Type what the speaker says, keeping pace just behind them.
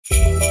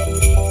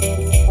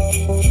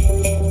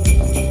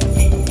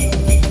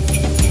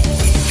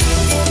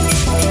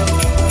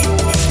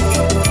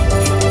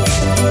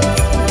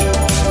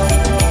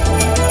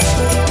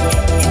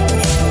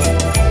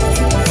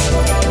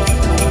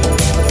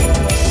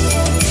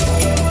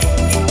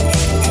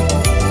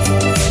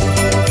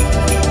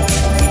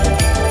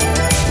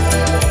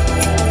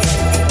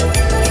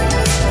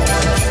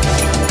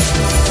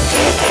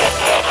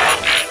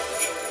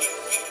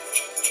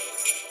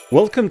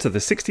Welcome to the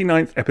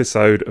 69th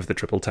episode of the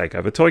Triple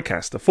Takeover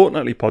Toycast, a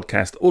fortnightly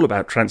podcast all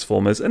about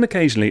Transformers and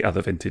occasionally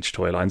other vintage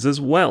toy lines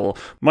as well.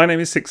 My name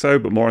is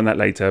Sixo, but more on that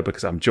later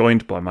because I'm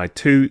joined by my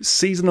two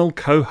seasonal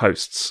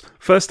co-hosts.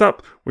 First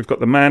up, we've got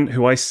the man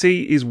who I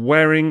see is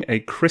wearing a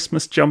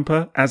Christmas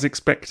jumper as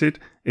expected.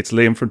 It's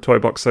Liam from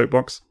Toybox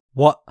Soapbox.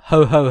 What?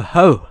 Ho, ho,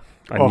 ho.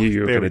 I knew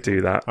you were going to do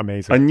that.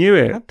 Amazing. I knew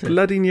it.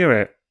 Bloody knew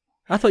it.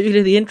 I thought you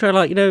did the intro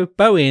like,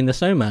 Bowie in The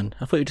Snowman.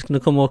 I thought you were just going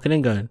to come walking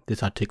in going,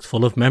 this attic's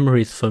full of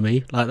memories for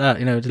me. Like that,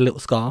 with a little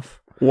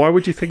scarf. Why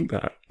would you think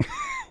that?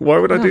 Why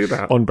would I do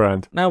that? On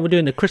brand. Now we're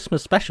doing a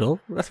Christmas special.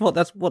 That's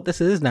what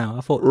this is now.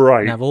 I thought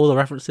right. We'd have all the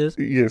references.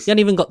 Yes. You haven't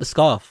even got the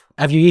scarf.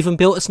 Have you even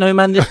built a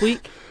snowman this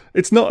week?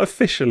 It's not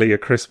officially a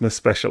Christmas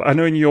special. I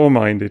know in your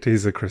mind it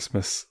is a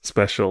Christmas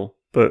special.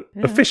 But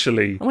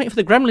officially... I'm waiting for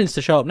the Gremlins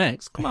to show up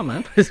next. Come on,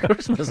 man. It's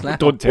Christmas now.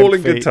 Don't tempt all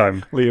in fate, good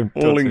time. Liam.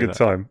 All in good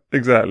time.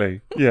 Exactly.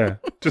 Yeah.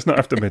 Just not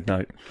after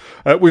midnight.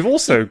 We've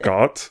also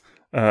got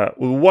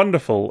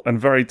wonderful and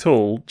very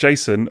tall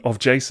Jason of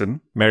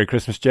Jason. Merry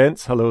Christmas,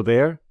 gents. Hello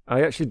there.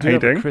 I actually do How you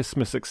have doing? a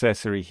Christmas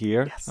accessory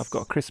here. Yes. I've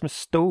got a Christmas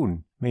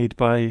stone made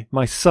by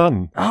my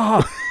son.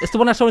 Oh, it's the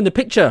one I saw in the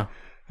picture.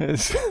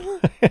 It's,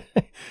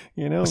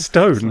 A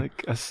stone?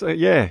 it's like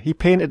yeah, he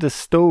painted a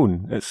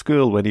stone at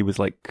school when he was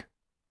like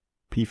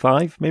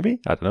P5, maybe?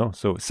 I don't know.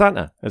 So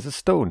Santa as a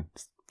stone.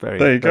 It's very,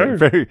 There you go. very,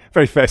 very,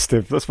 very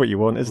festive. That's what you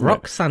want, isn't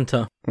Rock it?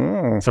 Santa.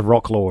 Oh, It's a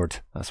rock lord.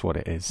 That's what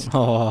it is.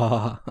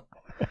 Oh.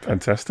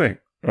 fantastic.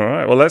 All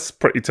right. Well, that's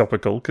pretty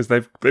topical because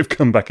they've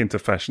come back into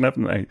fashion,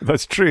 haven't they?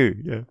 That's true.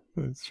 Yeah,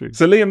 that's true.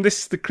 So, Liam,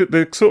 this is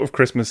the sort of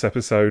Christmas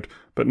episode,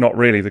 but not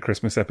really the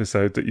Christmas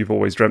episode that you've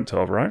always dreamt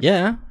of, right?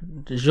 Yeah.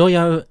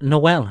 Joyeux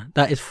Noël.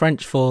 That is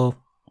French for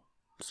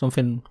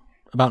something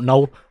about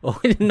Noel. Or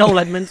Noel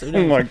Edmonds.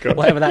 Oh, my God.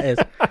 Whatever that is.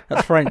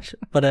 That's French.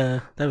 But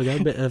there we go.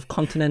 A bit of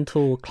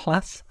continental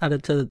class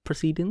added to the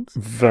proceedings.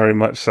 Very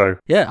much so.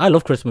 Yeah, I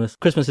love Christmas.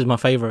 Christmas is my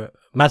favourite.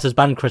 Maz has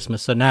banned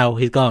Christmas, so now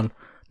he's gone.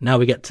 Now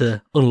we get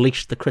to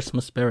unleash the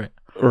Christmas spirit.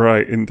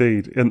 Right,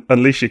 indeed.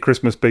 Unleash your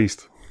Christmas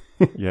beast.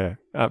 Yeah,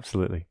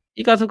 absolutely.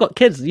 You guys have got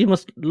kids. You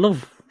must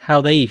love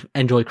how they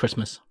enjoy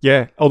Christmas.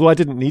 Yeah, although I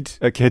didn't need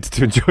a kid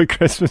to enjoy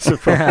Christmas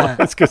for a while,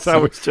 because I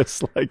was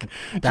just like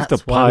That's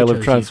just a why we pile of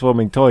chose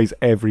transforming toys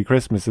every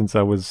Christmas since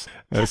I was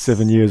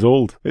 7 years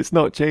old. It's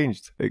not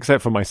changed,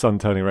 except for my son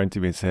turning around to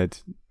me and said,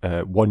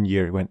 1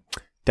 year, he went,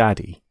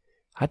 "Daddy,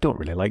 I don't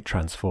really like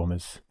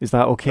Transformers. Is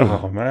that okay?"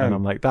 Oh, man. And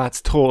I'm like,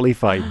 that's totally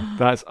fine.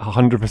 That's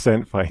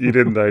 100% fine. You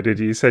didn't though, did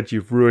you? You said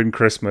you've ruined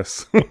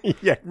Christmas.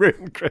 Yeah,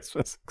 ruined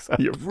Christmas.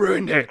 Exactly. You've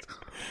ruined it.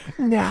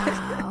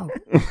 No.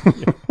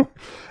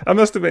 I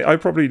must admit, I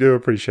probably do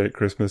appreciate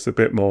Christmas a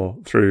bit more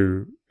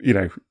through,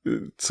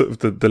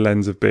 sort of the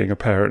lens of being a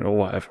parent or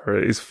whatever.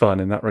 It is fun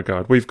in that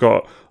regard. We've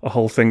got a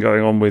whole thing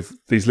going on with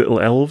these little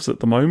elves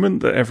at the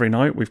moment that every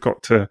night we've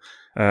got to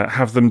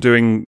have them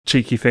doing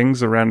cheeky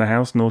things around the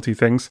house, naughty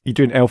things. You're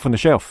doing Elf on the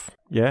Shelf,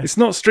 yeah? It's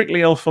not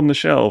strictly Elf on the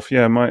Shelf.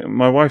 Yeah,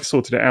 my wife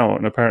sorted it out,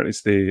 and apparently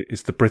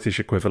it's the British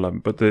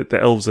equivalent. But the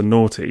elves are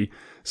naughty,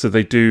 so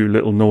they do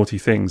little naughty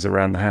things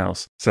around the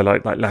house. So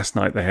like last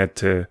night, they had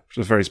to, which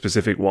was a very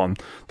specific one,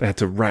 they had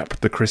to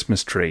wrap the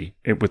Christmas tree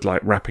with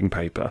like wrapping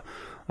paper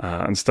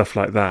and stuff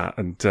like that.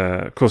 And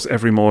of course,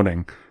 every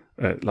morning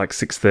at like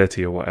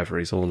 6:30 or whatever,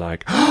 he's all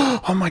like,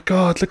 "Oh my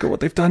God, look at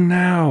what they've done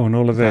now," and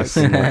all of this.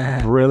 And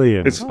like,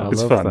 Brilliant. It's I fun.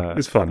 love that.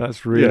 It's fun.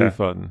 That's really Yeah.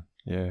 fun.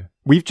 Yeah.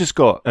 We've just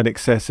got an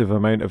excessive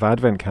amount of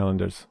advent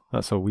calendars.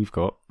 That's all we've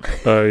got.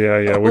 Oh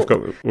yeah.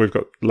 We've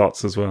got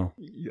lots as well.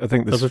 I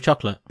think Those there's with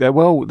chocolate.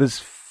 there's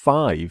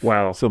 5.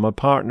 Wow. So my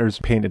partner's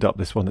painted up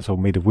this one that's all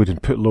made of wood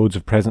and put loads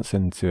of presents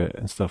into it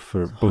and stuff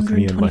for both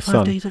me and my 125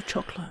 son. days of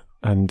chocolate.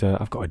 And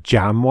I've got a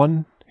jam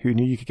one. Who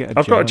knew you could get a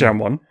I've jam? got a jam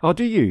one. Oh,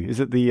 do you? Is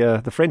it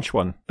the French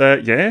one?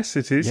 Yes,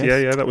 it is.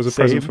 Yes, Yeah. That was a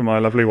same. present for my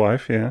lovely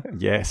wife. Yeah.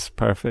 Yes,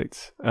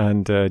 perfect.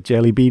 And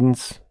jelly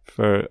beans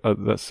for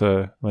that's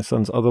my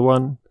son's other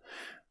one.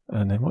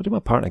 And then what did my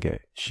partner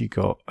get? She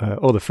got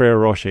the Frere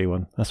Rocher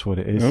one. That's what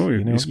it is. Oh, you're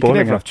you can spoiling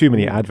never her. have too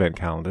many advent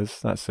calendars.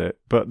 That's it.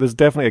 But there's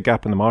definitely a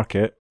gap in the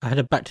market. I had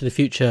a Back to the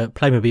Future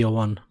Playmobil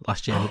one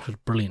last year, which was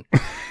brilliant.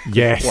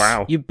 Yes.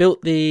 Wow. You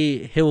built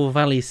the Hill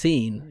Valley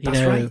scene,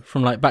 That's right.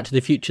 from like Back to the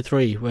Future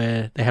 3,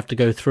 where they have to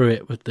go through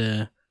it with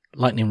the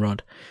lightning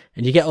rod.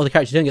 And you get all the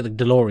characters. You don't get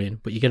the DeLorean,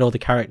 but you get all the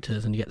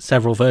characters, and you get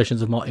several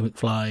versions of Marty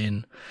McFly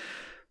and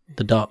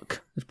the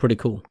Duck. It's pretty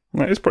cool.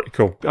 That is pretty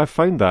cool. I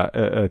found that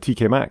at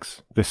TK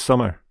Maxx this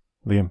summer,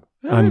 Liam.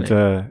 Oh,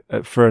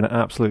 and for an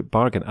absolute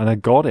bargain. And I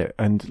got it.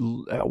 And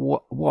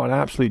what an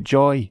absolute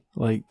joy.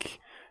 Like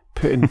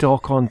putting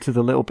Doc onto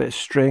the little bit of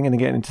string and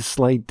getting him to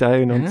slide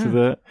down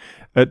onto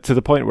to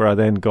the point where I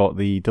then got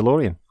the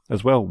DeLorean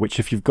as well, which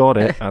if you've got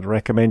it, I'd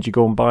recommend you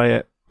go and buy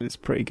it. It's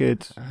pretty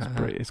good.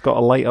 It's got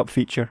a light up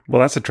feature. Well,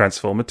 that's a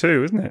Transformer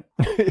too, isn't it?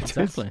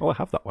 Exactly. Oh, I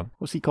have that one.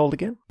 What's he called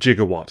again?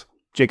 Gigawatt.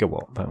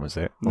 Gigawatt. That was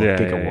it. Or Yeah,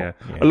 Gigawatt.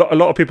 yeah. A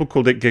lot of people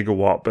called it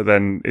Gigawatt, but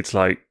then it's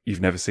like you've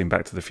never seen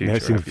Back to the Future.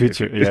 Never seen the have you?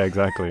 future. Yeah,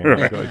 exactly.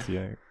 Right.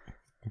 Yeah.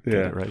 Get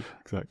Yeah. it right.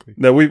 Exactly.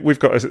 No, we've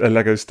got a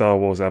Lego Star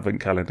Wars advent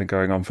calendar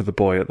going on for the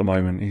boy at the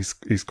moment.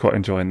 He's quite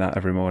enjoying that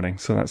every morning,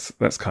 so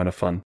that's kind of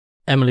fun.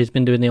 Emily's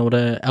been doing the old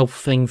elf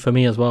thing for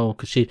me as well,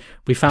 because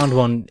we found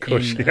one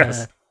course she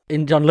has.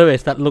 in John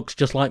Lewis that looks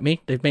just like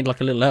me. They've made like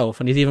a little elf,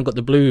 and he's even got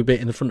the blue bit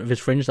in the front of his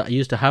fringe that I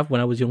used to have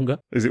when I was younger.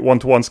 Is it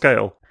 1-to-1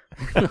 scale?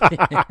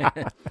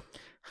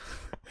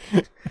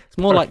 It's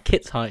more like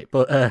Kit's height,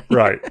 but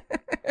Right.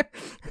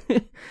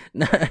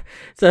 no.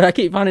 So I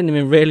keep finding him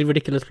in really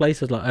ridiculous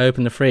places. Like I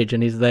open the fridge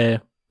and he's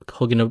there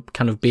hugging a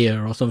can of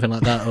beer or something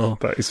like that, or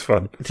That is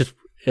fun. just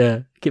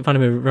keep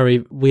finding him in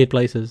very weird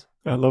places.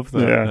 I love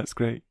that. Yeah. That's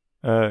great.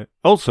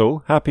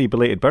 Also, happy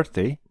belated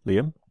birthday,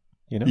 Liam.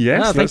 You know?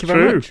 Yes, thank that's you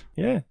very true. much.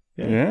 Yeah.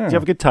 Yeah. Did you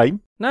have a good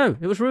time? No,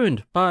 it was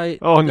ruined by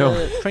Oh, no.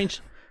 the train.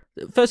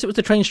 First, it was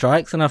the train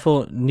strikes, and I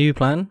thought, new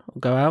plan, I'll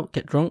go out,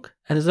 get drunk.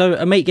 And as though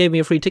a mate gave me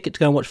a free ticket to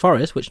go and watch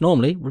Forest, which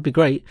normally would be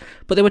great,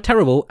 but they were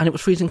terrible, and it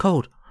was freezing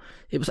cold.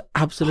 It was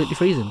absolutely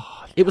freezing.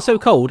 It was so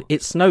cold,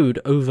 it snowed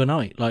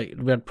overnight. Like,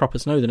 we had proper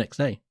snow the next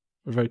day.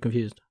 I was very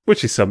confused.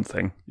 Which is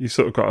something. You've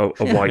sort of got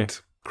a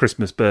white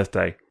Christmas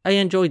birthday. I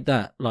enjoyed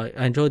that. Like,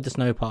 I enjoyed the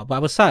snow part, but I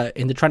was sat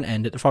in the Trent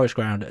end at the Forest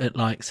Ground at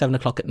like 7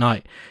 o'clock at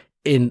night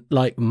in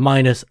like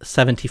minus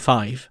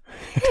 75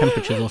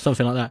 temperatures or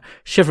something like that,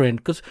 shivering.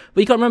 But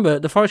you got to remember,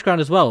 the Forest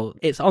Ground as well,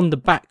 it's on the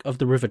back of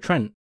the River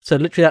Trent. So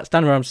literally that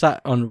stand where I'm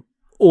sat on,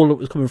 all that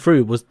was coming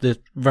through was the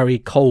very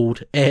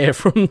cold air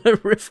from the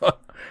river.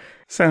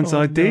 Sounds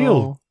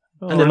ideal.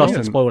 No. And they lost and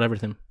brilliant. spoiled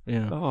everything.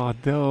 Yeah. Oh,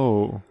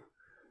 no.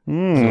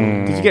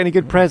 Mm. Did you get any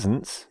good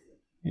presents?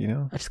 You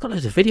know? I just got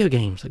loads of video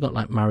games. I got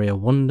like Mario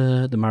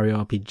Wonder, the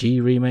Mario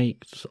RPG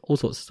remake, just all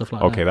sorts of stuff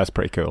like that. Okay, that's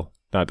pretty cool.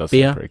 That does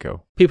Beer. sound pretty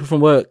cool. People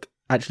from work,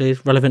 actually,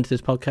 relevant to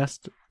this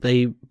podcast,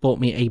 they bought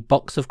me a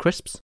box of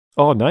crisps.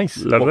 Oh, nice.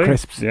 Lovely. What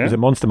crisps? Yeah. Was it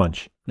Monster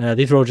Munch? No,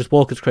 these were all just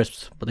Walker's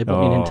crisps, but they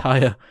bought me an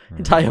Oh.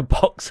 entire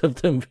box of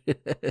them.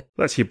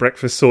 That's your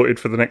breakfast sorted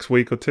for the next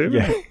week or two.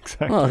 Yeah,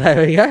 exactly. Oh,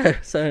 there we go.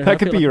 So That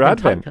could be your a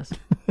advent. podcast.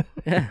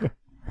 Yeah.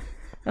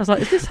 I was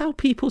like, is this how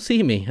people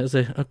see me, as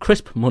a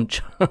crisp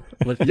muncher?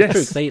 Well, it's Yes.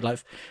 true, 'cause they eat like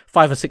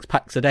 5 or 6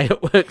 packs a day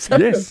at work. So.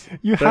 Yes.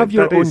 You That- have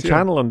your that own is, yeah.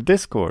 channel on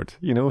Discord,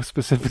 you know,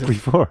 specifically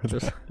for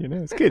that. You know,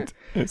 it's good.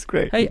 It's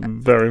great. Hey,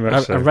 Very much I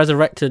so.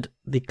 resurrected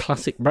the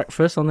classic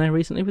breakfast on there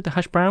recently with the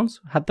hash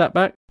browns. Had that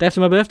back. Day after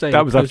my birthday.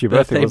 That was after your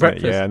birthday, wasn't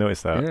breakfast. it? Yeah, I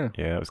noticed that. Yeah.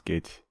 Yeah, that was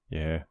good.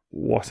 Yeah.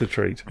 What a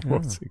treat.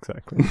 What?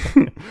 Exactly.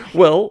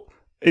 Well,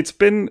 it's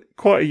been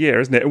quite a year,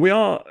 isn't it? And we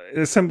are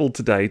assembled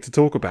today to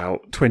talk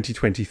about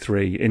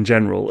 2023 in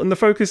general. And the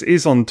focus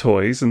is on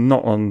toys and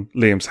not on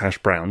Liam's hash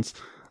browns,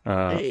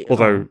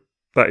 although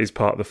that is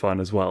part of the fun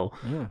as well.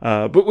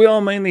 Yeah. But we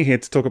are mainly here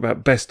to talk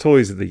about best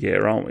toys of the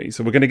year, aren't we?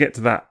 So we're going to get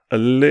to that a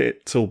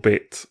little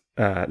bit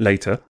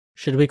later.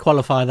 Should we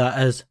qualify that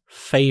as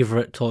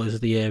favourite toys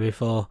of the year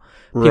before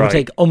people Right.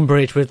 take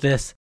umbrage with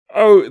this?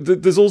 Oh,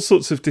 there's all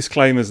sorts of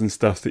disclaimers and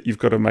stuff that you've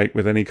got to make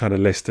with any kind of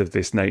list of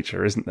this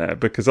nature, isn't there?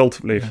 Because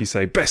ultimately, if you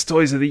say best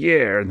toys of the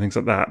year and things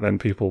like that, then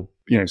people,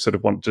 sort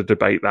of want to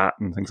debate that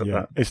and things like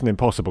Yeah. that. It's an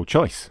impossible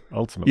choice,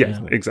 ultimately. Yeah,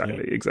 isn't it?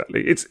 exactly.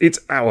 It's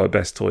our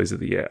best toys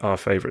of the year, our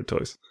favourite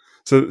toys.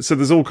 So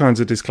there's all kinds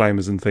of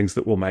disclaimers and things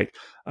that we'll make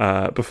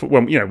before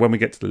when we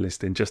get to the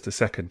list in just a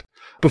second.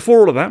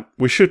 Before all of that,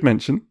 we should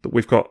mention that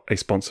we've got a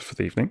sponsor for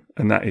the evening,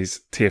 and that is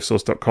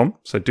tfsource.com.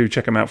 So do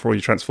check them out for all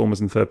your Transformers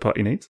and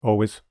third-party needs.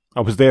 Always. I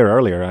was there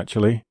earlier,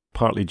 actually,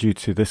 partly due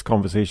to this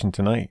conversation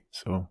tonight.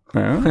 So,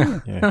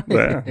 Ah, yeah.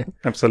 yeah,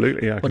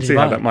 absolutely. I can did see you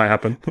how buy? that might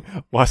happen.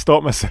 Well, I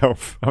stopped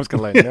myself. I was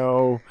going to let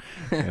no.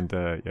 And,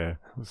 I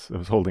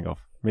was holding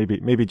off.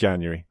 Maybe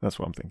January. That's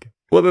what I'm thinking.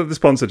 Well, they're the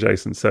sponsor,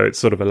 Jason, so it's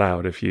sort of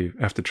allowed if you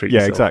have to treat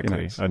Yeah, yourself.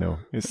 exactly. So- I know.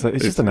 It's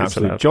just an it's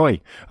absolute allowed.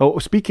 joy. Oh,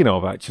 speaking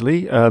of,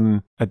 actually,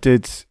 I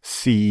did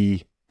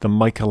see the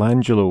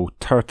Michelangelo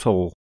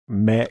turtle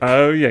mech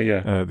Oh,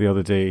 yeah. the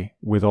other day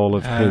with all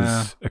of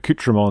his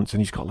accoutrements, and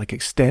he's got like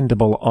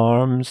extendable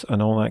arms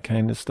and all that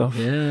kind of stuff.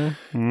 Yeah.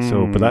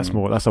 So, but that's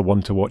Mm. that's a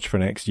one to watch for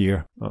next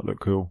year. That look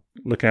cool.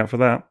 Look out for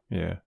that.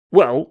 Yeah.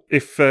 Well,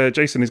 if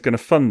Jason is going to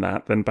fund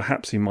that, then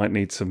perhaps he might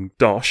need some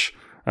dosh,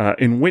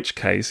 in which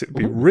case it'd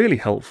be really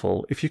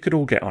helpful if you could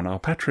all get on our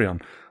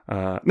Patreon.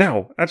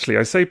 Now, actually,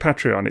 I say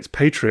Patreon, it's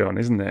Patreon,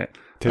 isn't it?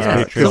 Tis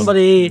Uh, Patreon.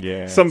 Somebody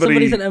Yeah.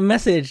 Somebody sent a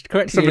message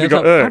correcting somebody me.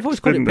 got I've irked, always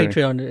called it didn't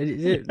they?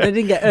 Patreon. They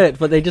didn't get irked,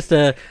 but they just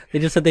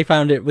said they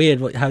found it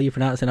weird how you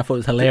pronounce it. And I thought it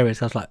was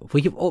hilarious. I was like,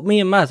 me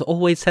and Maz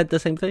always said the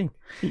same thing.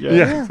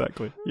 Yeah.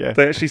 Exactly. Yeah.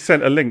 They actually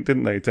sent a link,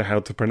 didn't they, to how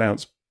to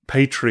pronounce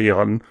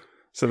Patreon.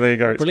 So there you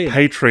go. It's Brilliant.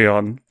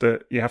 Patreon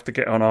that you have to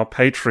get on our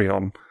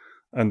Patreon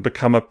and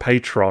become a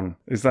patron.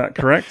 Is that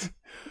correct?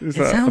 It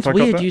sounds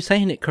weird you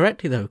saying it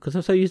correctly though, because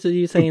I'm so used to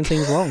you saying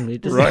things wrong.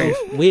 It just Right.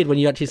 sounds weird when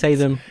you actually say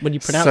them, when you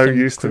pronounce so them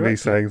used to me correctly.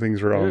 saying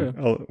things wrong.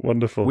 Yeah. Oh,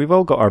 wonderful. We've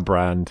all got our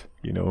brand,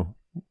 you know.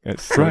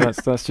 It's Right.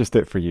 that's just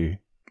it for you.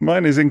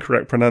 Mine is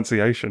incorrect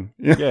pronunciation.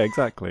 Yeah. Yeah,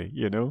 exactly.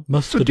 You know.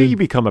 Must So have do been. you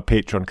become a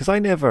patron? Because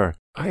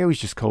I always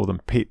just call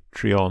them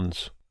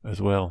Patreons as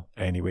well.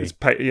 Anyway, It's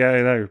yeah,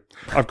 I know.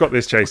 I've got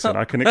this, Jason.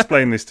 I can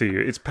explain this to you.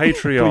 It's Please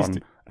Patreon, do.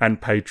 and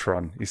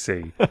Patreon, you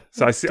see.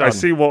 So I Done.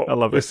 see what I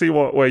love I it. see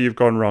where you've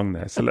gone wrong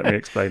there. So let me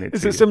explain it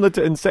Is to it you. similar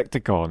to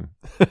Insecticon?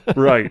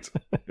 Right.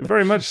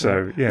 Very much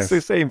so, It's yes.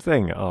 the same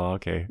thing. Oh,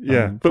 okay.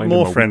 Yeah, I'm but finding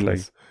more my friendly.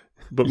 weakness.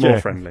 But more Yeah.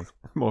 friendly.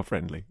 More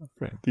friendly.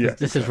 Friend. Yeah.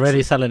 This is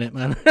really selling it,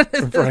 man.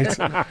 Right.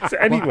 So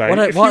anyway, What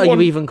if are want-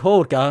 you even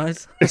called,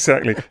 guys?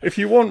 Exactly. If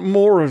you want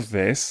more of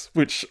this,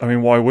 which, I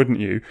mean, why wouldn't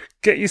you?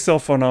 Get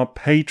yourself on our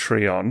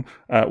Patreon,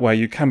 where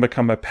you can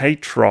become a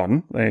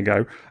patron. There you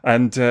go.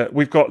 And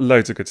we've got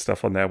loads of good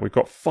stuff on there. We've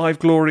got 5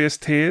 glorious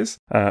tiers.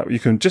 You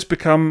can just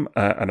become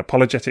an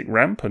apologetic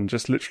ramp and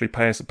just literally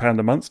pay us £1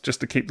 a month just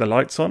to keep the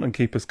lights on and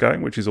keep us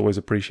going, which is always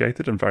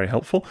appreciated and very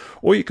helpful.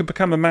 Or you can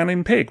become a man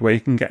in pig, where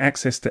you can get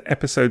access to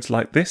episodes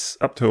like this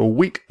up to a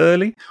week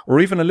early,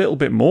 or even a little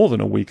bit more than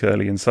a week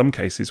early in some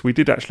cases. We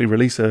did actually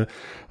release an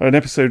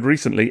episode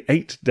recently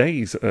 8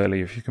 days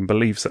early, if you can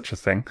believe such a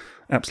thing.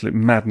 Absolute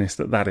madness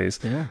that is.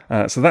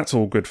 Yeah. So that's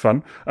all good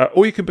fun.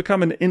 Or you can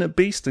become an inner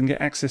beast and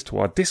get access to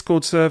our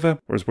Discord server,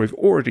 or as we've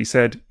already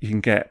said, you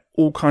can get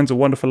all kinds of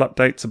wonderful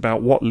updates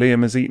about what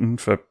Liam has eaten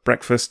for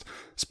breakfast.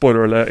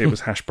 Spoiler alert, it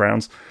was hash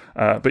browns.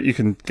 But you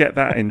can get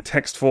that in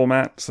text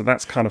format, so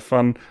that's kind of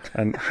fun.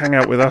 And hang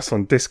out with us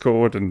on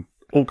Discord and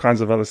all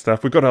kinds of other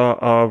stuff. We've got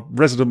our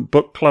resident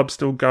book club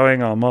still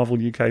going, our Marvel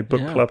UK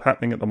book club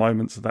happening at the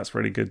moment, so that's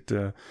really good.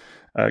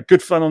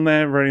 Good fun on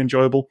there, very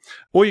enjoyable.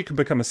 Or you can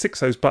become a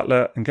Sixos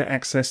Butler and get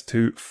access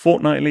to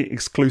fortnightly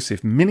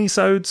exclusive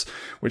minisodes,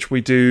 which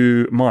we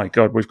do. My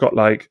God, we've got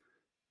like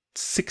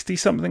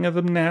 60-something of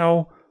them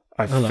now.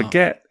 I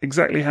forget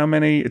exactly how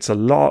many. It's a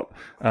lot.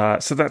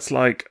 So that's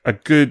like a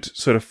good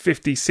sort of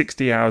 50,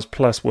 60 hours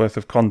plus worth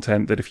of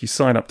content that if you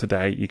sign up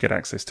today, you get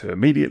access to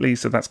immediately.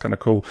 So that's kind of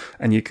cool.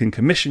 And you can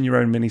commission your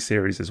own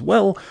mini-series as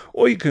well.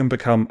 Or you can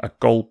become a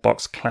Gold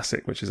Box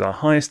Classic, which is our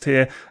highest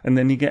tier. And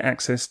then you get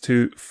access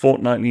to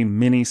fortnightly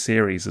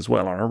mini-series as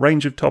well on a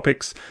range of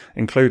topics,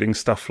 including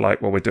stuff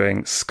like, well, we're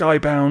doing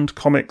Skybound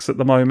comics at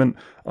the moment.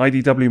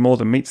 IDW More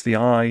Than Meets the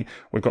Eye.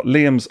 We've got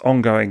Liam's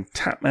ongoing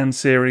Tapman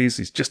series.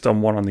 He's just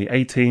done one on the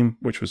A-Team,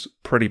 which was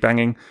pretty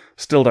banging.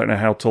 Still don't know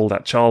how tall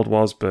that child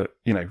was, but,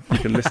 you know, you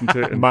can listen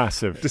to it. And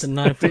Massive. It's a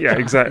 9-foot yeah, giant.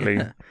 exactly.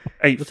 Yeah.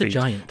 8 It's a feet.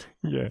 giant.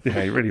 Yeah.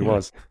 Yeah, he really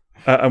was.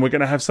 And we're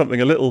going to have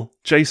something a little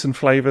Jason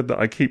flavoured that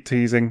I keep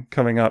teasing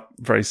coming up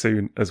very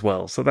soon as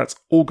well. So that's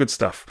all good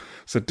stuff.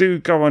 So do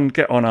go and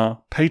get on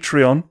our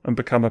Patreon and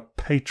become a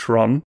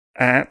patron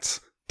at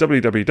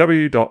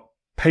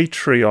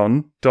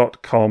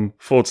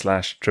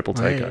www.patreon.com/triple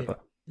takeover. Right.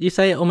 You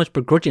say it almost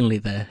begrudgingly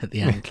there at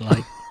the end,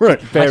 like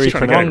Right. Very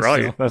Trying to get it pronounced.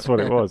 right. That's what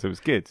it was. It was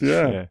good.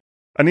 Yeah.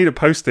 I need a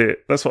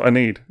post-it. That's what I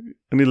need.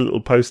 I need a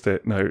little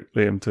post-it note,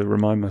 Liam, to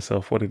remind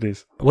myself what it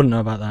is. I wouldn't know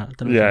about that. I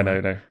don't know if Yeah, you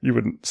know. no. You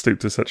wouldn't stoop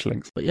to such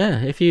lengths. But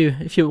yeah, if you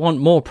want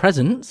more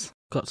presents,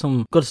 got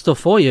some good stuff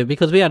for you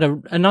because we had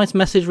a nice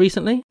message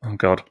recently. Oh,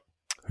 God.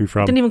 Who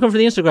from? Didn't even come from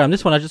the Instagram.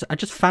 This one I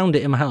just found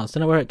it in my house.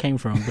 Don't know where it came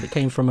from, but it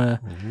came from a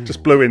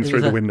Just blew in It through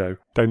was the a- window.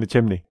 Down the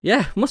chimney.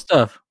 yeah, must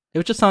have. It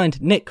was just signed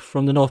Nick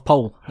from the North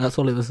Pole. That's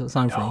all it was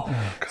signed from.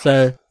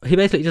 So he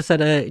basically just said,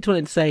 he just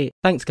wanted to say,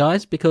 thanks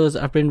guys, because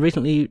I've been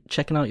recently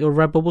checking out your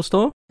Redbubble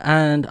store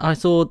and I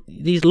saw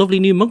these lovely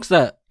new mugs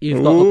that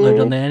you've got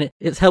uploaded on there and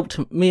it's helped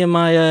me and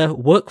my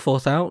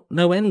workforce out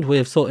no end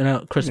with sorting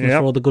out Christmas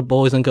Yep. for all the good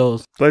boys and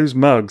girls. Those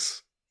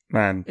mugs,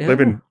 man, Yeah. they've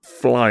been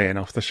flying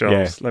off the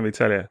shelves, Yeah. let me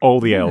tell you. All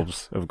the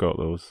elves have got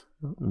those.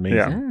 Amazing.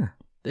 Yeah. Yeah,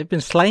 they've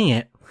been slaying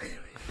it.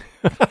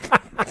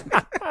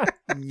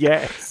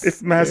 Yes. If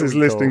Maz is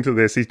listening to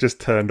this, he's just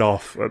turned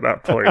off at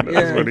that point.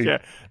 That's Yeah. when he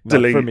Not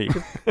delete. for me.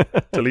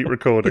 delete He's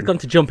recording. gone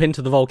to jump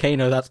into the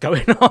volcano that's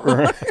going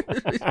on.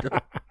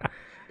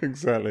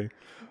 Exactly.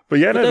 But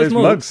yeah, But no,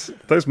 those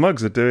those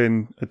mugs are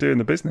doing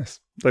the business.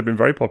 They've been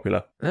very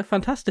popular. They're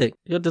fantastic.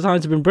 Your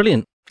designs have been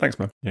brilliant. Thanks,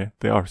 man. Yeah,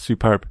 they are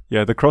superb.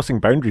 Yeah, they're crossing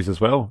boundaries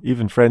as well.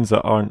 Even friends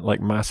that aren't like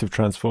massive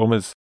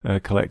Transformers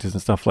collectors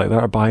and stuff like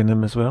that are buying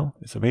them as well.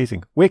 It's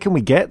amazing. Where can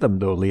we get them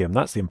though, Liam?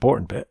 That's the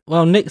important bit.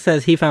 Well, Nick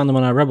says he found them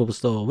on our Redbubble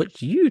store,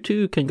 which you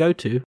too can go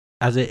to,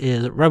 as it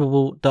is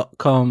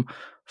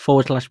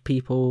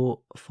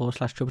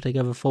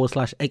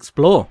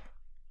redbubble.com/people/triple-takeover/explore.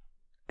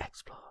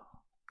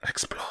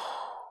 Explore.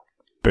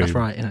 Boom. That's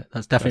right, isn't it?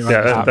 That's definitely Yeah,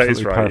 right. that is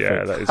Absolutely right. Yeah,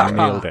 perfect. that is right.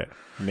 Nailed it.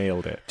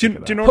 Nailed it. Do Look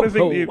you at know that. what I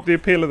think Ho, ho. the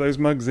appeal of those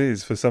mugs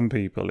is for some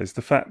people is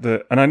the fact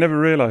that, and I never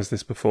realised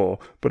this before,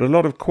 but a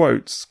lot of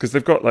quotes, because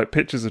they've got like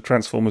pictures of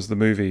Transformers the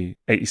movie,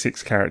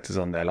 86 characters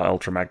on there, like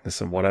Ultra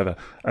Magnus and whatever,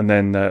 and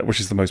then,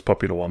 which is the most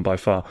popular one by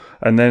far.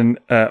 And then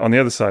on the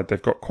other side,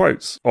 they've got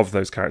quotes of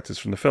those characters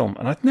from the film.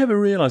 And I'd never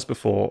realised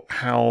before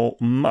how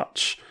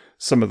much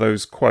some of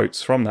those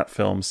quotes from that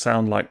film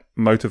sound like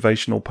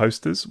motivational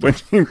posters when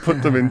you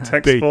put them in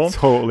text They form.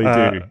 totally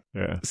do.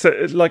 Yeah. So,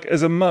 like,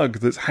 as a mug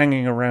that's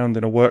hanging around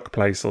in a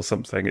workplace or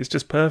something, it's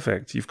just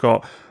perfect. You've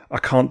got, I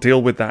can't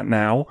deal with that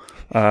now.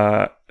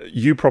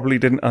 You probably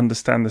didn't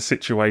understand the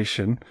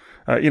situation.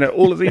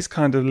 All of these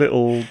kind of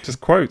little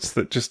just quotes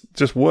that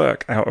just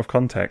work out of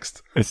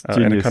context It's in a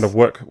genius. kind of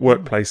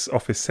workplace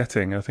office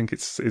setting. I think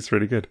it's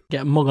really good.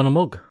 Get a mug on a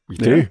mug. We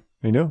do.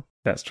 You know.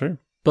 That's true.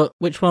 But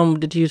which one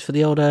did you use for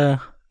the old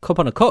Cup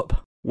on a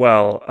Cup.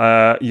 Well,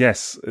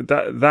 yes,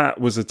 that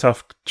was a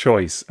tough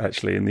choice,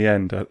 actually, in the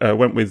end. I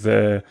went with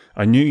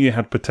I Knew You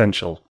Had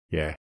Potential.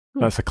 Yeah,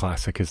 that's a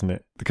classic, isn't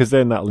it? Because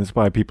then that'll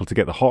inspire people to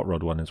get the Hot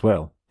Rod one as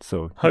well.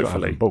 So you've got to have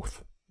Hopefully. them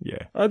both.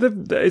 Yeah.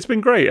 It's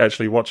been great,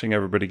 actually, watching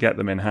everybody get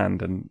them in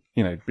hand and,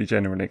 be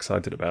genuinely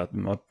excited about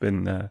them. I've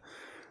been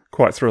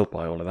quite thrilled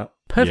by all of that.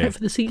 Perfect for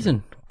the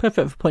season.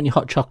 Perfect for putting your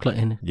hot chocolate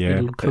in. Yeah.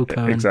 A little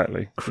cocoa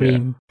Exactly. and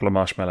cream. Yeah. Full of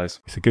marshmallows.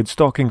 It's a good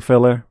stocking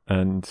filler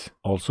and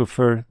also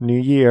for New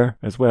Year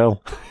as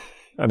well.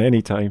 And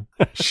any time.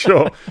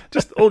 Sure.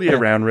 Just all year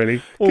round,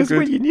 really. All Because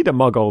good. you need a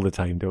mug all the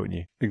time, don't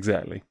you?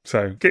 Exactly.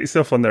 So get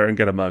yourself on there and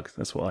get a mug.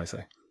 That's what I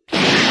say.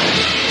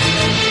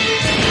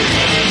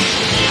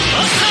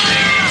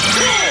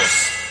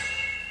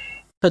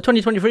 So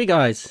 2023,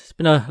 guys. It's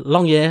been a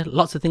long year.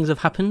 Lots of things have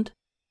happened.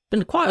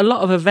 Been quite a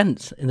lot of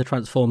events in the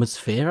Transformers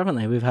sphere, haven't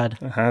they? We've had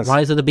It has.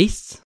 Rise of the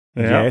Beasts.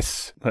 Yeah,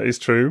 Yes. that is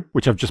true.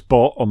 Which I've just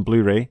bought on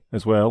Blu-ray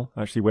as well.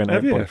 Actually went out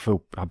Have and you? bought it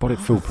full. I bought it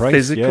full price.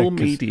 Physical 'cause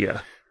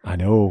media. I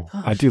know.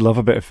 I do love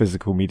a bit of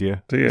physical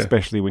media. Do you?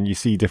 Especially when you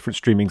see different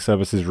streaming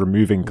services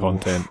removing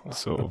content.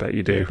 So I bet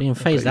you do. Being I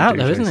phased bet you out,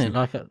 do, though, isn't Jason. it?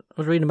 Like, I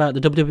was reading about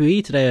the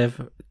WWE today.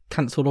 Have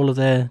cancelled all of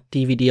their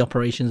DVD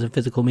operations and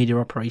physical media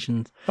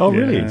operations. Oh, Yeah.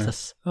 really?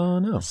 It's Oh,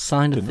 no. a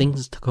sign of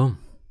things to come.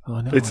 Oh,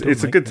 no. It's I don't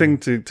a like good that. thing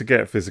to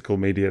get physical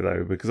media,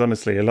 though, because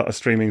honestly, a lot of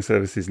streaming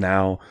services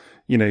now,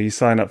 you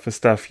sign up for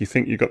stuff, you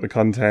think you got the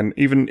content,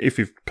 even if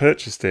you've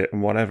purchased it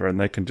and whatever, and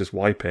they can just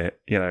wipe it.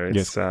 It's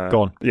Yes,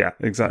 gone. Yeah,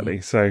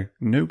 exactly. So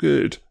no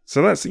good.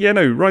 So that's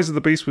Rise of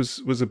the Beast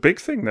was a big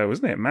thing, though,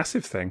 wasn't it?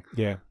 Massive thing.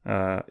 Yeah.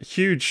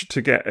 Huge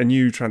to get a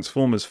new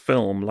Transformers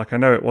film. Like, I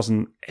know it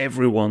wasn't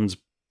everyone's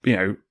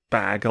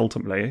bag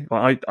ultimately,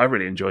 but I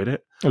really enjoyed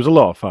it. It was a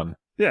lot of fun.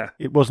 Yeah.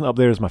 It wasn't up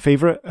there as my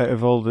favourite out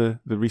of all the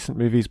recent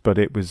movies, but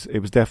it was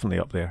definitely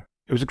up there.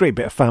 It was a great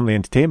bit of family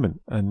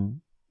entertainment.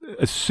 And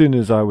as soon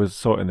as I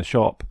was in the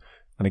shop,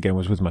 and again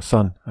was with my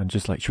son, and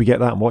just like, should we get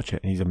that and watch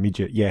it? And he's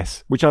immediate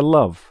yes, which I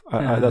love.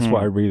 That's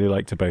what I really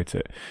liked about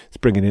it. It's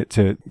bringing it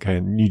to kind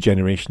of new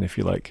generation, if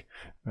you like.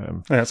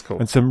 That's cool.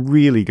 And some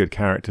really good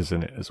characters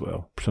in it as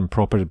well. Some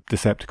proper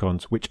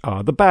Decepticons, which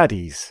are the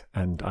baddies.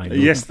 And I know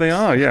Yes, them. they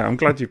are. Yeah, I'm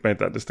glad you've made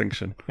that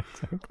distinction.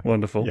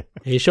 Wonderful. Yeah.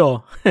 Are you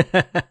sure?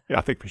 Yeah,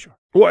 I think for sure.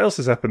 What else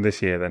has happened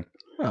this year then?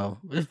 Well,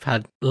 we've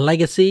had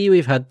Legacy,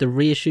 we've had the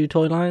reissue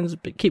toy lines,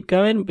 but keep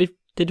going.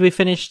 Did we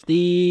finish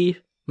the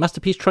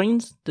Masterpiece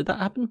Trains? Did that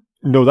happen?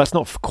 No, that's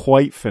not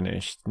quite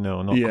finished.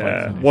 No, not quite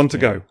Yeah, finished. one to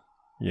yeah. go.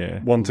 Yeah.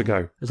 One to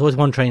go. There's always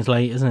one train's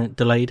late, isn't it?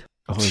 Delayed.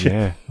 Oh,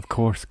 yeah, of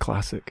course.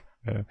 Classic.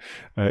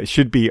 It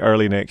should be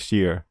early next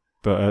year.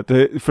 But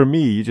for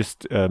me, you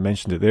just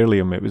mentioned it there,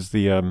 Liam. It was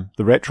the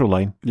retro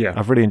line. Yeah.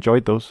 I've really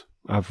enjoyed those.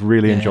 I've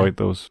really Yeah. enjoyed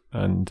those.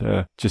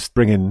 And just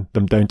bringing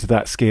them down to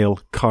that scale,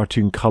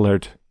 cartoon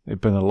coloured,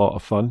 it's been a lot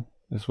of fun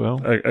as well.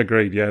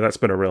 Agreed. Yeah, that's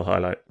been a real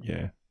highlight.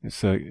 Yeah. It's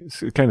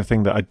the kind of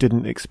thing that I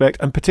didn't expect.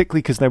 And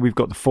particularly because now we've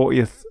got the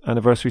 40th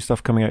anniversary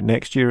stuff coming out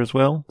next year as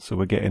well. So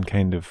we're getting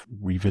kind of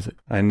revisit.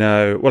 I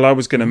know. Well, I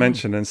was going to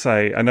mention and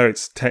say, I know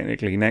it's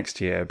technically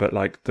next year, but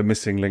like the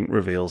missing link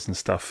reveals and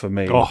stuff for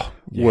me Oh,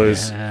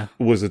 yeah.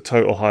 was a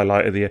total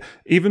highlight of the year.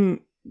 Even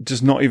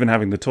just not even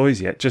having the toys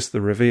yet, just the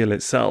reveal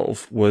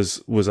itself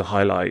was a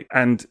highlight.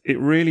 And it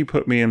really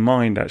put me in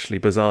mind, actually,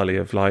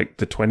 bizarrely, of like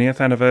the 20th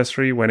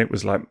anniversary when it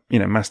was like,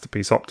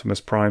 Masterpiece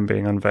Optimus Prime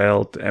being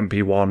unveiled,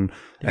 MP1,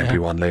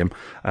 Liam,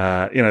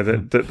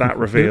 that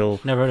reveal.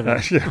 Never heard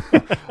of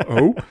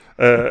it.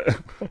 Yeah.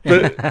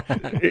 But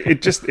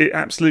it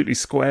absolutely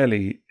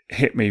squarely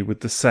hit me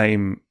with the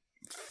same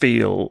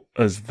feel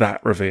as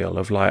that reveal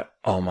of like,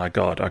 oh my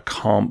God, I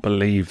can't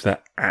believe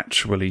they're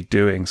actually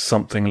doing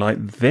something like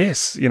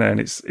this, and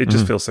it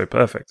just feels so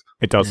perfect.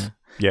 It does.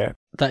 Yeah.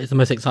 That is the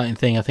most exciting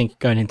thing, I think,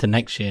 going into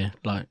next year.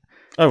 Like,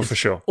 Oh, for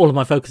sure. all of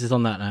my focus is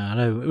on that now. I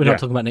know we're Yeah. not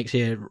talking about next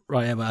year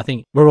right now, but I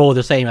think we're all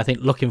the same. I think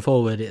looking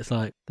forward, it's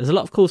like there's a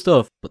lot of cool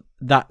stuff, but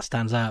that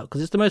stands out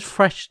because it's the most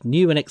fresh,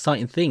 new, and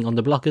exciting thing on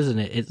the block, isn't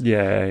it? It's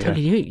Yeah.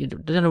 totally new. You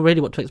don't know really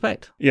what to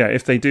expect. Yeah,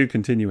 if they do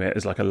continue it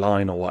as like a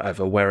line or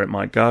whatever, where it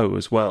might go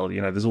as well,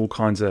 there's all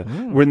kinds of...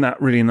 We're in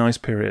that really nice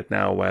period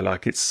now where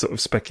like it's sort of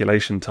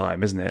speculation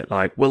time, isn't it?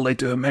 Like, will they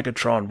do a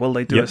Megatron? Will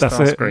they do Yeah, a that's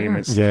it. Starscream?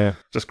 It's Yeah,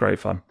 just great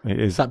fun. it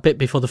It's is. that bit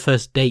before the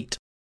first date,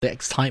 the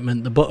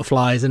excitement, the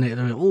butterflies, isn't it?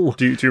 Ooh.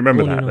 Do you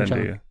remember Oh, no, that no, then,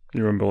 child. do you?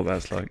 You remember what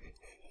that's like?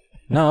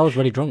 No, I was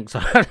really drunk, so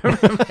I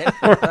don't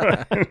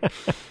remember.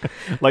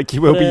 Like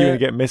you will be, But, you're going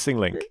to get missing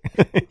link.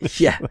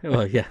 Yeah,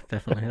 well, yeah,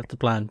 definitely. That's the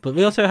plan. But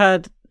we also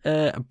had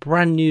a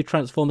brand new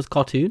Transformers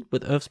cartoon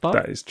with Earthspark.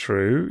 That is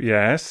true,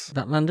 yes.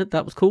 That landed.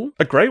 That was cool.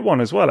 A great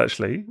one as well,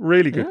 actually.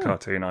 Really good Yeah.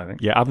 cartoon, I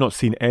think. Yeah, I've not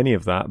seen any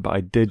of that, but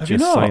I did Have you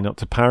just not? sign up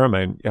to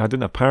Paramount. Yeah, I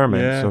didn't have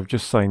Paramount, Yeah. so I've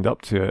just signed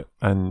up to it.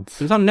 And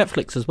It was on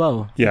Netflix as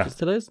well. I think Yeah. it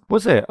still is.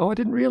 was it? Oh, I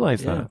didn't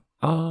realise Yeah. that.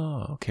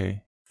 Oh,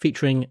 okay.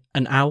 Featuring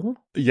an owl.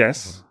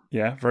 Yes,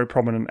 yeah, very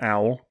prominent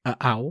owl. A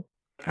owl.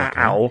 A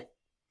owl.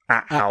 A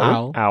A owl.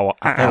 owl. Ow.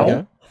 A There we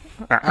owl. go.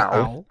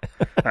 Ow.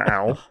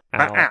 Ow.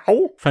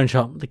 Ow. Phone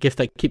shop, the gift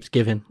that keeps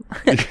giving.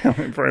 Yeah,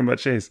 it very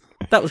much is.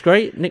 That was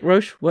great. Nick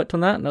Roche worked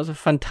on that. That was a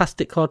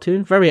fantastic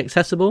cartoon. Very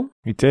accessible.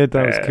 He did.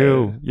 That was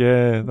cool.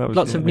 Yeah, that was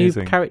Lots of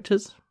amazing. new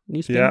characters.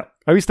 New spin. Yeah.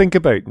 I always think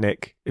about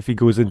Nick if he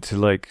goes into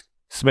like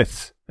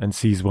Smith's and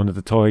sees one of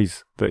the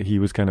toys that he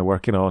was kind of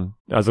working on,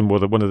 as in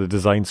one of the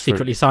designs.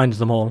 Secretly signs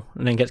them all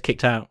and then gets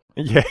kicked out.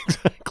 Yeah,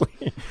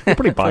 exactly. He'll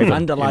probably buy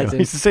them. Vandalising.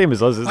 He's the same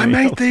as us, isn't I he?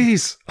 made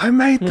these. I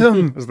made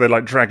them. As they're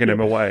like dragging him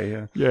away.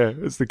 Yeah. Yeah,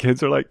 as the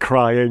kids are like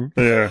crying.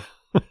 Yeah.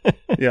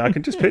 Yeah, I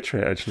can just picture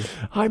it actually.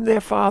 I'm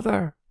their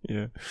father.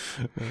 Yeah.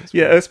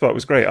 Yeah, Earthspark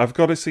was great. I've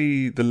got to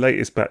see the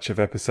latest batch of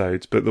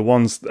episodes, but the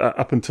ones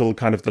up until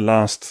kind of the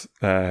last,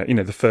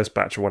 the first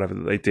batch or whatever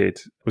that they did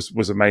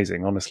was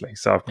amazing, honestly.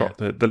 So I've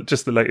got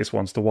just the latest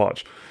ones to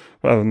watch.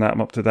 But other than that,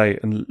 I'm up to date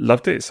and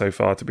loved it so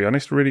far, to be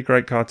honest. Really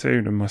great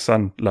cartoon, and my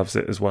son loves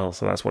it as well.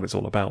 So that's what it's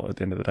all about at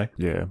the end of the day.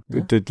 Yeah,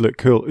 it did look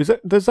cool. Is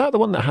that the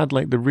one that had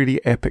like the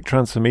really epic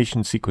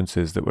transformation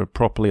sequences that were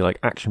properly like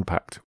action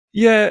packed?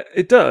 Yeah,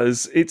 it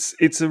does.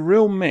 It's a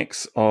real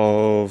mix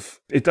of.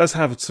 It does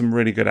have some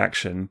really good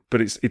action,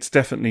 but it's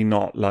definitely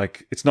not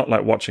like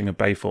watching a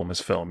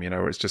Bayformers film,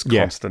 where it's just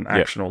constant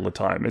action all the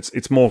time.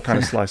 It's more kind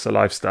of slice of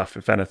life stuff,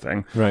 if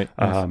anything. Right.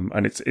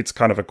 And it's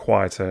kind of a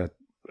quieter,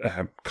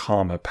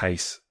 calmer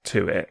pace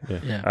to it,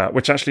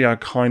 which actually I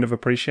kind of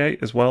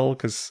appreciate as well,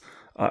 because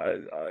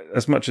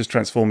as much as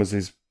Transformers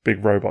is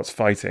big robots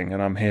fighting,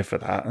 and I'm here for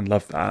that and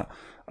love that.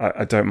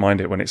 I don't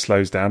mind it when it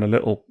slows down a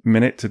little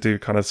minute to do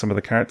kind of some of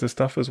the character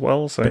stuff as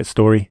well. So bit of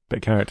story, bit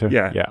of character.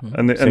 Yeah.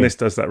 And this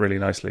does that really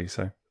nicely.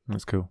 So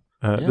that's cool.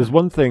 There's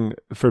one thing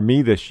for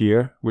me this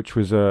year, which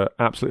was an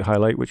absolute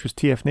highlight, which was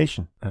TF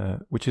Nation,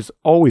 which is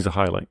always a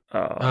highlight.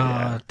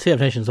 TF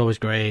Nation's always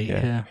great.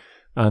 Yeah.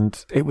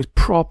 And it was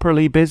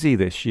properly busy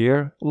this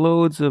year.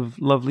 Loads of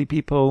lovely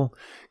people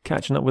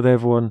catching up with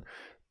everyone.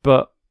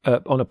 But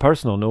on a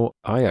personal note,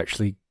 I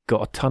actually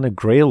got a ton of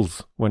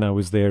grails when I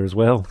was there as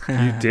well.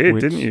 You did,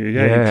 didn't you?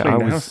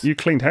 Yeah, you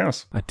cleaned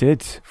house. I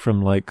did,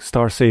 from like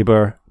Star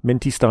Saber,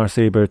 Minty Star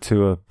Saber,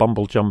 to a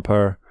Bumble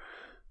Jumper,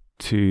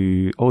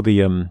 to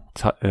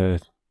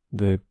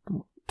the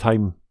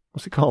time.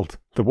 What's it called?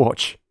 The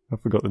watch. I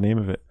forgot the name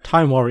of it.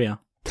 Time Warrior.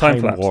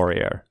 Time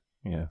Warrior.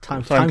 Yeah.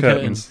 Time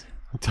curtains.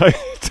 Time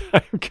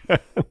curtain.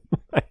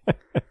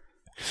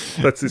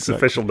 That's its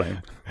official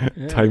name.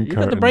 Yeah. Time you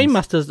got the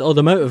Brainmasters or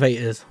the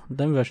Motivators,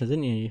 them versions,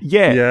 didn't you?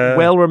 Yeah.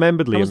 Well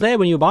remembered, Liam. I was there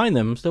when you were buying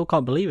them. Still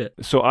can't believe it.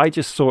 So I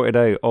just sorted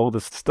out all the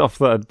stuff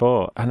that I'd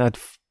bought, and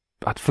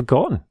I'd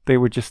forgotten they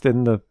were just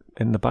in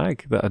the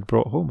bag that I'd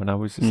brought home, and I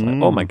was just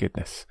like, oh my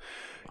goodness.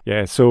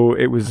 Yeah. So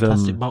it was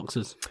plastic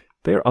boxes.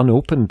 They're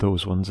unopened,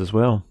 those ones as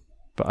well,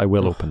 but I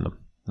will open them.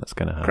 That's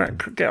going to happen.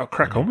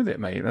 Crack on with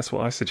it, mate. That's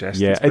what I suggest.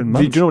 Yeah. Do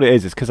you know what it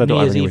is? It's because I don't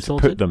have anywhere to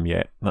put them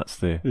yet. That's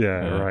the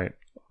right.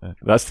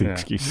 That's the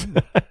excuse.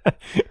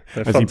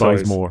 As he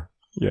buys toys. more.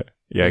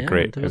 Yeah,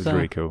 great. It was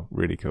really cool.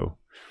 Really cool.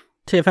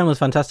 TFM was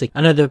fantastic.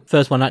 I know the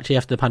first one actually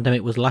after the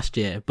pandemic was last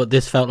year, but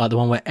this felt like the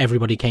one where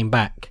everybody came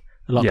back.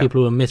 A lot of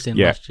people were missing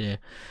last year,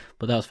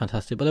 but that was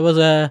fantastic. But there was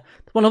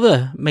one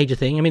other major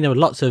thing. I mean, there were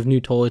lots of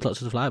new toys,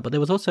 lots of stuff like that, but there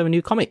was also a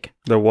new comic.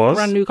 There was?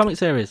 Brand new comic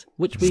series,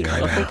 which we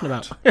are talking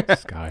about.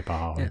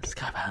 Skybound.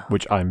 Skybound.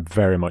 Which I'm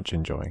very much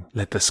enjoying.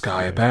 Let the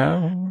sky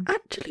abound.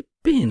 Actually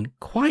been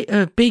quite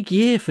a big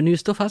year for new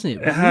stuff, hasn't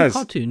it? It has. New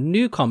cartoon,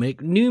 new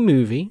comic, new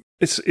movie.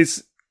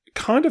 It's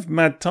kind of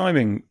mad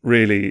timing,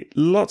 really.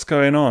 Lots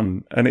going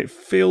on, and it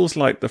feels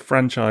like the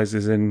franchise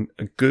is in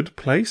a good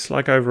place,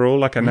 like overall.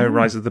 Like I know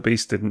Rise of the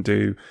Beast didn't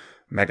do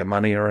mega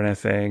money or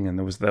anything, and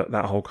there was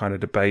that whole kind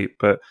of debate,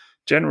 but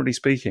generally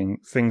speaking,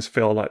 things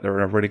feel like they're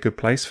in a really good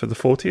place for the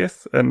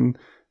 40th, and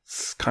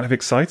it's kind of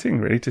exciting,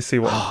 really, to see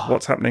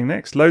what's happening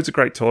next. Loads of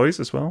great toys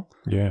as well.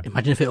 Yeah.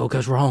 Imagine if it all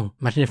goes wrong.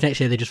 Imagine if next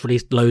year they just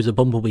released loads of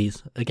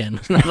Bumblebees again.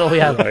 That's all we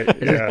have.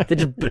 Right, they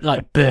just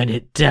like burn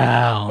it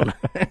down.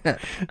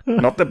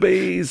 Not the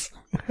bees.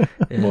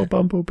 More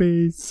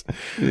bumblebees.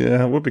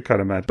 Yeah, it would be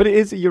kind of mad. But it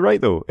is, you're right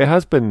though. It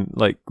has been,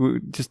 like, we were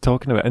just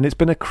talking about, and it's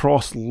been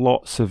across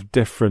lots of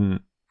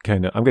different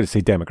kind of, I'm going to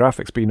say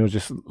demographics, but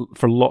just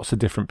for lots of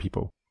different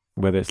people.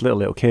 Whether it's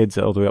little kids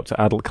all the way up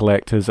to adult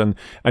collectors, and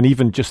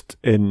even just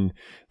in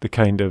the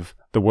kind of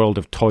the world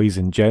of toys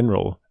in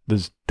general,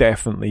 there's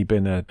definitely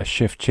been a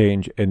shift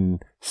change in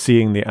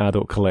seeing the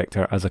adult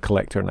collector as a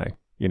collector now,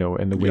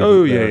 in the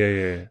way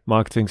they're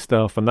marketing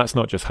stuff. And that's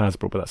not just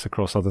Hasbro, but that's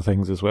across other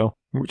things as well,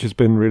 which has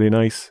been really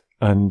nice.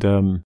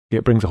 And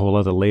it brings a whole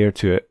other layer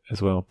to it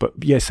as well. But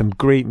yeah, some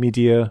great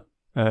media.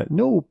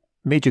 No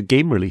major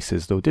game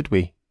releases though, did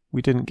we?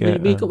 We didn't get...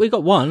 We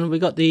got one. We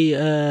got the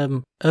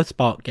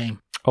Earthspark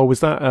game. Oh,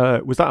 was that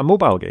a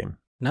mobile game?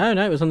 No,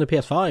 it was on the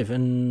PS5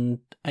 and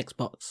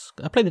Xbox.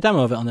 I played the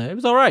demo of it on there. It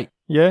was all right.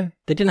 Yeah.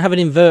 They didn't have an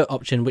invert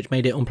option, which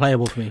made it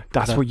unplayable for me.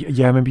 That's what. I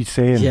remember you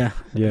saying. Yeah.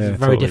 Yeah. It was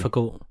very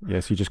difficult.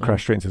 Yeah. So you just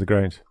crash straight into the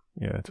ground.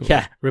 Yeah. Totally.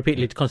 Yeah.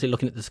 Repeatedly, constantly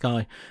looking at the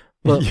sky.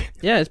 But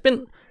yeah, it's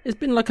been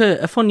like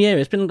a fun year.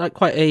 It's been like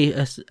quite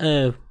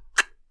a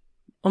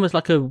almost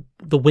like the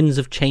winds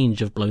of change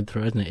have blown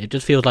through, isn't it? It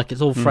just feels like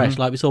it's all fresh.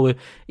 Like we saw with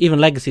even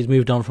Legacy's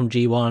moved on from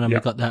G1, and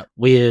we've got that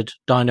weird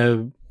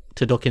Dino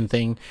to ducking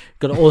thing.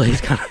 Got all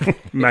these kind of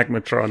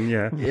Magmatron,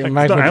 yeah. Yeah, It's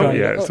not out Magmatron.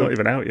 yet. It's not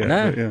even out yet.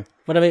 No. But yeah.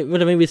 But I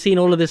mean, we've seen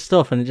all of this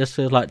stuff, and it just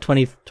feels like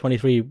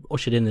 2023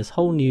 ushered in this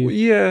whole new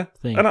Yeah,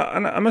 thing. and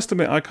I must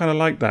admit, I kind of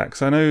like that,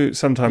 because I know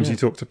sometimes you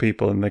talk to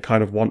people and they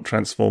kind of want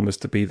Transformers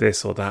to be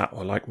this or that,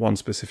 or like one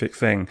specific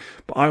thing.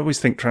 But I always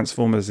think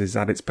Transformers is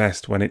at its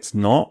best when it's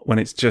not, when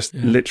it's just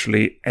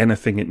literally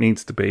anything it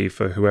needs to be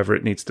for whoever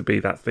it needs to be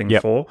that thing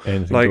for.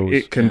 Anything Like goes.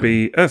 it can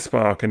be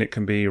Earthspark, and it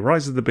can be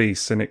Rise of the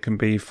Beasts, and it can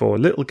be for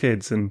little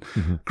kids and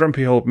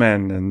grumpy old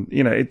men, and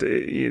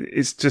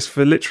it's just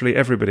for literally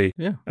everybody.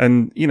 Yeah.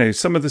 And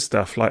some of the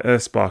stuff like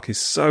Earthspark is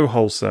so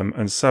wholesome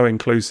and so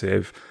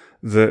inclusive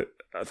that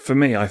for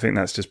me, I think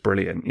that's just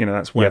brilliant.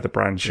 That's where the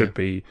brand should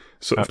be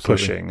sort of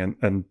pushing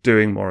and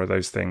doing more of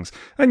those things.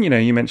 And,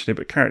 you mentioned it,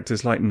 but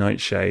characters like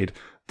Nightshade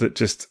that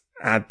just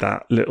add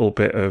that little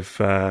bit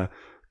of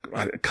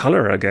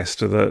colour, I guess,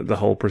 to the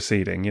whole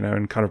proceeding,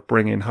 and kind of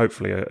bring in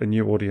hopefully a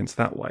new audience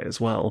that way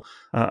as well.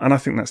 And I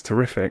think that's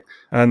terrific.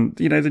 And,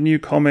 the new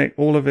comic,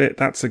 all of it,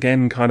 that's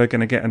again kind of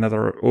going to get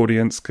another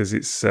audience, because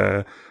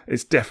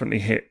it's definitely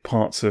hit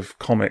parts of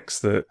comics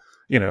that,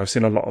 I've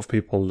seen a lot of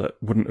people that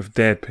wouldn't have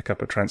dared pick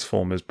up a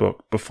Transformers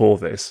book before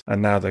this,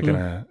 and now they're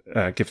going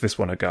to give this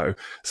one a go.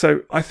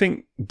 So I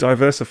think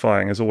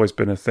diversifying has always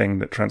been a thing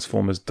that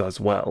Transformers does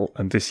well,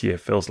 and this year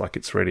feels like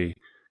it's really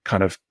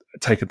kind of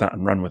taken that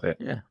and run with it.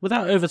 Yeah,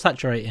 without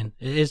oversaturating.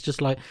 It is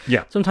just like,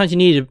 Yeah. sometimes you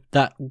need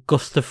that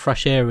gust of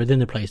fresh air within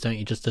the place, don't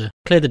you? Just to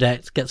clear the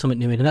decks, get something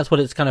new in. And that's what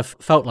it's kind of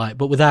felt like,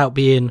 but without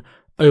being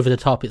over the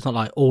top. It's not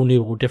like all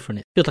new, all different.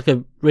 It feels like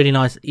a really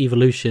nice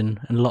evolution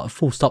and a lot of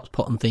full stops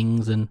put on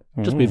things and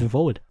just moving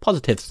forward.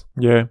 Positives.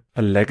 Yeah.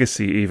 A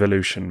legacy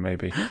evolution,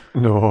 maybe.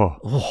 No.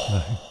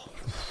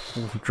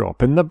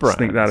 Dropping the brand.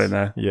 Sneak that in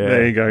there. Yeah.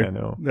 There you go. I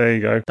know. There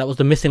you go. That was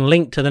the missing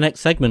link to the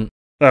next segment.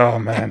 Oh,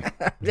 man.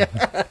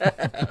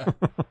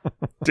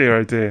 Dear,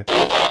 oh, dear.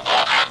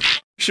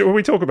 Shall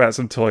we talk about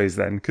some toys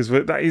then? Because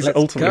that is Let's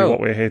ultimately go. what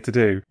we're here to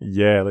do.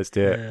 Yeah, let's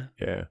do it.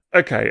 Yeah.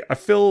 Okay, I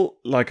feel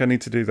like I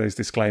need to do those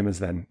disclaimers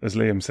then, as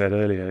Liam said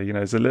earlier.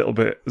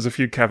 There's a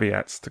few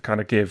caveats to kind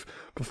of give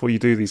before you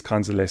do these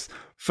kinds of lists.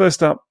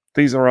 First up,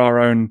 these are our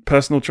own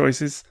personal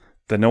choices.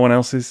 They're no one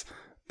else's.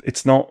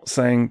 It's not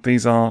saying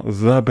these are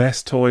the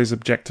best toys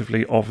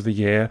objectively of the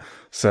year.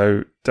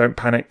 So don't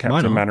panic,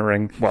 Captain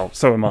Mannering. Well,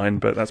 so are mine,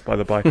 but that's by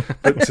the by.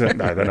 But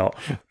no, they're not.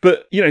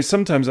 But,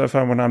 sometimes I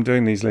find when I'm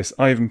doing these lists,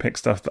 I even pick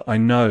stuff that I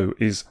know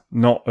is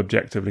not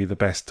objectively the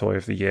best toy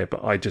of the year,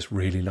 but I just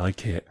really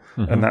like it.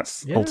 Mm-hmm. And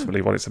that's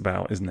ultimately what it's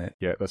about, isn't it?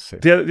 Yeah, that's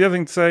it. The other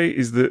thing to say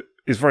is that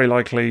it's very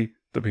likely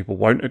that people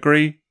won't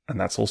agree, and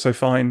that's also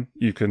fine.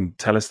 You can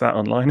tell us that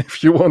online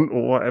if you want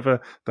or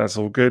whatever. That's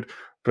all good.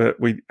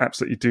 But we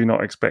absolutely do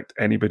not expect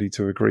anybody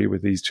to agree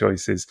with these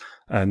choices.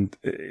 And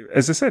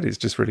as I said, it's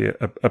just really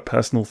a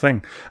personal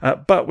thing.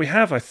 But we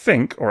have, I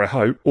think, or I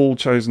hope, all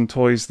chosen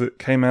toys that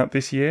came out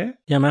this year.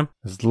 Yeah, man.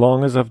 As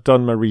long as I've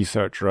done my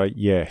research right,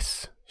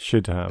 yes.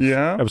 Should have.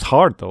 Yeah. It was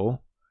hard,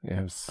 though. Yeah.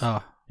 It was,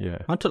 Oh,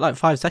 yeah. I took like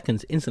 5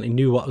 seconds, instantly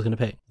knew what I was going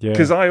to pick. Yeah.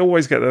 Because I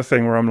always get the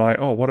thing where I'm like,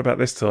 oh, what about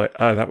this toy?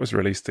 Oh, that was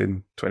released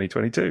in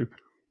 2022.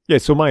 Yeah,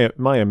 so my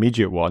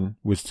immediate one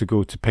was to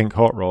go to Pink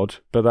Hot Rod,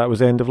 but that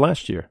was end of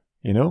last year.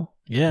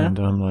 Yeah. And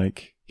I'm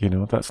like,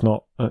 that's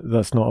not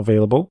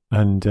available.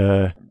 And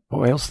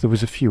what else? There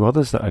was a few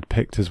others that I'd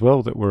picked as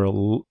well that were a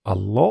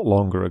lot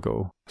longer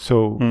ago.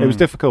 So it was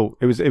difficult.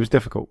 It was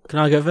difficult. Can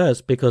I go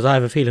first? Because I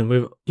have a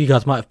feeling you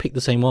guys might have picked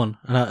the same one,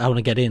 and I want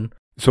to get in.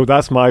 So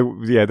that's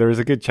there is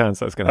a good chance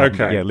that's going to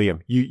happen. Okay. Yeah, Liam,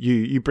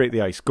 you break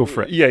the ice. Go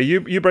for it. Yeah,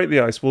 you break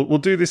the ice. We'll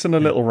do this in a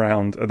little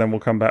round, and then we'll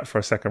come back for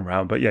a second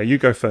round. But yeah, you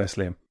go first,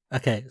 Liam.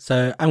 Okay,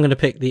 so I'm going to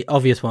pick the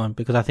obvious one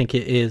because I think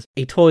it is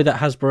a toy that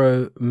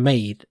Hasbro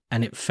made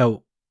and it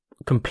felt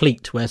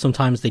complete, where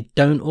sometimes they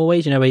don't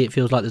always, where it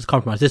feels like there's a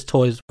compromise. This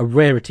toy is a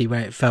rarity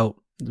where it felt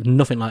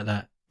nothing like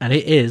that. And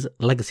it is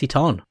Legacy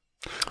Tarn.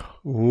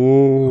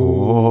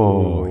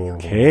 Oh,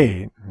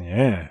 okay.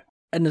 Yeah.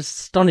 An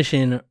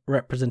astonishing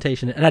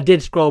representation. And I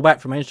did scroll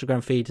back from my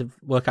Instagram feed to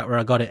work out where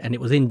I got it, and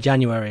it was in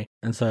January.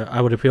 And so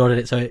I would have pre-ordered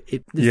it. So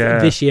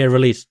this year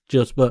released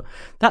but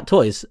that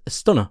toy is a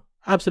stunner.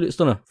 Absolute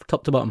stunner,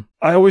 top to bottom.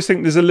 I always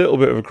think there's a little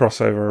bit of a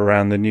crossover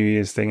around the New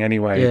Year's thing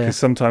anyway, because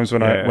sometimes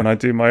when I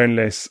do my own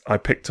list, I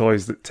pick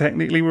toys that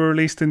technically were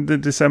released in the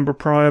December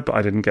prior, but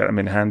I didn't get them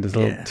in hand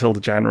until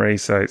the January,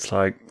 so it's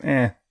like,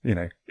 it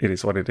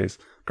is what it is.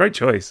 Great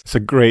choice. It's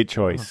a great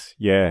choice,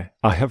 yeah.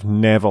 I have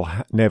never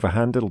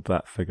handled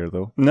that figure,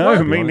 though.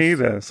 No, me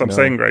neither, so I'm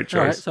saying great choice.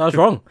 All right, so I was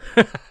wrong.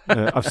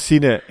 I've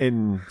seen it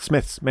in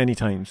Smith's many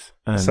times.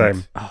 And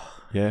Same.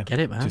 Yeah. Get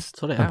it, man.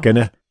 Sort it I'm out.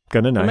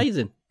 gonna now.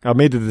 Amazing. I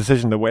made the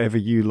decision that whatever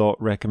you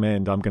lot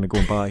recommend, I'm going to go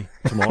and buy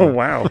tomorrow. Oh,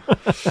 wow.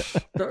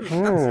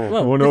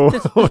 Well, no.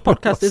 this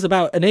podcast is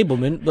about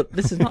enablement, but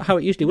this is not how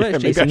it usually works,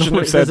 maybe Jason. I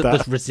shouldn't have said that.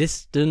 There's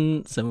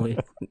resistance and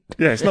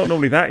Yeah, it's not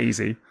normally that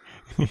easy.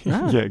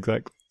 Yeah,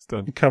 exactly. It's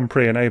done. Become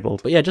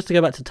pre-enabled. But yeah, just to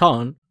go back to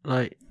Tarn,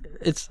 like,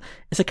 It's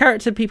a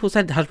character people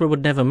said Hasbro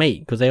would never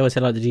make because they always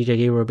said like the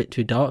DJD were a bit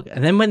too dark.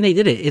 And then when they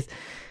did it, it's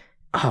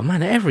oh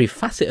man, every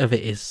facet of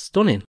it is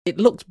stunning. It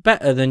looks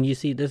better than you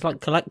see. There's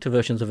like collector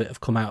versions of it have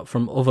come out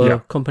from other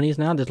companies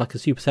now. There's like a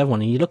Super 7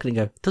 one, and you look at it and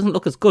go, it doesn't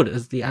look as good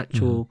as the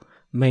actual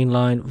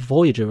mainline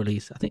Voyager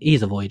release. I think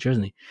he's a Voyager,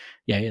 isn't he?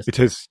 Yeah, he is. It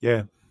is,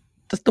 yeah.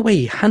 Just the way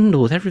he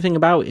handles everything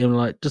about him,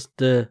 like just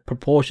the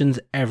proportions,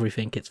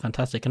 everything. It's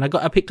fantastic. And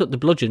I picked up the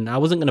Bludgeon. I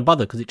wasn't going to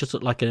bother because it just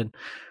looked like an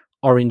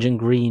orange and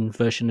green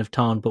version of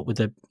Tarn, but with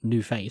a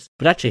new face.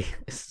 But actually,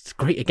 it's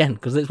great again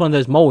because it's one of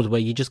those molds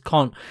where you just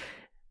can't.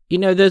 You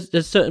know,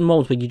 there's certain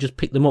molds where you just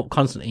pick them up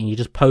constantly and you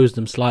just pose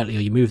them slightly or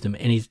you move them,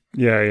 and he's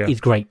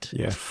great.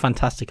 Yeah, he's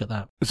fantastic at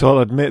that. So I'll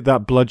admit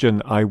that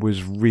Bludgeon I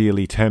was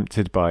really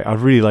tempted by. I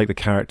really like the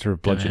character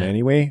of Bludgeon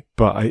anyway,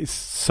 but it's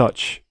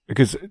such a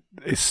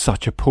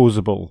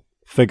posable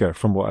figure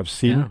from what I've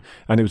seen,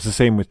 and it was the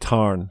same with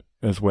Tarn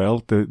as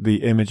well. The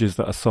images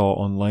that I saw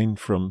online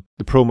from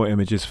the promo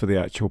images for the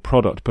actual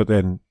product, but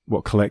then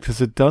what collectors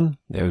had done,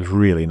 it was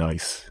really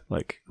nice,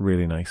 like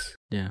really nice.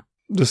 Yeah.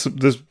 There's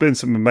been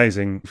some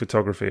amazing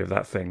photography of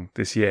that thing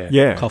this year.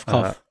 Yeah. Cough,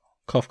 cough.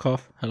 Cough,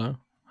 cough. Hello.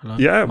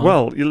 Yeah,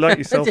 well, you like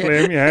yourself,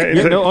 Liam.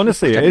 Yeah. No,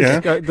 honestly,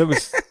 there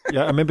was.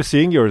 Yeah, I remember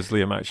seeing yours,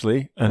 Liam,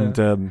 actually, and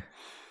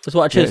that's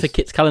what I chose for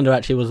Kit's calendar.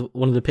 Actually, was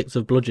one of the pics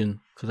of Bludgeon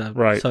because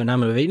I'm so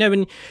enamored of it. You know,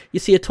 when you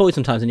see a toy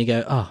sometimes and you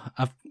go, "Oh,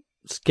 I've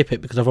skip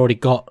it because I've already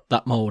got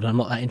that mold and I'm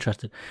not that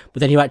interested." But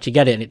then you actually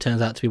get it, and it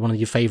turns out to be one of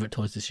your favourite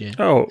toys this year.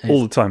 Oh,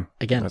 all the time.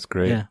 Again, that's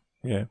great.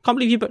 Yeah. Can't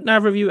believe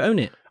neither of you own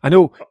it. I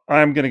know. I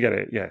am going to get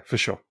it. Yeah, for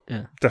sure.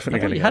 Yeah, definitely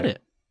going to get it.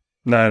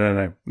 You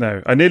had it.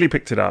 No. I nearly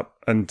picked it up,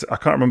 and I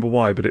can't remember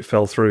why, but it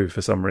fell through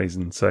for some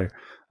reason. So,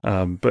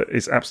 but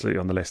it's absolutely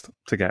on the list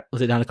to get.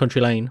 Was it down a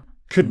country lane?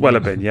 Could well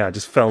have been. Yeah,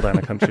 just fell down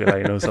a country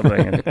lane or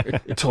something,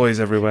 and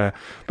toys everywhere.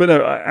 But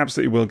no, I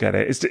absolutely will get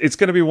it. It's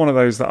going to be one of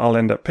those that I'll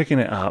end up picking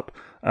it up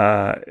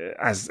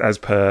as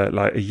per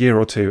like a year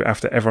or two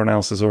after everyone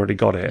else has already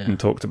got it and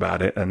talked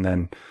about it, and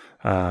then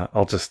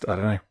I'll just I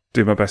don't know.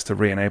 Do my best to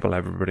re-enable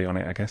everybody on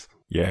it, I guess.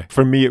 Yeah.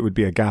 For me, it would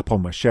be a gap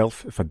on my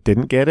shelf if I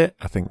didn't get it.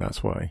 I think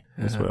that's why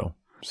as well.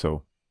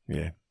 So,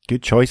 yeah.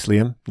 Good choice,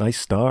 Liam. Nice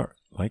start.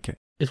 Like it.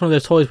 It's one of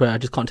those toys where I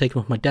just can't take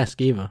him off my desk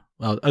either.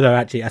 Well, although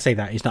actually, I say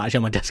that, he's not actually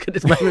on my desk at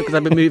this moment because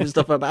I've been moving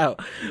stuff about.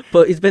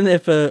 But he's been there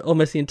for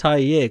almost the entire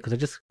year because I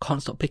just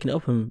can't stop picking it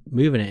up and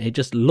moving it. It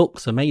just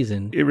looks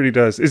amazing. It really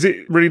does. Is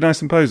it really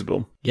nice and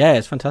posable? Yeah,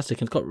 it's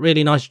fantastic. And it's got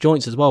really nice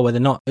joints as well where they're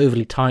not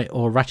overly tight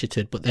or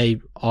ratcheted, but they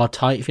are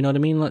tight, if you know what I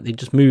mean. Like they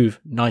just move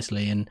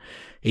nicely, and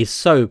he's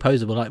so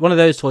posable. Like one of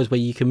those toys where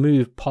you can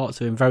move parts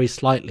of him very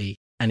slightly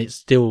and it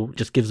still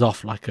just gives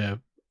off like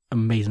a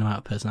amazing amount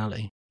of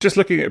personality. Just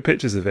looking at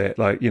pictures of it,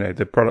 like, you know,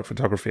 the product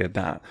photography and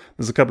that,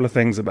 there's a couple of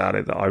things about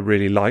it that I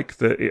really like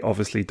that it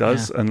obviously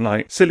does. And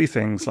like silly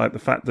things like the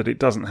fact that it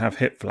doesn't have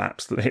hip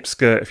flaps, that the hip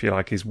skirt, if you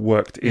like, is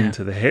worked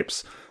into the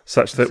hips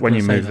such that when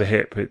you move the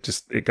hip,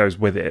 it goes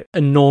with it.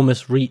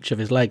 Enormous reach of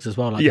his legs as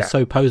well. Like they're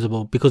so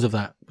posable because of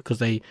that, because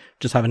they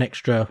just have an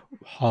extra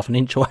half an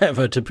inch or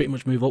whatever to pretty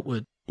much move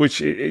upward. Which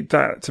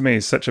that to me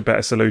is such a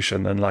better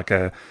solution than like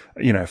a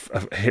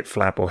hip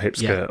flap or hip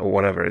skirt or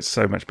whatever. It's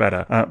so much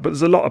better. But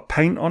there's a lot of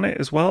paint on it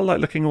as well, like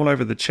looking all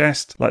over the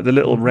chest, like the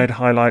little red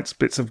highlights,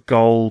 bits of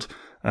gold,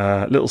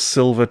 little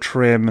silver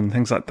trim and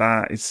things like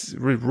that. It's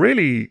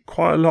really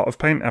quite a lot of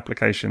paint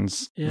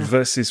applications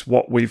versus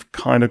what we've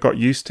kind of got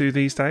used to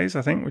these days,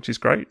 I think, which is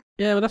great.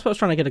 Yeah, well, that's what I was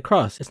trying to get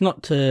across. It's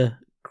not to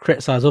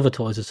criticize other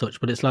toys as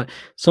such, but it's like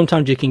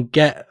sometimes you can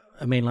get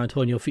a mainline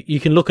toy and you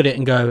can look at it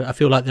and go, I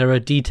feel like there are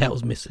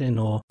details missing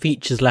or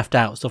features left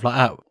out, stuff like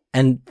that.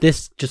 And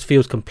this just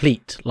feels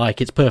complete,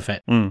 like it's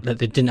perfect, that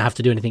they didn't have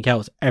to do anything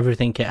else.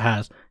 Everything it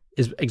has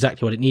is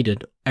exactly what it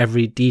needed.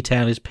 Every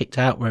detail is picked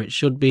out where it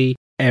should be.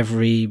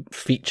 Every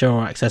feature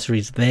or accessory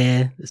is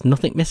there. There's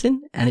nothing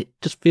missing. And it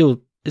just feels,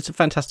 it's a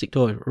fantastic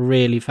toy,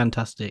 really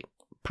fantastic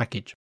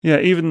package. Yeah,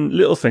 even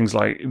little things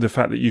like the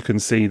fact that you can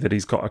see that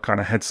he's got a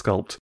kind of head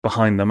sculpt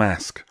behind the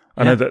mask.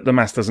 I know that the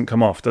mask doesn't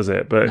come off, does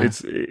it? But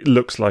it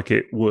looks like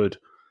it would,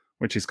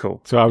 which is cool.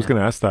 So I was going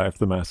to ask that if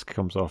the mask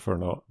comes off or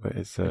not, but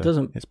it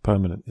doesn't. It's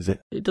permanent, is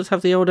it? It does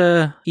have the old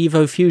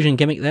Evo Fusion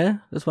gimmick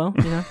there as well,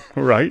 you know?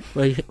 Right.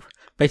 Where you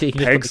basically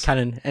can just put the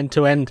cannon end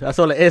to end. That's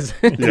all it is.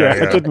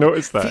 Yeah, I did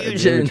notice that.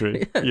 Fusion.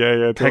 Yeah,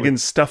 totally. Pegging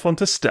stuff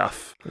onto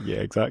stuff. Yeah,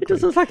 exactly. It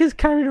just looks like he's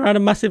carrying around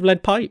a massive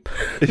lead pipe.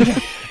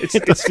 It's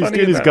funny. He's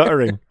doing his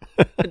guttering.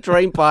 A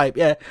drain pipe,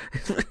 yeah.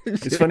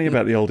 It's funny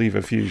about the old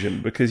Evo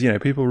Fusion because, you know,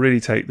 people really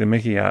take the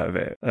mickey out of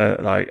it.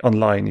 Like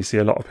online, you see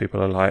a lot of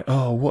people are like,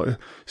 "Oh, what?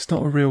 It's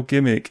not a real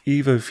gimmick,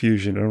 Evo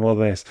Fusion and all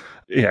this."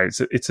 Yeah,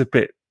 it's a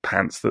bit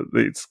pants that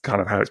it's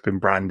kind of how it's been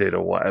branded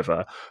or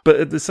whatever. But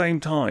at the same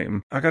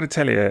time, I got to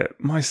tell you,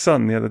 my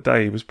son the other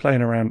day was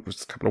playing around. It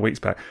was a couple of weeks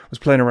back. Was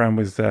playing around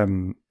with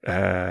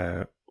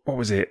what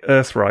was it?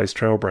 Earthrise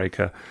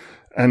Trailbreaker,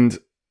 and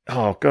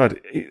oh God,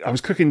 I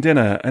was cooking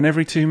dinner and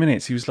every 2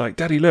 minutes he was like,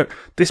 Daddy, look,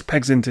 this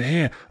pegs into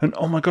here. And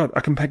oh my God, I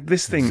can peg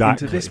this thing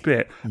into this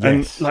bit. Yes.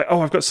 And like,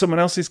 oh, I've got someone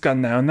else's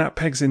gun now and that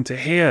pegs into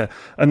here.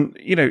 And,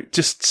 you know,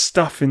 just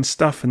stuff and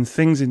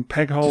things in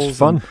peg holes. It's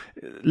fun.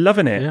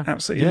 Loving it. Yeah.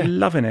 Absolutely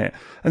loving it.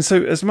 And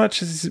so as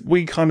much as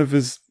we kind of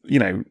as, you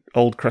know,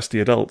 old crusty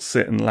adults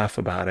sit and laugh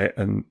about it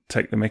and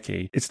take the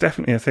mickey, it's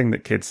definitely a thing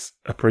that kids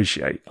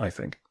appreciate, I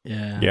think.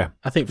 Yeah. Yeah.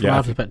 I think from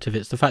our perspective,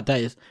 it's the fact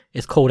that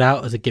it's called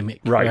out as a gimmick.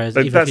 Right. Whereas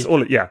That's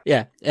all. Yeah.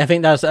 Yeah. I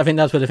think that's where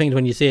the things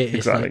when you see it,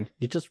 it's Exactly. like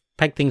you just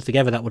peg things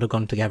together that would have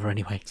gone together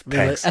anyway.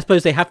 pegs. I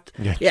suppose they have to.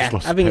 Yeah, Yeah. just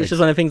lots I of think pegs. it's just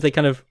one of the things they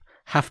kind of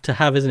have to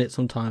have, isn't it?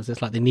 Sometimes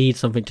it's like they need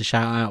something to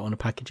shout out on a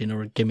packaging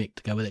or a gimmick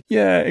to go with it.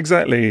 Yeah,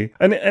 exactly.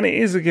 And it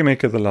is a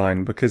gimmick of the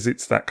line because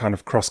it's that kind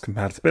of cross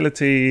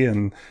compatibility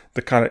and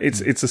the kind of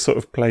it's a sort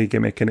of play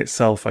gimmick in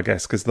itself, I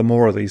guess, because the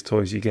more of these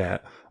toys you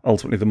get,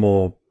 ultimately the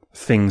more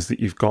things that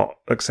you've got,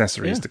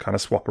 accessories to kind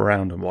of swap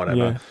around and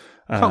whatever.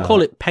 Yeah. Can't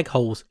call it peg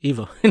holes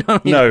either. You know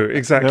what I mean? No,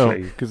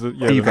 exactly. because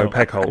Evo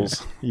peg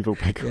holes. Evo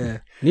peg holes. Yeah.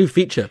 New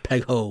feature,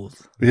 peg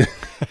holes.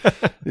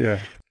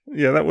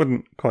 Yeah, that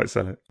wouldn't quite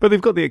sell it. But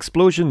they've got the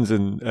explosions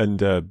and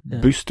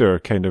booster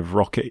kind of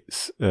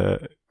rockets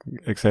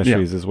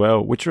accessories as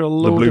well, which are a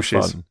load of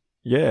blooshes. fun.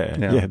 Yeah,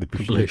 the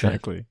blooshes, Bloosh,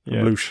 exactly.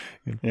 Yeah. Bloosh.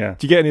 Yeah.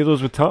 Do you get any of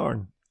those with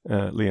Tarn,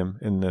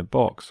 Liam, in the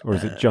box? Or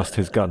is it just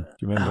his gun? Do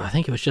you remember? I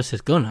think it was just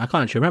his gun. I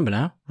can't actually remember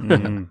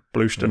now.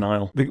 Bloosh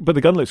denial. But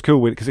the gun looks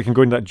cool because it can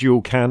go in that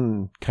dual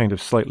cannon, kind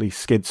of slightly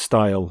skid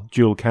style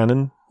dual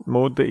cannon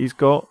mode that he's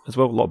got as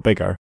well, a lot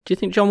bigger. Do you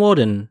think John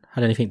Warden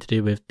had anything to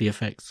do with the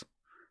effects?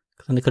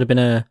 Because then there could have been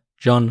a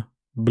John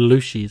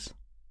Belushi's.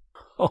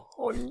 Oh,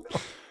 no.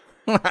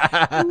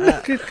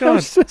 Good I God.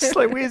 was just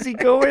like, where's he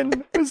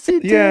going? What's he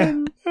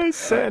doing? He's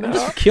setting it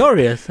up.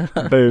 Curious.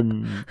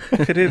 Boom.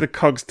 I could hear the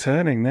cogs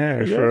turning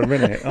there for a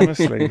minute,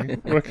 honestly.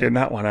 Working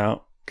that one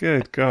out.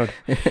 Good God.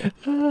 You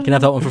can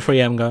have that one for free,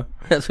 Emgo.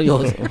 That's for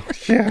yours.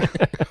 Yeah.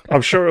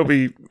 I'm sure he'll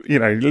be, you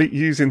know,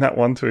 using that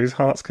one to his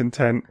heart's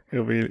content.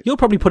 He'll be, You'll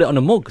probably put it on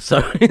a mug, so.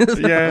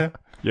 yeah,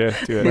 Yeah,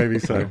 do it. maybe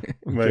so.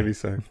 Maybe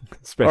so.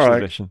 Special All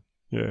right. edition.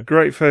 Yeah.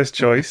 Great first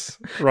choice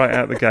right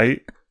out the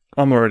gate.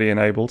 I'm already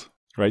enabled.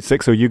 Right,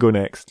 Sixo, you go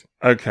next.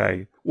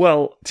 Okay.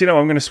 Well, do you know,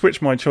 I'm going to switch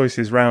my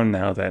choices round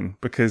now then,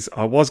 because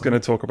I was going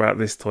to talk about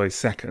this toy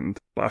second,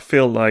 but I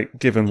feel like,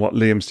 given what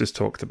Liam's just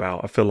talked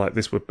about, I feel like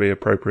this would be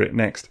appropriate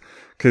next,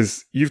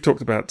 because you've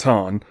talked about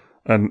Tarn,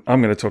 and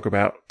I'm going to talk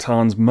about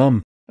Tarn's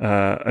mum,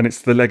 and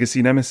it's the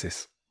Legacy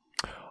Nemesis.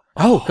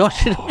 Oh,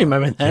 gosh, I didn't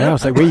remember that. Yeah, I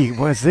was like, wait,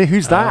 what's it?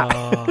 Who's that?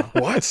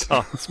 What?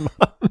 Tarn's mum.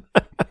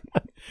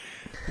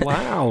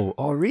 Wow.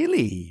 Oh,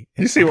 really?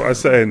 You see what I was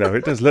saying, though?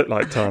 It does look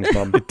like Tarn's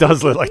mum. It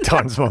does look like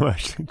Tarn's mum,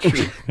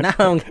 actually.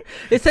 Now,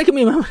 it's taken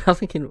me a moment. I was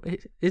thinking,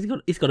 he's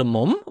got a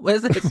mum?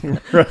 Where's this?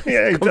 Right,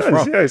 yeah, it come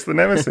does. from? Yeah, it's the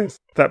Nemesis.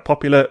 That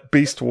popular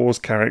Beast Wars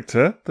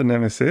character, the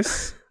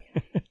Nemesis.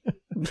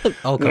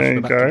 Oh, gosh, There we're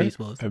you back go. to Beast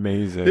Wars.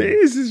 Amazing. It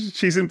is.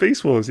 She's in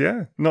Beast Wars,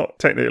 yeah. Not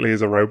technically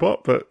as a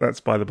robot, but that's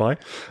by the by.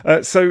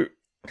 So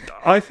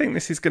I think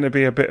this is going to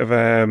be a bit of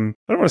I don't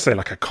want to say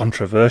like a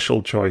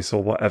controversial choice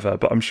or whatever,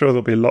 but I'm sure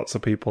there'll be lots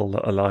of people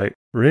that are like,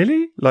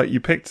 really? Like you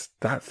picked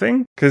that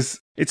thing? Because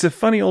it's a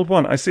funny old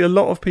one. I see a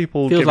lot of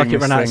people Feels like it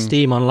this ran out of thing-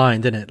 steam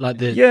online, didn't it? Like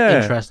the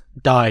Yeah. interest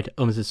died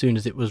almost as soon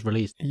as it was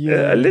released.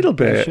 Yeah, a little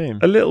bit. Shame.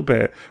 A little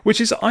bit.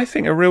 Which is, I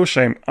think, a real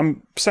shame.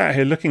 I'm sat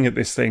here looking at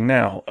this thing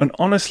now, and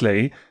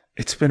honestly,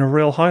 it's been a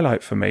real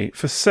highlight for me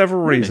for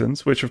several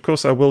reasons, which of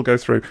course I will go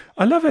through.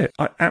 I love it.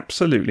 I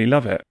absolutely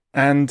love it.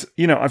 And,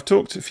 you know, I've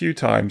talked a few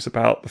times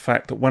about the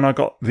fact that when I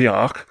got the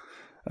Ark,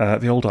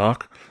 the old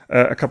Ark,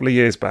 a couple of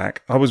years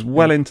back, I was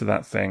well into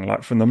that thing.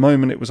 Like from the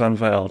moment it was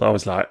unveiled, I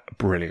was like,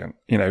 brilliant.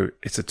 You know,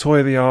 it's a toy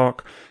of the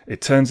Ark.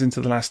 It turns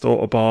into the last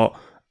Autobot.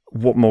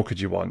 What more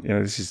could you want? You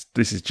know, this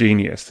is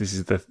genius. This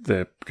is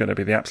the going to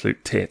be the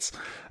absolute tits.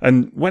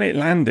 And when it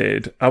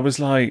landed, I was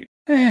like,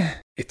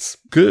 it's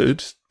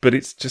good, but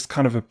it's just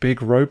kind of a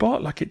big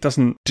robot. Like it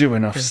doesn't do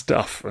enough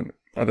stuff. And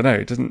I don't know,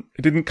 it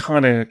didn't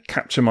kind of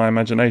capture my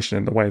imagination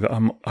in the way that I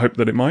hoped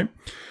that it might.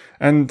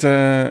 And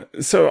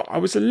so I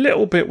was a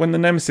little bit, when the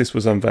Nemesis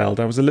was unveiled,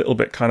 I was a little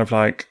bit kind of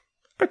like,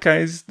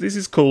 okay, this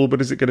is cool, but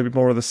is it going to be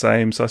more of the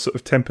same? So I sort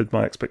of tempered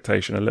my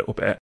expectation a little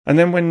bit. And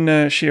then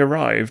when she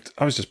arrived,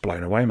 I was just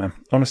blown away, man.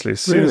 Honestly,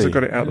 as soon as I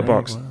got it out of the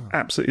box,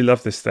 absolutely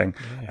love this thing.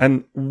 Yeah.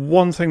 And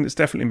one thing that's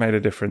definitely made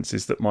a difference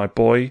is that my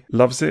boy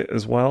loves it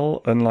as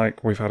well. And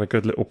like, we've had a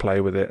good little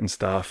play with it and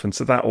stuff. And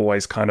so that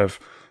always kind of,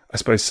 I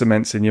suppose,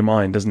 cements in your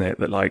mind, doesn't it?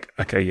 That like,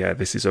 okay, yeah,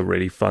 this is a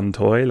really fun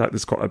toy. Like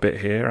there's quite a bit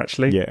here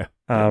actually. Yeah.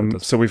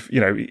 So we've, you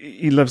know,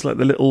 he loves like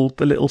the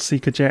little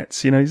Seeker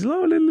jets, you know, he's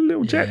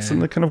little jets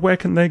and the kind of where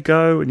can they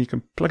go? And you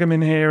can plug them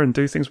in here and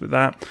do things with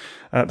that.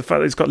 The fact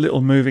that it's got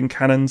little moving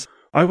cannons.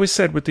 I always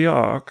said with the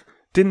Ark,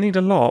 didn't need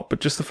a lot, but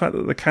just the fact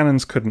that the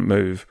cannons couldn't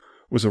move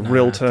was a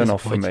real turn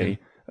off for me.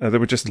 They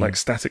were just like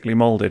statically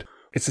molded.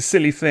 It's a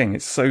silly thing.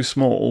 It's so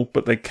small,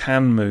 but they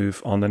can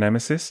move on the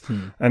Nemesis.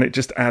 And it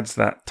just adds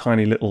that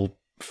tiny little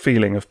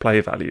feeling of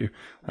play value.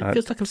 It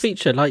feels like a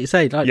feature, like you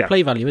say, like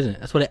play value, isn't it?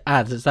 That's what it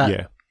adds. It's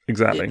that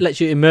exactly. It lets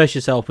you immerse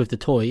yourself with the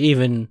toy,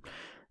 even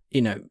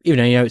though you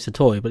know it's a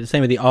toy. But the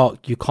same with the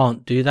Ark, you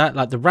can't do that.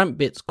 Like the ramp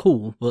bit's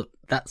cool, but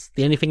that's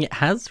the only thing it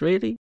has,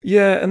 really.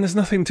 Yeah, and there's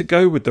nothing to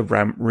go with the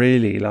ramp,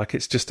 really. Like,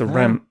 it's just a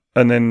ramp,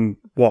 and then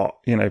what,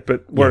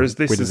 But whereas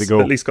this has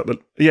at least got the...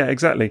 Yeah,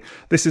 exactly.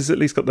 This has at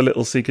least got the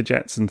little Seeker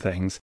jets and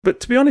things.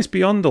 But to be honest,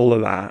 beyond all of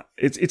that,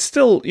 it's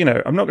still,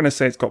 I'm not going to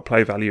say it's got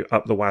play value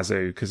up the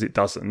wazoo, because it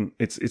doesn't.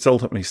 It's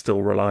ultimately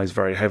still relies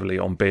very heavily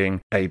on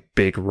being a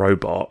big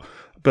robot.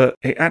 But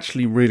it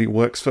actually really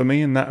works for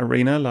me in that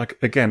arena. Like,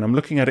 again, I'm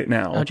looking at it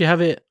now. How do you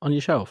have it on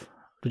your shelf?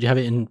 Did you have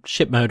it in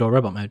ship mode or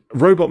robot mode?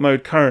 Robot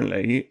mode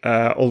currently,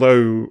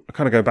 although I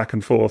kind of go back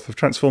and forth. I've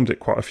transformed it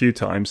quite a few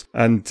times.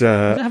 And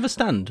does it have a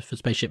stand for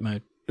spaceship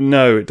mode?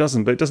 No, it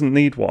doesn't, but it doesn't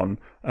need one.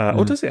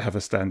 Or does it have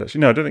a stand,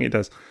 actually? No, I don't think it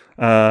does.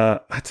 I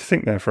had to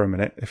think there for a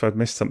minute if I'd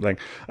missed something.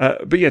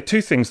 But yeah,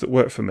 two things that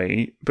work for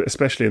me, but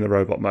especially in the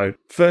robot mode.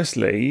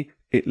 Firstly,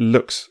 it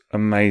looks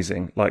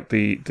amazing. Like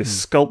the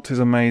sculpt is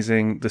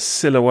amazing. The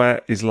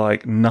silhouette is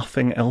like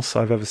nothing else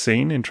I've ever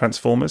seen in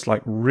Transformers,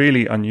 like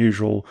really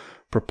unusual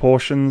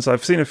proportions.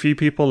 I've seen a few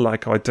people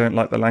like, I don't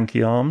like the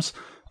lanky arms.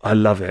 I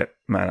love it,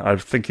 man. I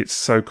think it's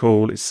so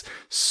cool. It's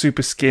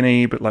super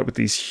skinny, but like with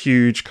these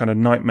huge kind of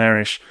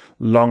nightmarish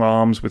long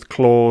arms with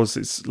claws.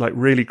 It's like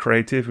really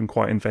creative and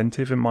quite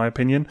inventive in my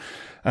opinion.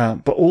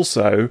 But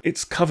also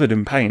it's covered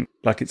in paint.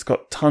 Like it's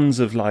got tons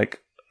of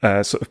like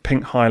sort of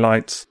pink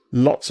highlights,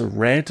 lots of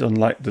red on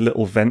like the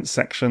little vent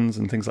sections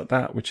and things like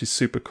that, which is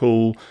super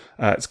cool.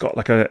 It's got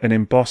like an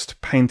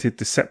embossed painted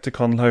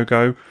Decepticon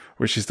logo,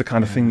 which is the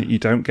kind of thing that you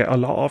don't get a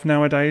lot of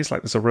nowadays.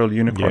 Like there's a real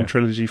Unicron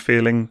trilogy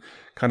feeling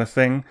kind of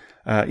thing.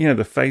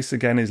 The face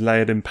again is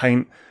layered in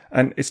paint,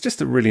 and it's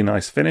just a really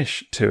nice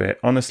finish to it,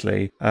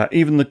 honestly.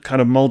 Even the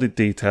kind of molded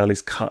detail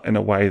is cut in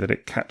a way that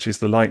it catches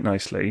the light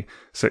nicely.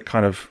 So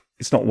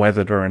it's not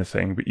weathered or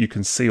anything, but you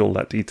can see all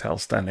that detail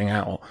standing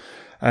out.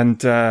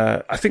 And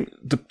I think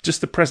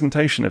just the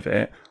presentation of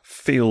it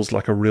feels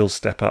like a real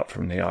step up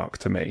from the Ark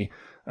to me,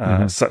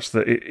 such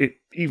that it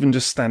even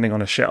just standing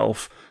on a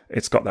shelf,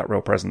 it's got that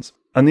real presence.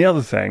 And the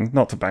other thing,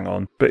 not to bang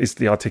on, but is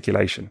the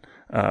articulation,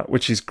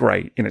 which is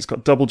great. It's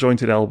got double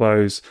jointed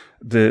elbows.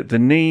 The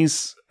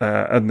knees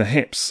and the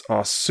hips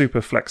are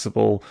super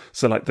flexible.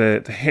 So like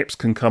the hips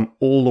can come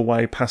all the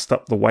way past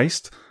up the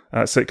waist.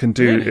 So it can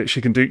do, Really?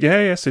 She can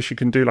do, so she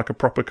can do like a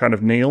proper kind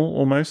of kneel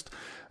almost.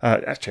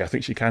 Actually, I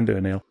think she can do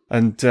a kneel.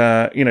 And,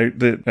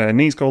 the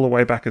knees go all the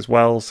way back as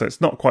well. So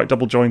it's not quite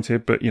double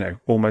jointed, but,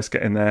 almost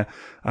getting there.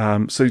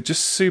 So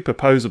just super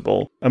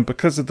posable. And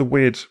because of the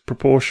weird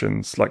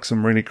proportions, like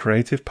some really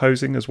creative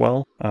posing as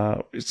well.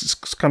 It's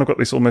just kind of got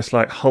this almost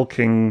like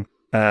hulking,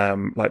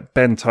 like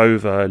bent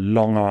over,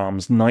 long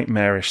arms,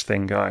 nightmarish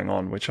thing going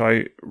on, which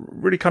I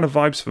really kind of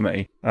vibes for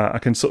me. I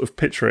can sort of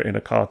picture it in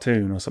a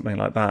cartoon or something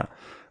like that.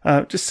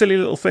 Just silly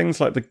little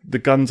things like the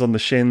guns on the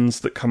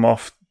shins that come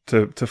off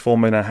to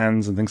form in her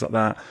hands and things like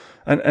that.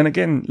 And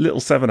again,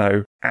 little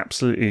 7-0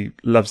 absolutely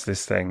loves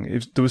this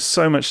thing. There was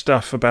so much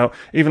stuff about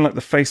even like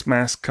the face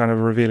mask kind of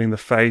revealing the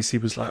face. He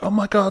was like, oh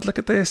my God, look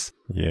at this.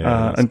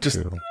 Yeah, and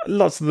just cool.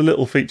 Lots of the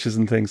little features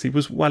and things. He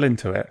was well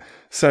into it.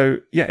 So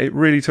yeah, it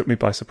really took me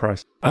by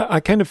surprise. I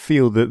kind of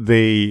feel that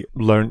they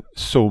learned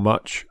so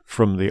much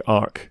from the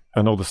Ark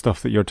and all the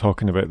stuff that you're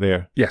talking about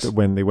there. Yes.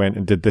 When they went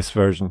and did this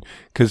version.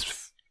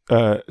 Because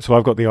so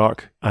I've got the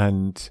Ark,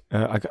 and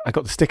I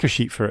got the sticker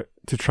sheet for it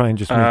to try and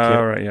just make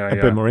it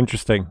a bit more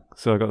interesting.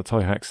 So I got the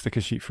Toy Hack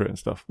sticker sheet for it and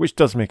stuff, which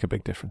does make a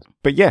big difference.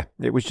 But yeah,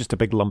 it was just a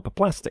big lump of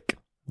plastic,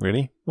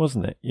 really,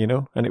 wasn't it?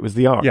 And it was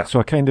the Ark. Yeah. So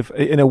I kind of,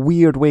 in a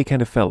weird way,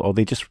 kind of felt,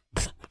 they just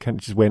kind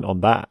of just went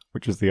on that,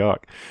 which was the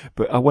Ark.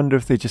 But I wonder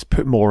if they just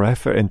put more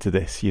effort into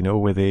this,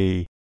 where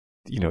they...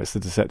 it's the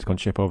Decepticon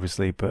ship,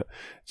 obviously, but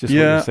just what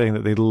you're saying,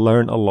 that they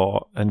learned a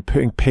lot, and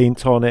putting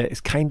paint on it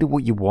is kind of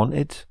what you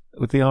wanted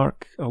with the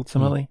Ark,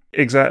 ultimately.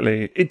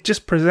 Exactly. It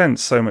just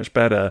presents so much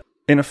better.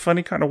 In a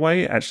funny kind of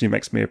way, it actually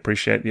makes me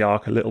appreciate the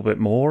Ark a little bit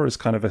more as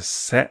kind of a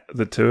set,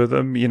 the two of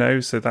them,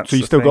 so that's So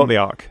you still got the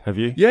Ark, have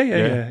you?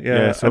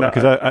 Yeah. So,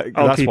 because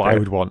that's what I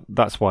would want.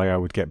 That's why I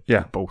would get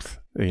both.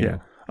 Yeah.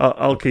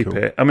 I'll keep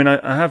it. I mean,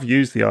 I have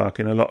used the Ark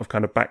in a lot of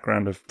kind of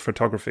background of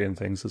photography and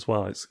things as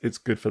well. It's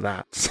good for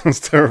that. Sounds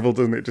terrible,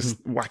 doesn't it?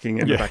 Just whacking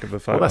in the back of a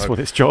photo. Well, that's what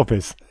its job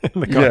is in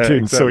the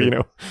cartoon, exactly.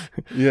 So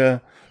Yeah.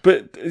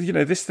 But,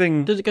 this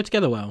thing... Does it go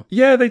together well?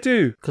 Yeah, they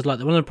do. Because like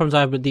one of the problems I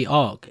have with the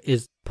Ark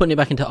is putting it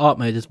back into art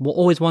mode. There's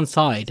always one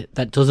side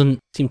that doesn't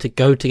seem to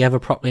go together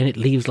properly, and it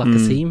leaves like a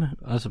seam.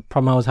 That's a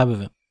problem I always have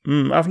with it.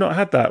 I've not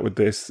had that with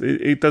this.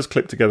 It does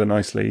clip together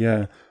nicely,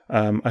 yeah.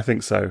 I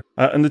think so.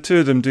 And the two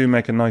of them do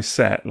make a nice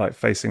set, like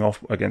facing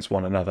off against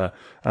one another.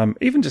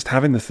 Even just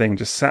having the thing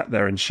just sat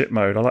there in ship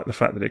mode, I like the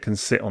fact that it can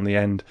sit on the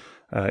end,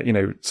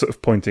 sort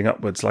of pointing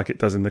upwards like it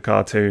does in the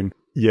cartoon.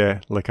 Yeah,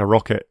 like a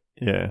rocket.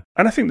 Yeah.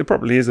 And I think there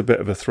probably is a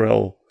bit of a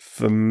thrill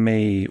for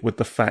me with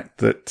the fact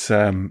that,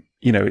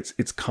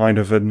 it's kind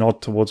of a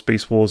nod towards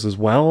Beast Wars as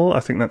well. I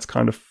think that's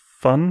kind of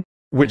fun.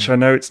 which I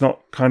know it's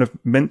not kind of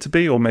meant to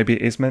be, or maybe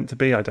it is meant to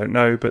be. I don't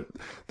know, but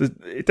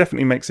it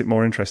definitely makes it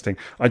more interesting.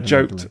 I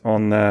joked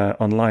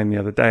online the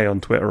other day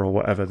on Twitter or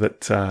whatever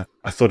that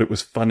I thought it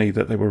was funny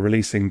that they were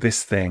releasing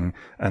this thing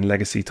and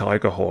Legacy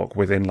Tigerhawk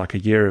within like a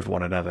year of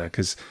one another,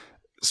 because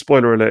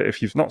spoiler alert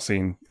if you've not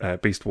seen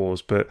Beast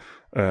Wars, but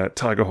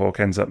Tigerhawk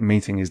ends up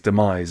meeting his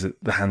demise at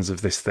the hands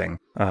of this thing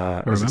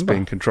as it's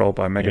being controlled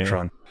by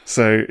Megatron. Yeah.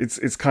 So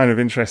it's kind of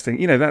interesting.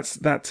 You know,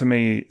 that to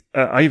me,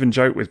 I even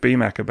joked with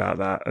BMAC about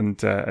that,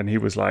 and he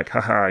was like,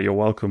 haha, you're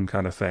welcome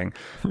kind of thing.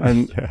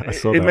 And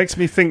it makes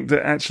me think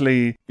that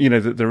actually, you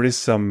know, that there is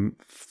some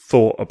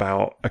thought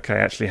about, okay,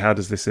 actually, how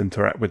does this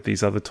interact with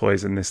these other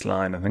toys in this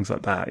line and things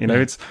like that? You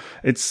know,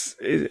 it's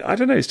I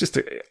don't know, it's just,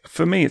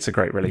 for me, it's a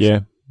great release.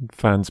 Yeah,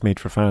 fans made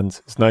for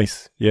fans. It's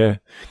nice. Yeah.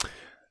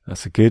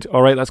 That's a good.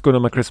 All right, that's going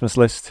on my Christmas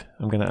list.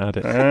 I'm going to add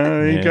it.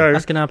 There you go.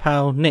 Asking our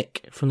pal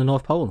Nick from the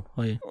North Pole,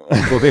 are you?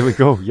 Well, there we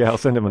go. Yeah, I'll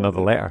send him another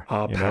letter.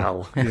 Our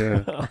pal.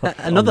 Yeah.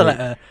 Another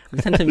letter.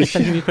 Send him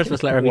your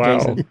Christmas letter every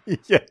Jason.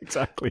 Yeah,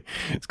 exactly.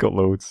 It's got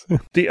loads.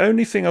 The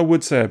only thing I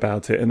would say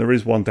about it, and there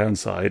is one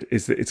downside,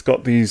 is that it's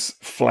got these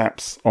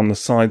flaps on the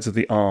sides of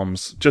the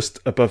arms, just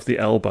above the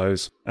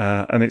elbows.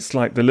 And it's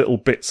like the little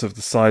bits of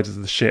the side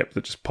of the ship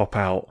that just pop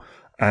out.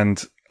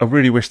 And I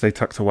really wish they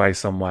tucked away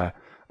somewhere.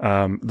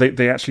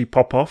 They actually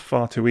pop off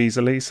far too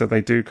easily, so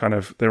they do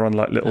they're on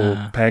like little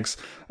pegs,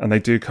 and they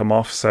do come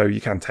off, so you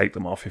can take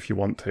them off if you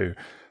want to.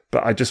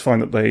 But I just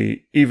find that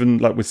they, even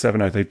like with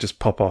 7.0, they just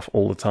pop off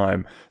all the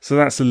time. So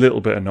that's a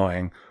little bit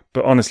annoying.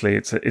 But honestly,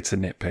 it's a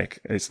nitpick.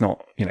 It's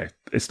not,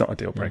 it's not a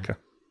deal breaker.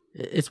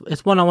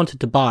 It's one I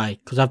wanted to buy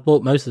because I've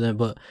bought most of them,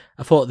 but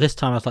I thought this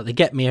time I was like, they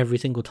get me every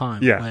single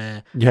time.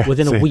 Yeah. Where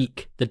within a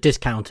week they're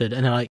discounted,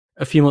 and then like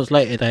a few months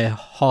later they're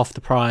half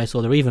the price,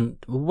 or they're even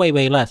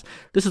way less.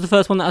 This is the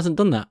first one that hasn't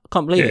done that. I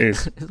can't believe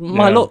it. It's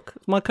my luck.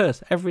 It's my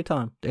curse every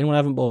time. Anyone I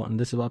haven't bought, and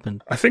this has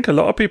happened. I think a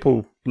lot of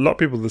people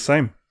are the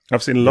same.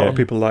 I've seen a lot of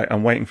people like,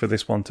 I'm waiting for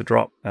this one to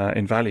drop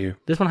in value.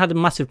 This one had a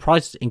massive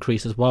price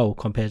increase as well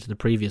compared to the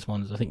previous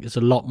ones. I think it's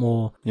a lot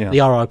more. Yeah. The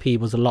RRP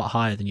was a lot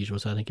higher than usual,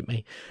 so I think it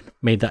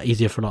made that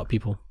easier for a lot of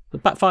people.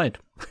 But backfired.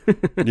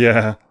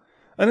 Yeah.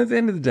 And at the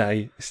end of the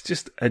day, it's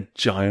just a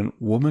giant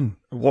woman.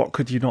 What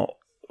could you not...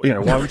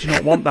 why would you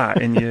not want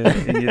that in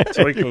your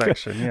toy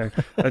collection?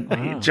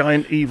 A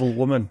giant evil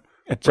woman.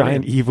 A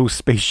giant evil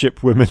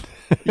spaceship woman.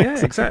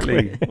 Yeah,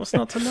 exactly. What's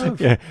not to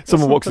love? Yeah,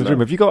 someone walks in the room.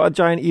 Have you got a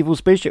giant evil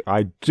spaceship?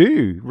 I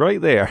do, right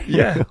there.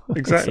 Yeah,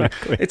 exactly.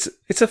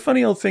 It's a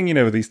funny old thing,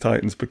 with these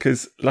Titans,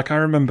 because like I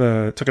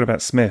remember talking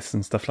about Smiths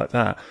and stuff like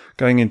that,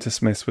 going into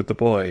Smiths with the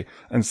boy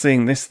and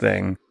seeing this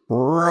thing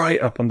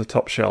right up on the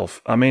top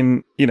shelf. I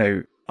mean,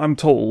 I'm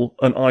tall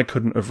and I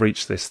couldn't have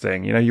reached this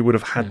thing. You would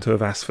have had to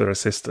have asked for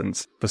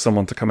assistance for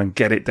someone to come and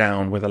get it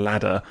down with a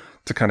ladder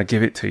to kind of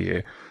give it to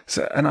you.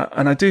 So, and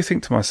I do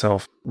think to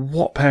myself,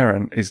 what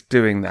parent is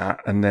doing that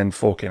and then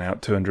forking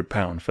out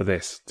 £200 for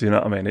this? Do you know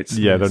what I mean?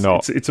 They're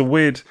not. It's a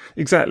weird,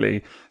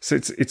 exactly. So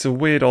it's a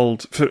weird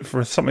old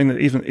for something that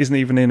isn't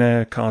even in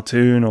a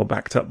cartoon or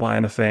backed up by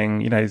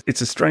anything.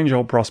 It's a strange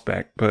old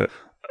prospect, but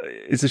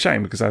it's a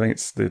shame because I think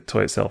the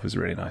toy itself is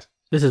really nice.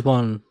 This is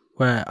one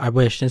where I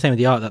wish, and same with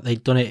the art, that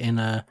they'd done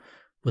it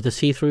with a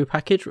see-through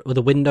package with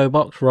a window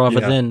box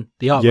rather than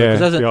the artwork. Yeah,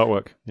 the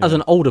artwork. Yeah. As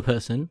an older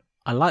person,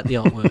 I like the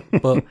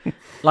artwork, but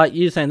like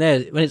you were saying there,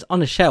 when it's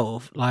on a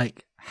shelf,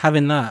 like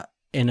having that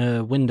in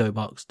a window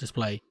box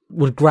display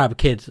would grab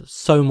kids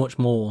so much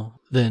more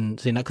than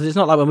seeing that. Because it's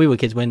not like when we were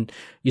kids, when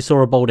you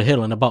saw a Boulder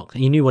Hill in a box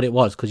and you knew what it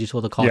was because you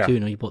saw the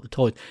cartoon or you bought the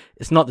toys.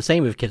 It's not the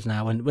same with kids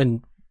now.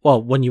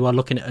 When you are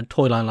looking at a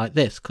toy line like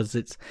this, because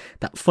it's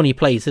that funny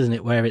place, isn't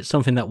it, where it's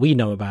something that we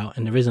know about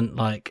and there isn't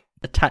like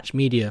attached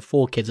media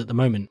for kids at the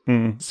moment.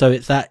 So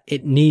it's that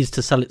it needs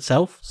to sell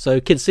itself. So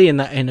kids seeing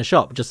that in a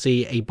shop just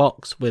see a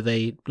box with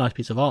a nice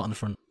piece of art on the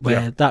front,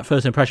 where that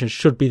first impression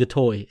should be the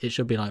toy. It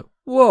should be like,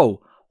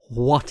 whoa,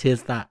 what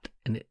is that?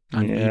 And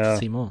I need to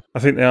see more. I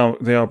think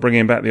they are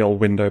bringing back the old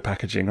window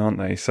packaging, aren't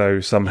they?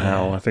 So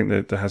somehow I think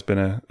that there has been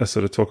a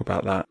sort of talk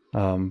about that.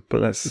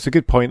 But it's a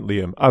good point,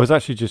 Liam. I was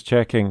actually just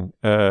checking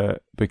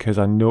because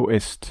I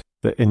noticed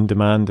that In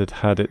Demand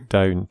had it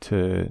down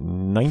to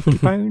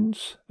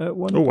 £90 at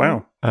one point. Oh,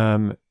 wow.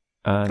 And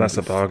that's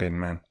a bargain,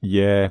 man.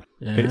 Yeah.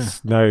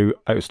 It's now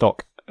out of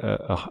stock.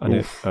 And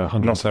it's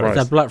 100. Not surprised.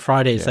 It's a Black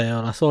Friday sale.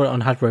 I saw it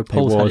on Hasbro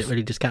Pulse, had it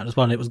really discounted as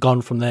well, and it was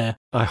gone from there.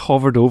 I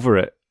hovered over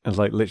it and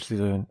like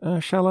literally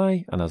doing, shall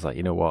I? And I was like,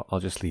 you know what? I'll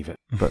just leave it.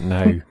 But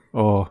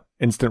now,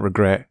 instant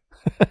regret.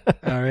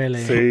 Oh,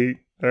 really? See?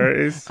 There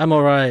it is. I'm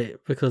all right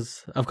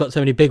because I've got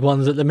so many big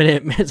ones at the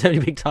minute, so many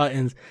big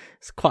Titans.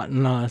 It's quite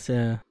nice,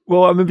 yeah.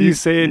 Well, I remember you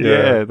saying,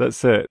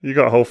 that's it. You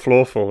got a whole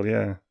floor full,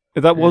 yeah.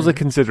 That was a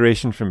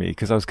consideration for me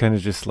because I was kind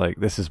of just like,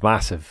 this is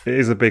massive. It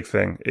is a big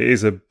thing. It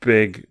is a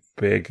big,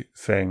 big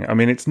thing. I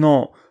mean, it's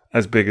not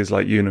as big as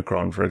like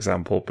Unicron, for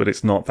example, but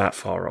it's not that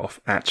far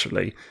off,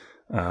 actually.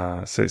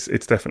 So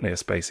it's definitely a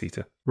space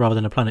eater. Rather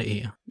than a planet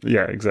eater.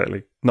 Yeah,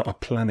 exactly. Not a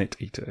planet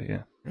eater,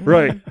 yeah.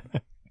 Right.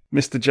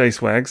 Mr. J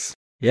Swags.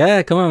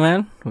 Yeah, come on,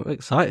 man. We're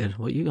excited.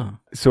 What you got?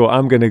 So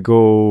I'm going to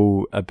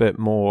go a bit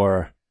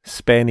more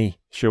spenny,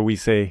 shall we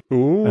say.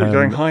 Ooh,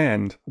 going high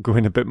end.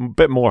 Going a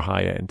bit more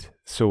high end.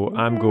 So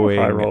I'm going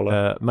high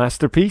roller.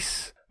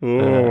 Masterpiece.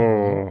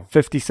 Ooh.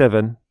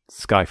 57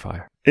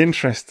 Skyfire.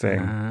 Interesting.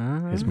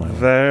 Is my one.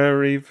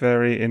 Very,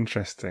 very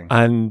interesting.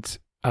 And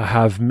I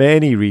have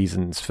many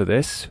reasons for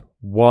this.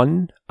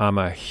 One, I'm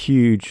a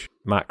huge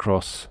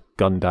Macross,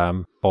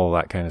 Gundam, all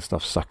that kind of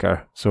stuff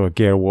sucker. So a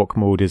gear walk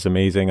mode is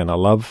amazing and I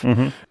love.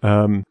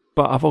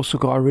 But I've also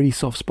got a really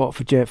soft spot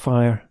for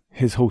Jetfire.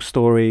 His whole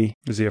story.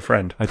 Is he a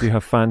friend? I do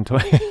have fan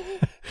toys.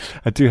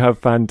 I do have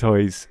fan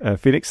toys.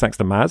 Phoenix, thanks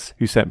to Maz,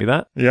 who sent me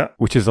that. Yeah.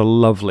 Which is a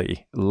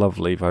lovely,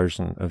 lovely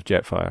version of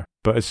Jetfire.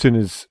 But as soon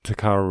as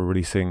Takara were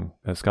releasing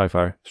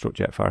Skyfire,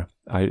 Jetfire,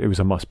 it was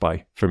a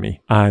must-buy for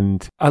me.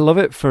 And I love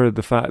it for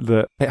the fact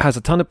that it has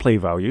a ton of play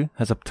value,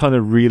 has a ton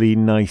of really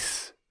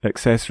nice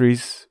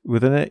accessories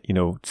within it. You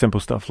know, simple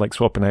stuff like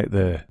swapping out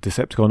the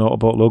Decepticon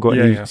Autobot logo.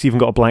 Yeah, and yeah. It's even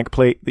got a blank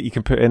plate that you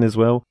can put in as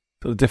well.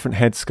 The different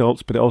head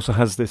sculpts, but it also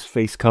has this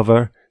face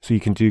cover, so you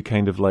can do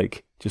kind of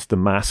like just the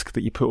mask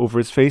that you put over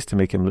his face to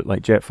make him look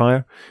like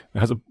Jetfire. It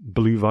has a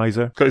blue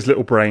visor. Got his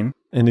little brain.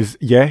 And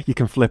you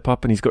can flip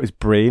up and he's got his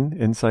brain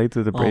inside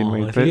of the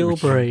brainwave bit. Little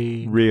which is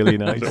brain. Really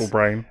nice. Little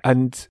brain.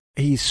 And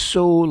he's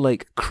so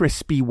like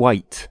crispy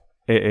white.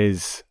 It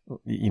is,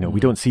 you know, we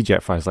don't see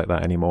Jetfires like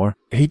that anymore.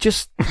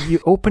 You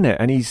open it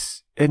and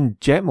he's in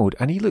jet mode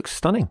and he looks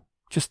stunning.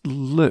 Just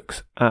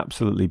looks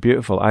absolutely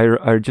beautiful.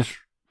 I just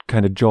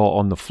kind of jaw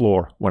on the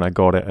floor when I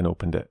got it and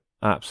opened it.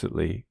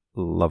 Absolutely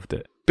loved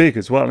it. Big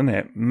as well, isn't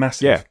it?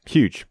 Massive. Yeah,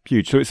 huge.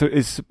 So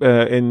it's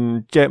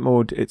in jet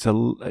mode. It's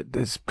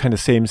kind of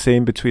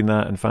same between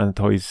that and Fan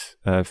Toys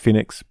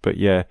Phoenix, but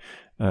yeah,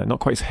 not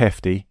quite as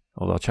hefty.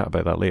 Although I'll chat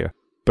about that later.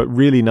 But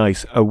really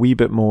nice. A wee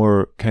bit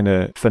more kind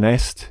of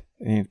finessed.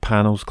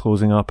 Panels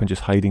closing up and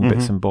just hiding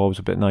bits and bobs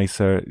a bit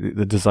nicer.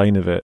 The design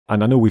of it,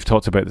 and I know we've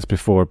talked about this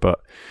before, but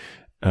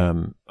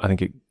I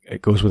think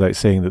it goes without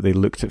saying that they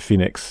looked at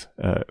Phoenix,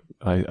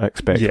 I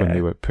expect, when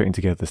they were putting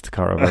together this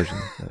Takara version.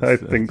 I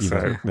think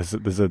so.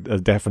 There's a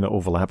definite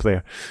overlap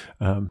there.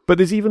 But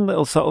there's even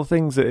little subtle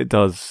things that it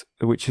does,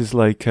 which is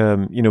like,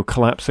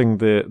 collapsing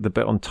the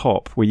bit on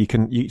top where you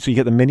get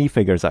the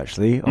minifigures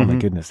actually. Oh my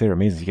goodness, they're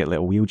amazing. You get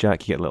little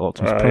Wheeljack, you get little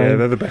Optimus Prime. Yeah,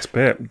 they're the best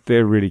bit.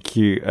 They're really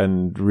cute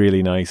and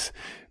really nice.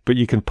 But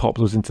you can pop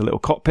those into little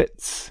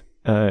cockpits.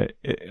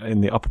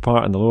 In the upper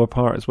part and the lower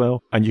part as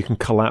well, and you can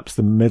collapse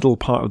the middle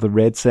part of the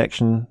red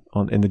section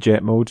in the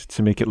jet mode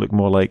to make it look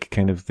more like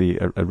kind of the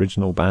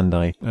original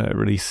Bandai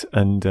release,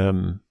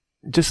 and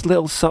just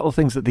little subtle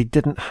things that they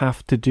didn't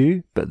have to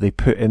do but they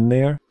put in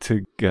there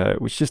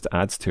which just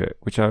adds to it,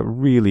 which I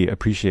really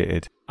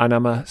appreciated. And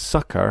I'm a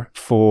sucker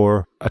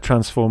for a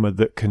Transformer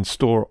that can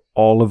store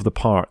all of the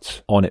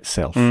parts on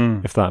itself,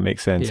 if that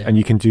makes sense. Yeah. And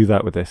you can do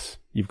that with this.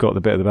 You've got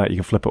the bit at the back, you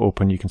can flip it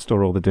open, you can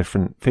store all the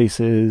different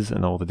faces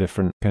and all the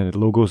different kind of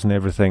logos and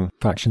everything,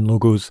 faction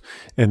logos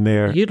in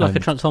there. You'd like a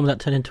Transformer that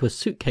turned into a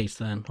suitcase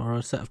then, or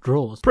a set of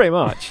drawers. Pretty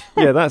much.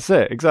 Yeah, that's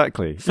it,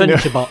 exactly.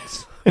 Furniture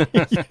bots.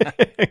 Yeah,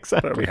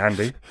 exactly. That'd be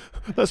handy.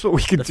 That's what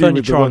we could The do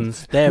with the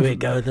Furnitrons. There we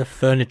go, the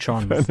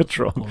Furnitrons.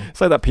 Furnitron.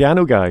 It's like that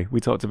piano guy we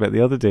talked about the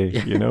other day,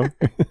 you know?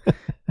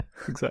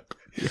 Exactly.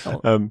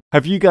 Yeah.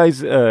 Have you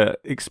guys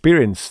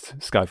experienced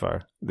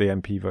Skyfire, the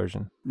MP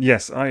version?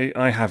 Yes,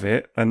 I have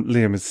it, and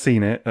Liam has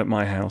seen it at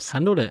my house.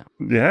 Handled it.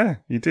 Yeah,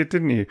 you did,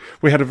 didn't you?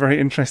 We had a very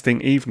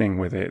interesting evening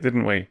with it,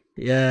 didn't we?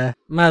 Yeah.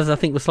 Maz, I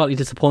think, was slightly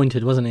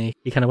disappointed, wasn't he?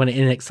 He kind of went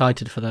in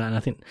excited for that, and I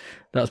think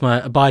that was my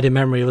abiding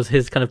memory, was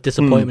his kind of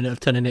disappointment of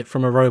turning it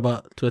from a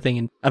robot to a thing.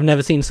 And I've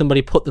never seen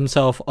somebody put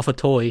themselves off a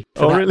toy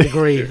to that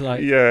degree.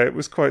 Like, yeah, it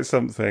was quite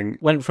something.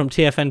 went from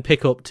TFN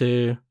pickup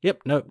to,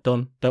 yep, nope,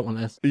 done, don't want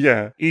this.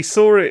 Yeah, he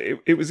saw it.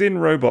 It was in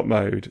robot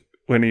mode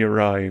when he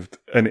arrived,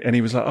 and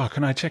he was like, "Oh,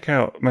 can I check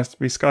out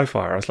Masterpiece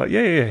Skyfire?" I was like,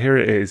 "Yeah, here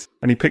it is."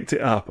 And he picked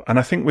it up, and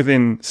I think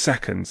within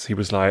seconds he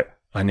was like,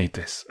 "I need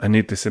this. I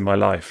need this in my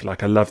life.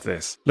 Like, I love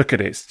this. Look at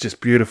it. It's just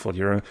beautiful.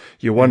 You're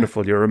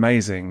wonderful. You're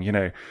amazing. You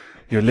know,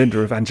 you're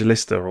Linda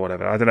Evangelista or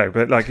whatever. I don't know,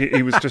 but like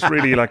he was just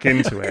really like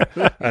into it,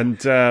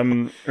 and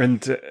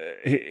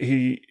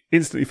he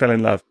instantly fell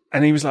in love.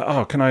 And he was like,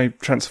 "Oh, can I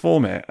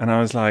transform it?" And I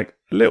was like,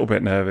 a little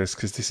bit nervous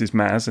because this is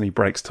Maz and he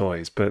breaks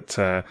toys, but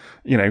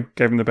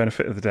gave him the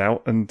benefit of the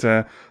doubt. And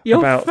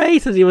Your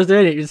face as he was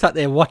doing it, you sat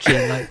there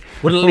watching, like,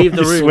 wouldn't leave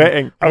the room,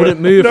 sweating.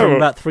 wouldn't move from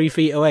about 3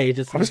 feet away.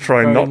 Just I was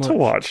trying not to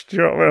watch. Do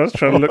you know what I mean? I was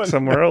trying to look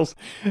somewhere else.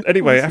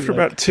 Anyway, after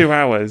about 2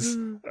 hours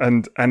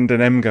and an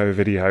MGO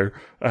video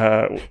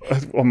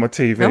on my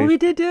TV. Oh, we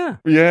did, yeah.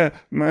 Yeah,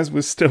 Maz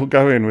was still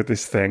going with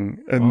this thing,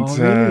 and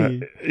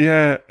really?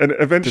 and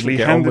eventually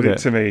Didn't get on handed with it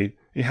to me.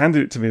 He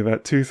handed it to me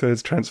about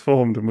 2/3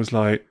 transformed and was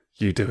like,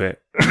 "You do it."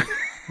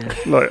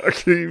 Like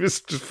he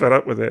was just fed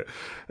up with it.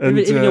 And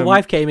even your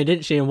wife came in,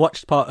 didn't she, and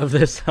watched part of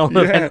this whole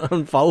event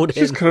unfolding.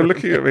 She's kind of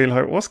looking at me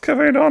like, "What's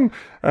going on?"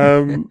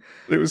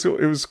 It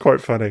was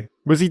quite funny.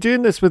 Was he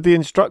doing this with the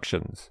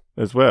instructions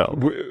as well?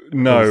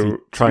 No,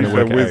 trying to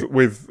work it out?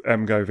 with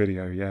MGO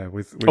video. Yeah,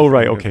 with oh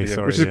right, MGO okay, video,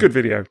 sorry, which is a good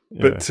video,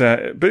 but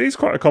it's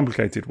quite a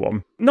complicated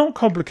one. Not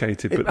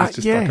complicated, but there's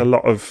just like a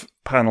lot of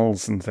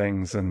panels and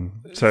things, and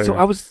so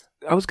I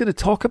was going to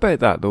talk about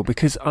that though,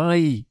 because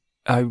I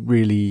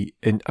really,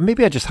 and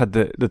maybe I just had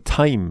the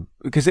time,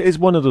 because it is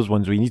one of those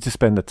ones where you need to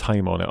spend the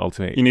time on it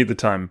ultimately. You need the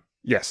time.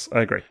 Yes,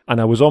 I agree. And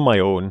I was on my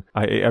own.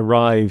 It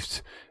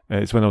arrived.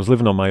 It's when I was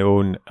living on my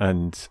own,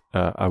 and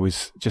I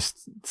was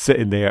just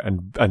sitting there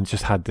and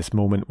just had this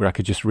moment where I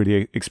could just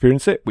really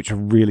experience it, which I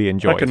really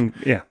enjoyed.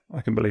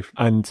 I can believe.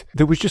 And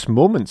there was just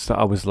moments that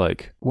I was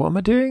like, what am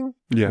I doing?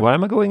 Yeah. Why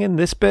am I going in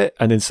this bit?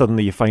 And then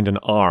suddenly you find an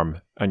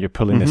arm and you're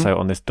pulling this out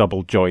on this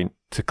double joint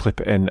to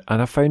clip it in.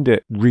 And I found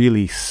it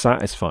really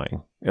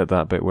satisfying at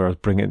that bit where I was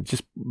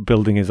just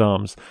building his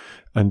arms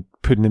and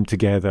putting them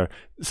together.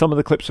 Some of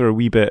the clips are a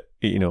wee bit,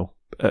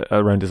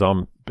 around his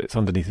arm, bits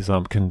underneath his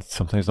arm can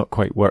sometimes not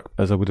quite work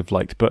as I would have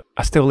liked, but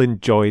I still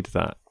enjoyed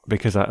that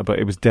but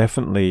it was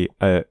definitely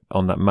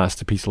on that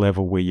masterpiece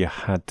level where you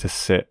had to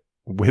sit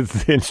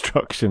with the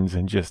instructions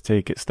and just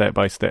take it step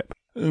by step.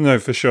 No,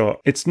 for sure.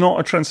 It's not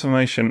a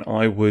transformation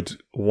I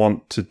would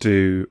want to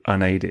do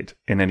unaided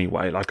in any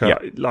way.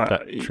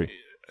 True.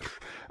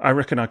 I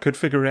reckon I could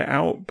figure it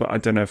out, but I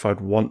don't know if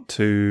I'd want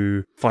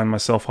to find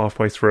myself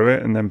halfway through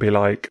it and then be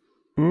like,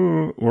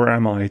 ooh, where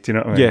am I? Do you know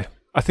what I mean? Yeah.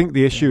 I think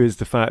the issue is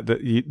the fact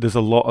that there's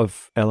a lot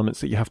of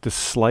elements that you have to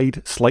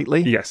slide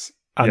slightly. Yes.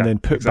 And then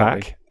put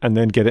back and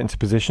then get it into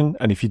position.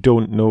 And if you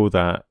don't know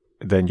that,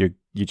 then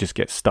you just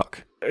get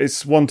stuck.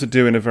 It's one to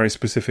do in a very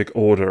specific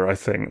order, I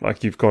think.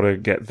 Like, you've got to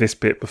get this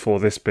bit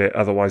before this bit,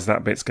 otherwise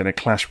that bit's going to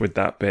clash with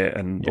that bit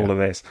and all of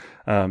this.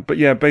 But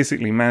yeah,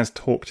 basically, Maz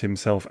talked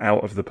himself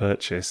out of the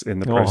purchase in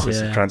the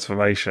process of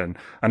transformation.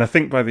 And I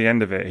think by the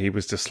end of it, he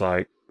was just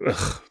like,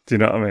 ugh, do you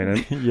know what I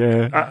mean?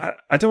 And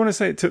I don't want to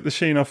say it took the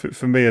sheen off it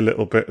for me a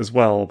little bit as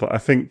well, but I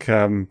think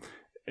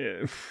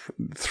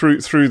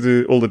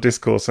through all the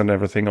discourse and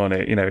everything on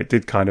it, it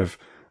did kind of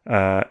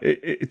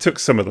it took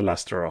some of the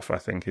luster off, I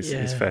think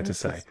is fair to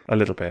say, a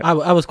little bit.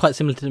 I was quite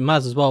similar to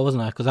Maz as well,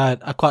 wasn't I? Because I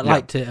quite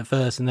liked it at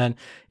first, and then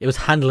it was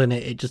handling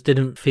it. It just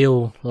didn't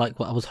feel like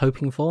what I was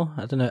hoping for.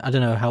 I don't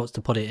know how else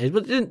to put it.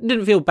 It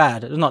didn't feel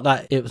bad. It was not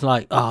that it was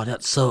like, oh,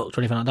 that sucked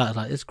or anything like that. It's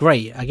like, it's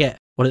great. I get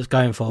what it's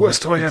going for.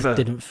 Worst toy ever.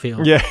 Didn't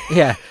feel.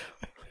 Yeah.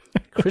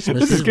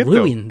 Christmas is good,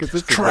 ruined. This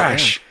is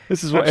trash.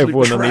 This is what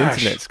everyone on the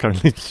internet's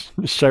currently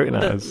shouting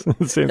at us.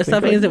 It's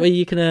that thing, is it, where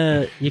you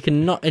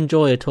can not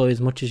enjoy a toy as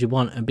much as you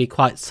want and be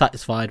quite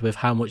satisfied with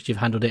how much you've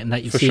handled it and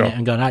that you've seen it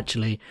and gone,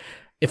 actually,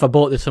 if I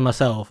bought this for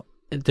myself,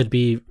 there'd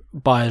be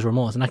buyer's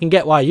remorse. And I can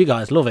get why you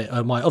guys love it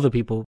and why other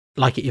people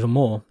like it even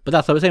more. But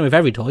that's what we're saying with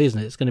every toy, isn't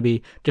it? It's going to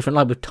be different.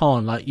 Like with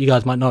Tarn, like, you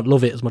guys might not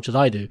love it as much as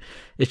I do.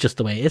 It's just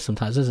the way it is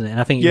sometimes, isn't it? And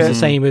I think it's the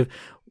same with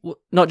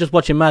not just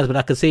watching Maz, but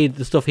I could see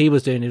the stuff he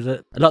was doing. It was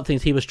a lot of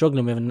things he was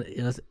struggling with, and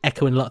it was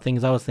echoing a lot of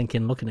things I was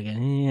thinking, looking again.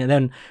 And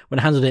then when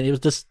I handled it, it was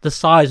just the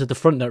size of the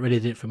front that really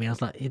did it for me. I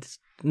was like, it's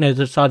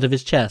the size of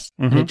his chest,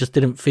 and it just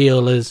didn't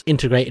feel as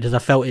integrated as I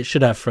felt it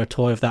should have for a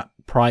toy of that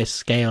price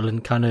scale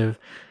and kind of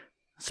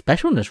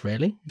specialness.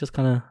 Really, just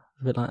kind of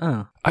a bit like,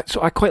 oh. So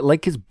I quite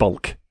like his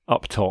bulk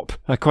up top.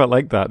 I quite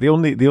like that. The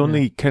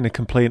only kind of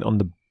complaint on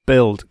the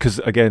build, because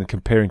again,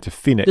 comparing to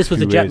Phoenix, this was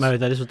the jet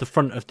mode though. This was the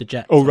front of the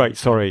jet. Oh right,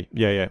 sorry,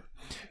 yeah.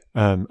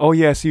 Oh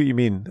yeah, I see what you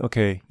mean.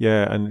 Okay,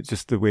 yeah, and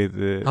just the way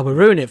we're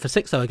ruining it for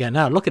Sixo again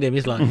now. Look at him,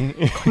 he's like,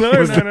 no,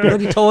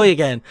 bloody toy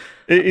again.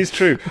 It is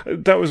true.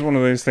 That was one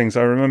of those things.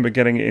 I remember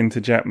getting it into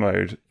jet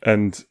mode,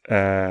 and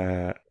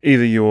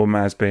either you or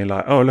Maz being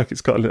like, "Oh, look,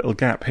 it's got a little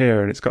gap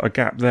here, and it's got a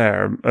gap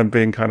there," and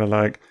being kind of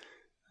like,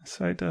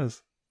 "So it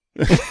does."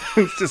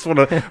 It's just one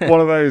of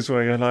those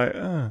where you're like,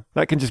 oh.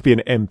 That can just be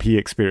an MP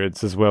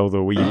experience as well,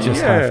 though, where you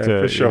just have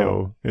to, for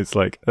sure. It's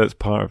like, that's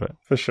part of it.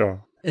 For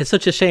sure. It's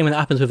such a shame when it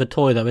happens with a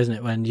toy, though, isn't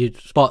it? When you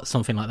spot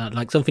something like that,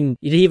 like something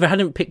you either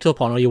hadn't picked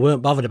up on or you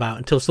weren't bothered about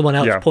until someone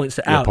else points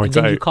it out, and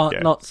then you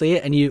can't not see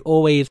it, and you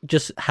always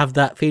just have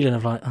that feeling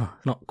of like, oh,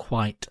 not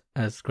quite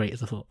as great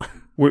as I thought.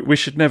 We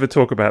should never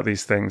talk about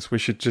these things. We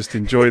should just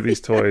enjoy these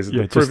toys in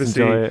the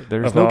privacy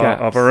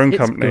of our own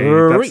company.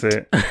 Great. That's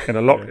it. In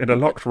a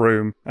locked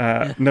room,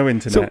 no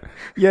internet. So,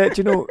 do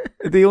you know,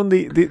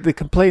 the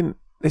complaint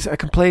is a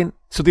complaint.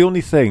 So the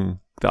only thing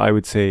that I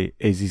would say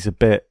is he's a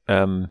bit,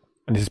 and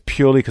this is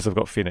purely because I've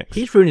got Phoenix.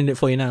 He's ruining it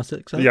for you now,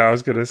 Sixo. Yeah, I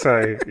was going to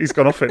say he's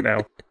gone off it now.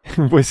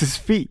 Was his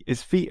feet?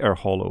 His feet are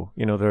hollow.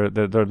 You know,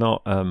 they're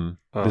not.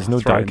 There's no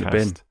die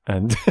cast,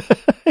 and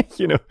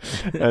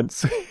and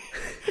so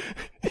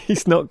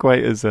he's not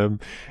quite as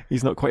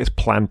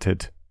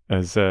planted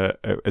as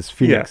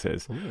Phoenix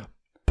is.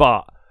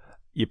 But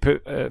you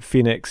put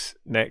Phoenix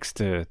next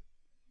to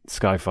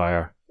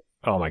Skyfire,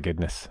 Oh my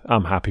goodness,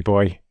 I'm happy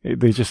boy.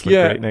 They just look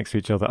Yeah. great next to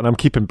each other, and I'm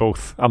keeping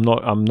both. I'm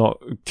not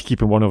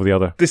keeping one over the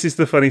other. This is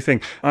the funny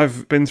thing.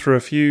 I've been through a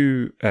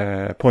few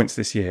points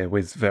this year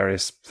with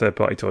various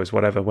third-party toys,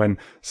 whatever, when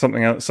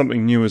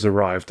something new has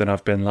arrived, and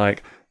I've been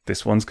like,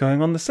 this one's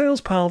going on the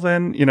sales pile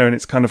then, and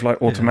it's kind of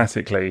like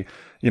automatically,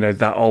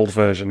 that old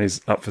version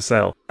is up for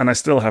sale. And I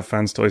still have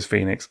Fans Toys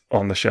Phoenix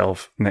on the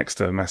shelf next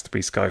to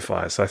Masterpiece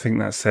Skyfire. So I think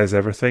that says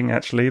everything,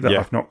 actually, that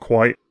I've not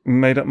quite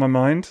made up my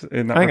mind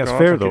in that I think regard.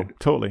 that's fair, though.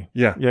 Totally.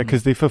 Yeah. Yeah,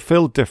 because they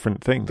fulfill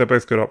different things. They're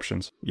both good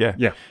options. Yeah.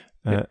 Yeah.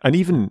 And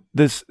even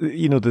this,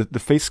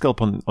 the face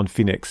sculpt on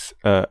Phoenix,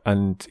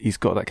 and he's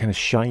got that kind of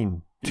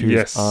shine to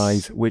his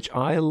eyes, which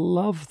I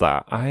love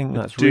that. I think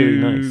that's really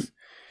nice.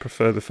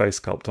 Prefer the face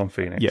sculpt on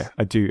Phoenix. Yeah,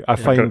 I do. I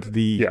find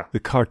the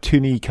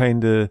cartoony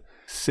kind of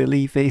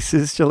silly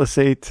faces, shall I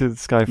say, to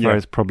Skyfire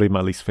is probably my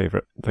least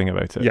favourite thing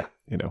about it. Yeah.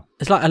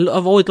 It's like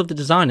I've always loved the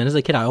design, and as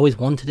a kid I always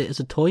wanted it as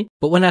a toy.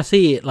 But when I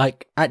see it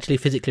like actually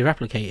physically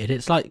replicated,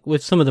 it's like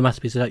with some of the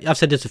Masterpieces. Like, I've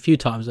said this a few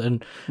times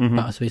about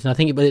Masterpiece, and I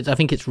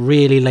think it's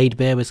really laid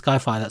bare with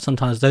Skyfire that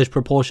sometimes those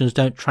proportions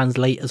don't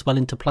translate as well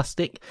into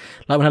plastic.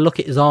 Like when I look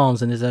at his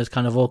arms and there's those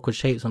kind of awkward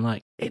shapes, I'm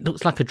like, it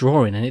looks like a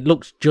drawing, and it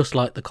looks just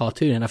like the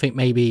cartoon. And I think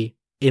maybe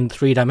in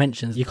 3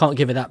 dimensions you can't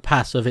give it that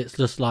pass of it's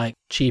just like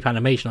cheap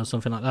animation or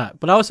something like that.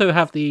 But I also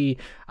have the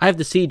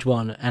Siege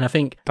one, and I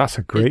think that's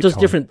a great. It does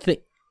different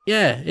things.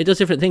 Yeah, it does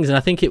different things, and I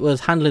think it was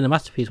handling the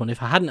Masterpiece one.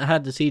 If I hadn't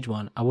had the Siege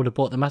one, I would have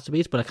bought the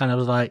Masterpiece, but I kind of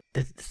was like,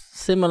 it's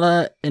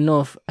similar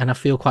enough, and I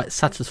feel quite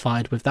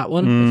satisfied with that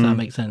one, if that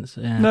makes sense.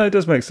 Yeah. No, it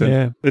does make sense.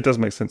 Yeah. It does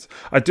make sense.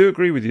 I do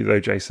agree with you, though,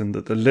 Jason,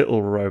 that the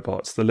little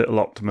robots, the little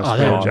Optimus,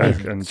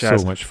 Jack and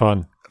Jazz, so much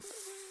fun.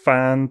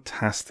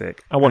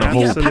 Fantastic. I want a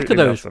whole pack of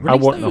those. I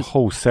want a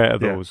whole set of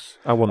those.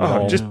 I want them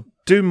all. Just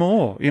do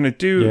more.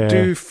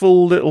 Do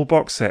full little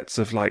box sets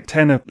of like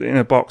 10 in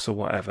a box or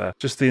whatever.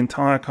 Just the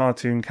entire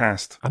cartoon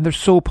cast. And they're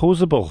so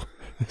posable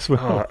as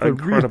well. They're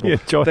incredible.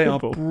 Really enjoyable. They are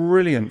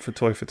brilliant for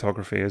toy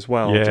photography as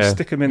well. Yeah. Just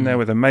stick them in there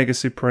with a Mega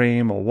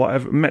Supreme or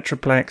whatever,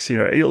 Metroplex,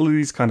 all of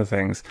these kind of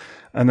things.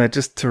 And they're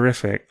just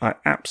terrific. I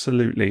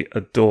absolutely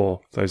adore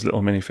those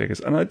little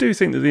minifigures. And I do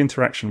think that the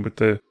interaction with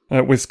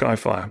with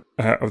Skyfire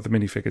of the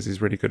minifigures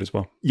is really good as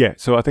well. Yeah,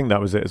 so I think that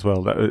was it as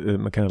well. That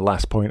my kind of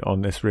last point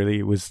on this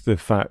really was the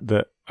fact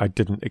that I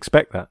didn't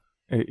expect that.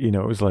 It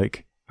was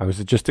like I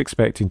was just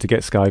expecting to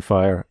get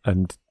Skyfire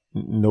and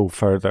no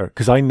further,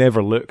 because I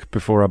never look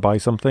before I buy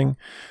something.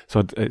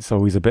 So it's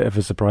always a bit of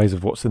a surprise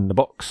of what's in the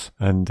box.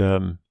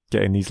 And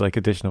getting these like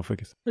additional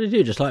figures. What do you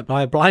do? Just like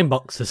buy blind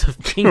boxes of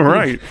things?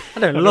 Right. I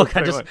don't look.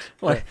 I just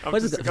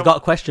I've got a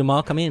question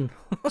mark. I'm in.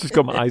 Just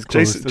got my eyes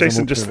closed.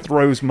 Jason just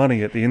throws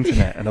money at the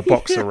internet and a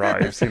box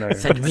arrives.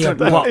 Send me a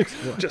box.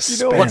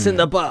 Just what's in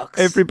the box?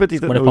 Everybody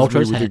that knows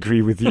me would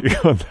agree with you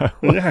on that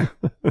one. Yeah,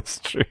 that's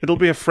true. It'll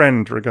be a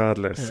friend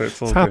regardless. Yeah.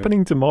 So it's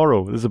happening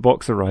tomorrow. There's a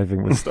box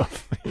arriving with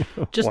stuff.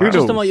 Just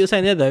on what you were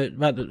saying there though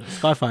about the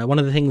Skyfire. One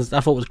of the things I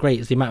thought was great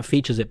is the amount of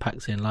features it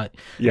packs in. Like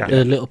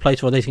the little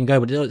place where they can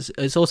go, but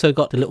it's also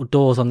got the little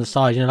doors on the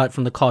side. Like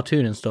from the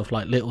cartoon and stuff,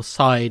 like little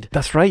side.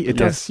 That's right. It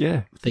does.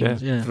 Yeah.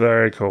 Things. Yeah.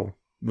 Very cool.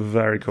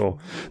 Very cool.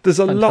 There's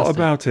a lot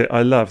about it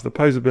I love. The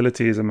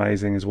posability is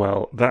amazing as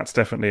well. That's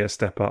definitely a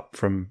step up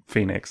from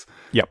Phoenix.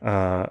 Yep.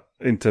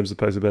 In terms of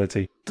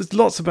posability. There's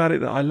lots about it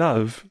that I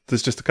love.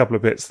 There's just a couple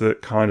of bits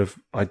that kind of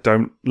I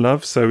don't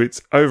love. So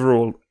it's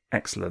overall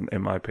excellent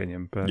in my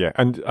opinion. But yeah,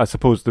 and I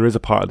suppose there is a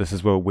part of this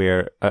as well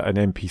where at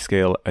an MP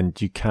scale, and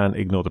you can't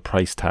ignore the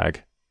price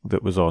tag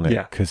that was on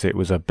it because it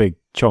was a big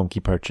chunky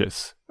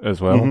purchase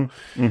as well.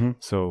 Mm-hmm. Mm-hmm.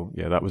 So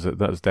yeah, that was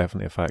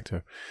definitely a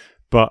factor.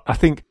 But I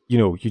think,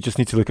 you just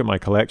need to look at my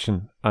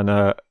collection, and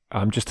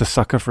I'm just a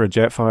sucker for a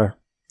Jetfire,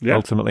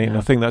 ultimately. And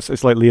I think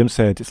it's like Liam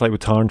said, it's like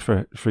with Tarn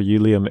for you,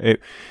 Liam.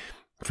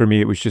 For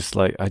me, it was just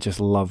like, I just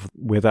love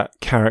where that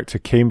character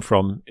came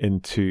from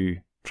into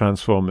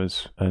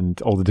Transformers and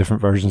all the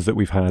different versions that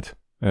we've had.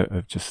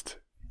 I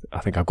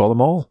think I've got them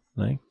all.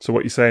 Right? So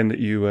what you're saying, that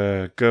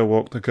you go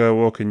walk the go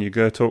walk and you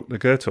go talk the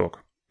go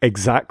talk?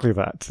 Exactly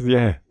that.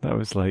 Yeah, that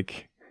was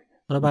like...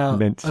 What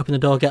about open the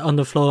door, get on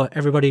the floor,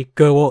 everybody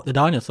go walk the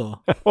dinosaur?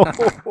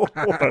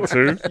 That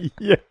too.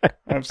 Yeah.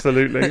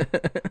 Absolutely.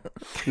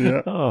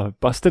 Yeah. Oh,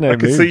 busting out I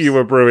could moves. see you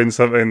were brewing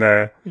something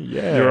there.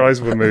 Yeah. Your eyes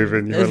were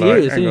moving. You were As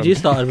like, soon as you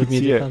started with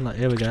music, Yeah. I was like,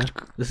 here we go.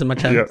 This is my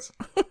chance.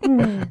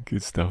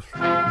 Good stuff.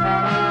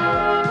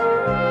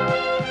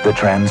 The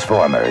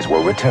Transformers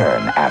will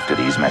return after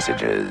these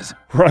messages.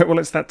 Right, well,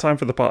 it's that time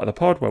for the part of the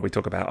pod where we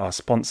talk about our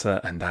sponsor,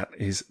 and that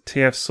is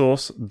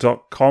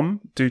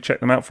tfsource.com. Do check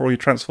them out for all your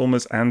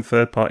Transformers and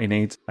third-party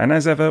needs. And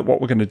as ever, what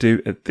we're going to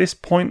do at this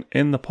point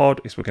in the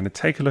pod is we're going to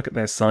take a look at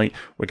their site.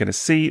 We're going to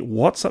see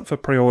what's up for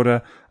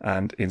pre-order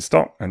and in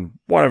stock and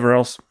whatever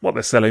else, what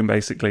they're selling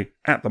basically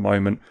at the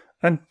moment,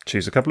 and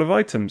choose a couple of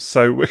items.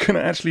 So we're going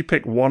to actually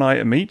pick one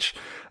item each.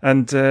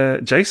 And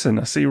Jason,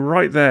 I see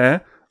right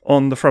there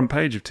on the front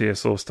page of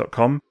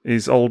TSSource.com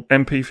is old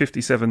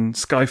MP57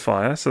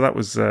 Skyfire. So that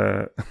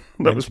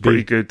was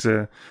pretty good.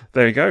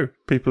 There you go.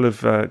 People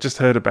have just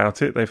heard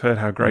about it. They've heard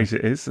how great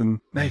it is, and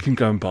they can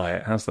go and buy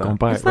it. How's that? Go and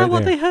buy Is it that right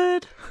what there. they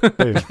heard?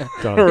 Boom,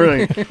 done. All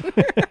right.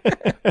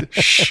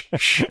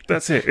 Shh.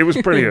 That's it. It was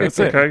brilliant. That's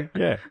it. Okay.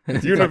 Yeah.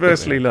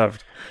 Universally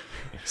loved.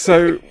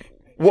 So,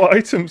 what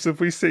items have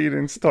we seen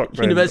in stock,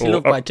 Ben? Universally Or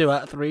loved by 2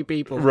 out of 3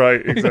 people.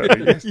 Right,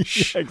 exactly.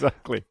 Yes. Yeah,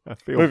 exactly. I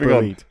feel Moving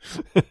bullied.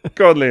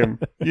 Go on,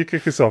 Liam. You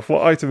kick us off.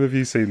 What item have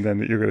you seen then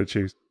that you're going to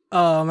choose?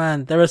 Oh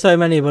man, there are so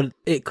many, but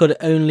it could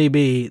only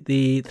be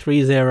the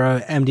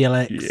 3.0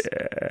 MDLX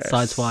Yes.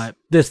 Sideswipe.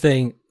 This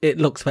thing, it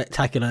looks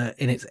spectacular,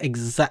 and it's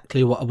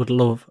exactly what I would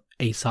love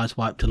a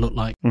Sideswipe to look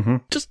like. Mm-hmm.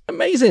 Just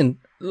amazing.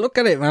 Look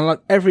at it, man.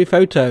 Like every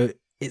photo,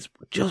 it's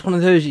just one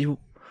of those you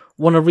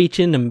want to reach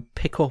in and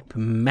pick up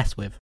and mess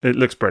with. It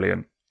looks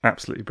brilliant.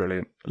 Absolutely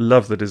brilliant.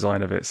 Love the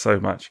design of it so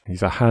much.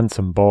 He's a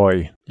handsome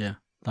boy. Yeah.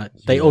 Like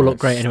they all look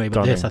great anyway,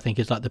 but this stunning. I think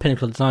is like the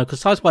pinnacle of design,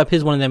 because Sideswipe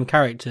is one of them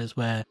characters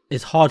where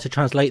it's hard to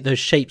translate those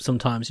shapes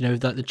sometimes, you know,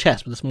 like the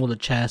chest with a smaller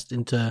chest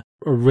into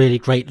a really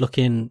great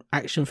looking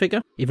action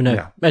figure, even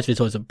though most of his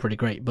toys are pretty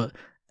great, but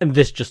and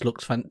this just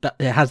looks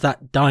it has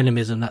that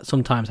dynamism that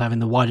sometimes having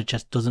the wider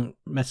chest doesn't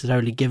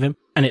necessarily give him,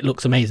 and it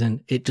looks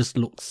amazing. It just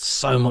looks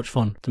so much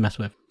fun to mess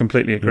with.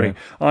 Completely agree.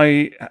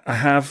 I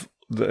have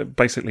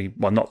basically,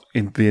 well, not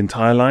in the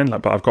entire line,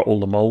 but I've got all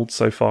the molds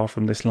so far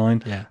from this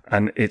line,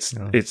 and it's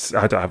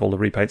I don't have all the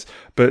repaints,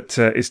 but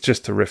it's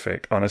just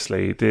terrific.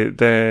 Honestly,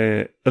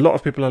 a lot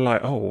of people are like,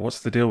 oh,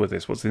 what's the deal with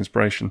this? What's the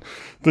inspiration?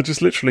 They're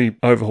just literally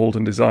overhauled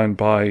and designed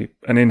by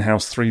an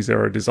in-house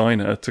 3.0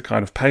 designer to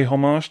kind of pay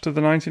homage to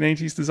the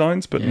 1980s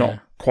designs, but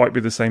not quite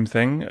be the same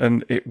thing,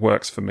 and it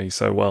works for me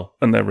so well,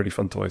 and they're really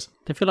fun toys.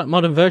 They feel like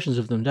modern versions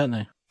of them, don't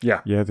they?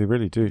 Yeah, they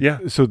really do. Yeah.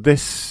 So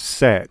this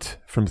set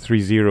from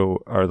 3.0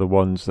 are the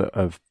ones that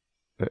have,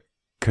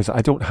 because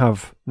I don't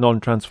have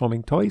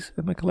non-transforming toys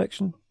in my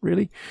collection,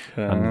 really.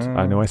 And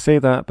I know I say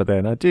that, but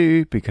then I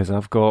do, because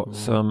I've got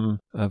some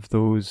of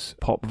those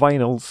pop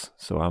vinyls,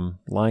 so I'm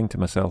lying to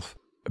myself.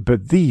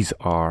 But these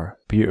are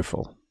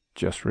beautiful.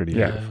 Just really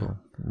beautiful.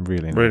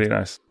 Really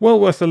nice. Well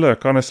worth a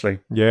look, honestly.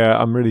 Yeah,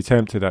 I'm really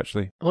tempted,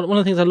 actually. One of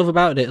the things I love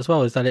about it as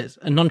well is that it's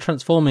a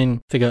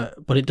non-transforming figure,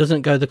 but it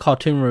doesn't go the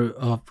cartoon route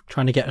of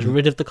trying to get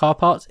rid of the car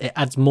parts. It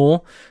adds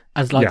more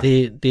as like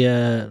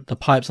the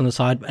pipes on the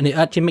side, and it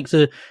actually makes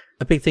a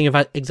big thing of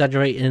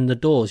exaggerating the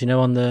doors, you know,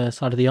 on the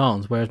side of the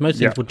arms, whereas most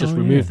things would just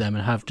remove them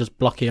and have just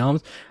blocky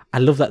arms. I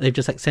love that they've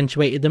just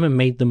accentuated them and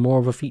made them more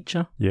of a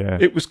feature. Yeah.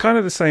 It was kind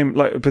of the same,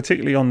 like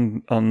particularly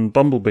on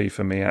Bumblebee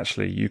for me,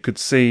 actually. You could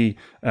see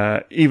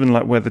even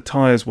like where the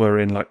tyres were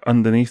in, like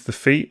underneath the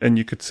feet, and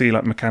you could see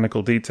like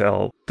mechanical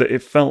detail that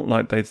it felt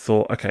like they'd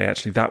thought, okay,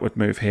 actually that would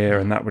move here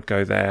and that would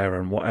go there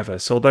and whatever.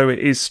 So although it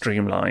is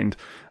streamlined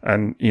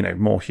and, you know,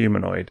 more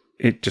humanoid,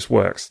 it just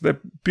works. They're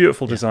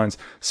beautiful designs,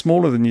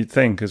 smaller than you'd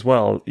think as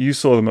well. You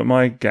saw them at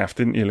my gaff,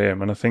 didn't you,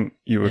 Liam? And I think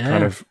you were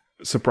kind of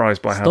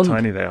surprised by how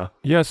tiny they are.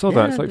 Yeah, I saw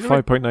that. It's like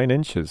 5.9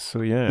 inches.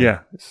 So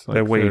it's like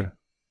they're wee.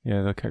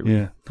 They're okay.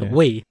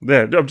 Wee.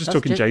 Yeah, I'm just That's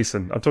talking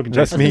Jason. I'm talking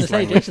That's Jason. I was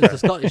going to say, Jason's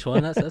the Scottish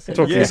one. That's it.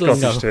 Talking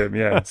Scottish to him,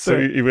 yeah. So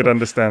he would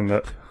understand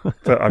that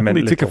I meant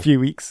Only took a few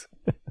weeks.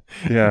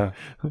 Yeah.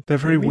 They're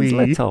very wee.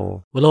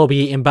 Little. We'll all be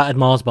eating battered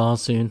Mars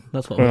bars soon.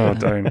 That's what Oh,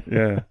 don't.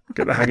 Yeah.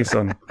 Get the haggis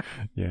on.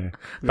 Yeah.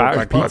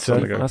 Battered Battered pizza.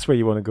 pizza. That's where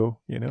you want to go,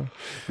 you know?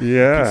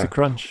 Yeah. Pizza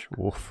crunch.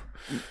 Woof.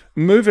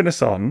 Moving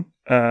us on,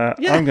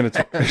 I'm going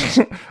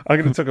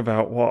to talk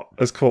about what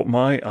has caught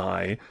my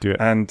eye. Do it.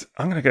 And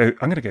I'm going to go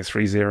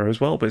 3.0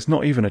 as well, but it's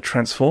not even a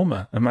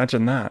Transformer.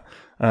 Imagine that.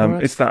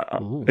 It's that. I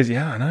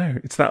know.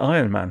 It's that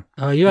Iron Man.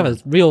 Oh, you have a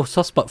real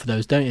soft spot for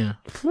those, don't you?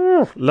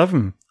 Love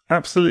them.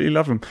 Absolutely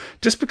love them.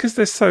 Just because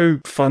they're so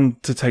fun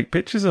to take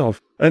pictures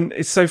of. And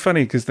it's so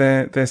funny because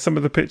they're some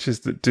of the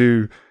pictures that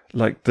do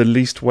like the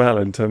least well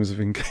in terms of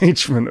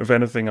engagement of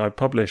anything I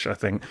publish, I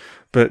think.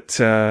 But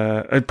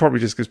probably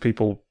just because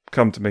people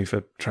come to me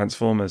for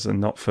Transformers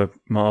and not for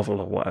Marvel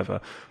or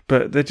whatever.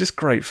 But they're just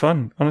great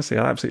fun. Honestly,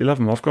 I absolutely love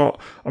them.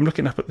 I'm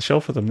looking up at the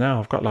shelf of them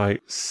now. I've got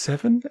like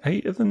 7,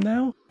 8 of them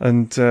now.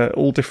 And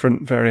all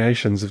different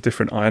variations of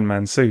different Iron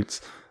Man suits.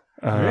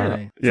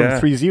 Really? Yeah.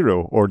 From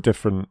 3.0 or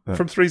different?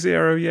 From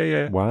 3.0,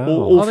 yeah. Wow.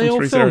 Are they from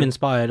all 3.0. film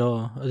inspired,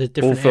 or are they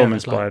different All film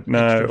eras, inspired. like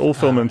No, extra- all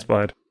film right.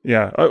 inspired.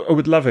 Yeah, I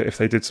would love it if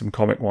they did some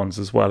comic ones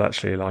as well,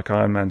 actually, like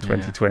Iron Man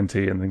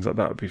 2020 and things like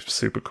that would be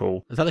super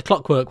cool. Is that the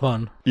Clockwork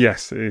one?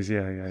 Yes, it is,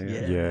 yeah.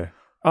 Yeah.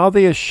 Are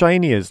they as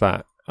shiny as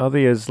that? Are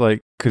they as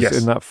like, because Yes.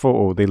 in that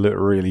photo they look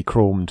really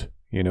chromed,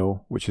 you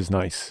know, which is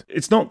nice.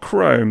 It's not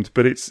chromed,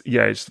 but it's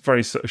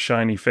very sort of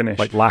shiny finish.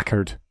 Like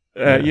lacquered.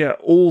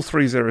 All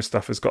 3.0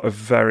 stuff has got a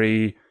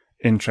very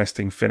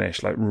interesting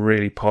finish, like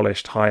really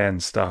polished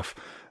high-end stuff.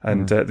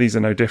 And these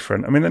are no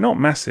different. I mean, they're not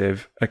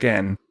massive,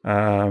 again,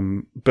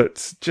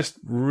 but just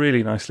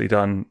really nicely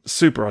done,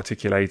 super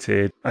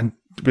articulated, and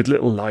with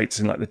little lights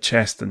in like the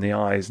chest and the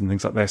eyes and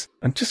things like this,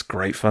 and just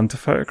great fun to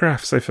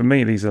photograph. So for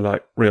me, these are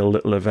like real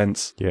little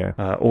events, Yeah.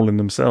 all in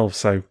themselves.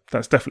 So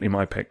that's definitely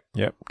my pick.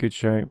 Yep. Good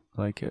shout.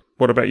 Like it.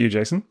 What about you,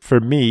 Jason? For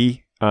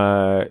me,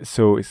 I'm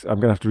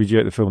going to have to read you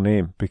out the full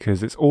name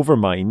because it's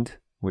Overmind,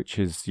 which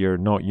is your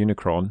not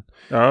Unicron.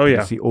 Oh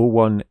yeah, It's the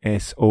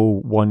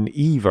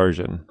 01SO1E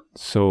version.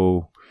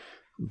 So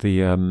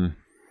the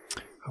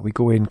we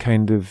go in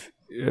kind of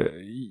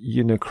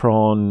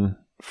Unicron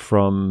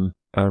from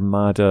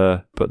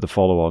Armada, but the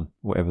follow-on,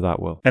 whatever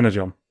that will.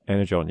 Energon.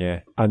 Energon,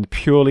 yeah. And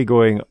purely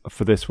going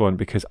for this one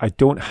because I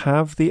don't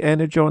have the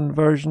Energon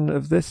version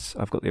of this.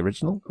 I've got the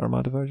original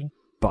Armada version.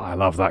 But I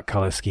love that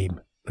colour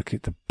scheme. Look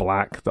at the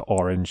black, the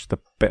orange, the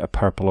bit of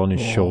purple on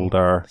his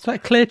shoulder. It's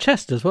like clear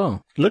chest as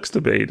well. Looks to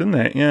be, doesn't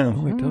it? Yeah.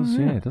 Oh, it does,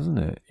 yeah, doesn't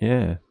it?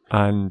 Yeah.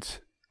 And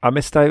I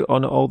missed out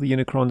on all the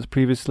Unicrons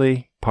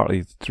previously,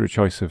 partly through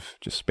choice of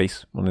just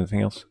space more than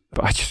anything else.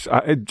 But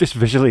I just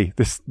visually,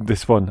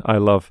 this one I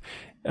love.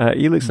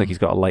 He looks like he's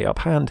got a light up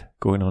hand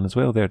going on as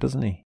well there,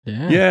 doesn't he?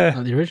 Yeah. Yeah.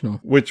 Like the original.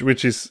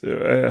 Which is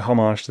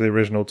homage to the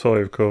original toy,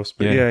 of course.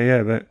 But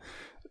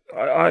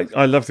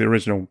I love the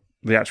original.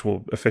 The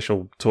actual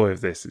official toy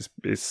of this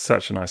is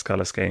such a nice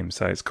colour scheme,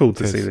 so it's cool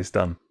to see this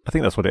done. I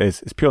think that's what it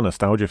is. It's pure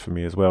nostalgia for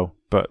me as well.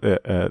 But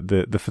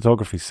the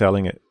photography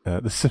selling it,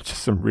 there's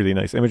just some really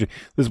nice imagery.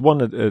 There's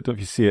one, I don't know if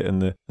you see it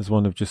there's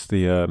one of just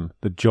the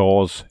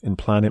Jaws in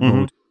planet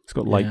mode. It's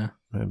got light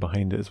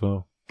behind it as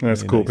well.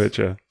 That's really a cool nice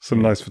picture.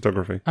 Some nice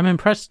photography. I'm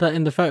impressed that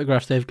in the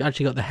photographs they've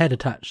actually got the head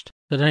attached.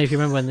 I don't know if you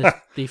remember when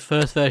the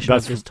first version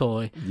of this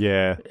toy,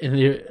 in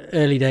the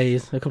early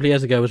days, a couple of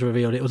years ago, was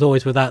revealed. It was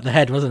always without the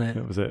head, wasn't it?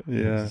 That was it.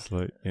 Yeah. It's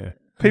like, yeah.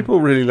 People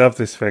really love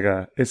this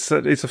figure. It's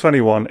a funny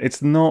one.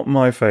 It's not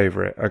my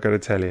favourite, I got to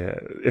tell you,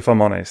 if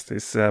I'm honest.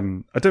 It's I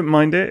don't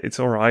mind it. It's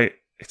all right.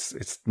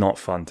 It's not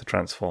fun to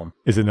transform.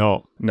 Is it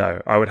not? No,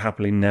 I would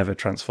happily never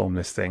transform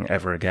this thing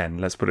ever again.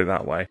 Let's put it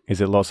that way. Is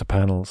it lots of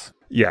panels?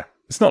 Yeah.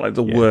 It's not like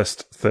the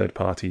worst third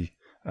party.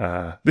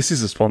 This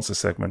is a sponsor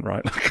segment,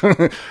 right?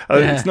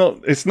 It's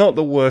not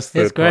the worst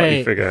third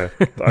party figure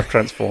that I've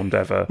transformed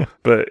ever,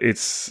 but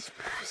it's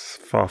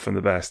far from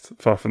the best.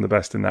 Far from the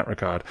best in that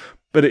regard.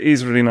 But it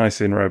is really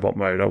nice in robot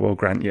mode, I will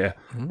grant you.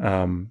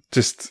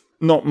 Just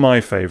not my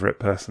favourite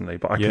personally,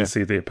 but I can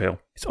see the appeal.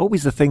 It's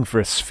always the thing for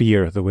a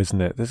sphere, though,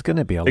 isn't it? There's going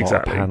to be a lot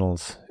of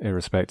panels,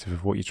 irrespective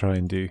of what you try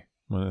and do.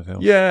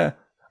 Yeah,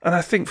 and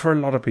I think for a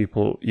lot of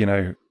people,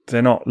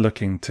 they're not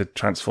looking to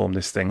transform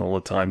this thing all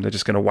the time. They're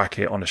just going to whack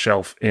it on a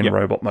shelf in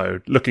robot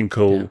mode, looking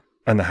cool,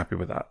 and they're happy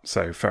with that.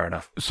 So fair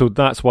enough. So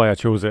that's why I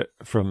chose it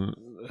from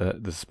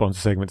the sponsor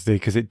segment today,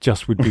 because it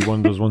just would be one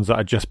of those ones that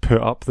I just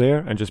put up there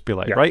and just be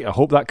like, right, I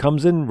hope that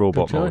comes in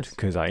robot mode,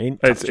 because I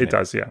ain't touching it. It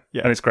does, yeah.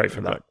 And it's great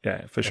for that.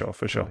 Yeah, for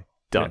sure.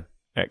 Done.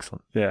 Yeah.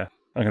 Excellent. Yeah.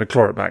 I'm going to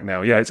claw it back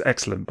now. Yeah, it's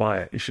excellent. Buy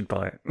it. You should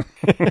buy it.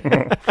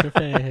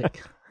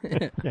 Terrific.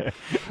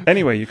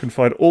 Anyway, you can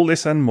find all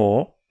this and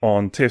more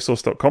on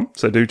tfsource.com,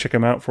 so do check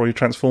them out for all your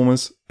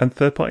Transformers and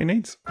third-party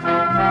needs.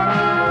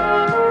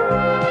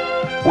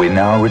 We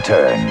now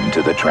return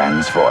to the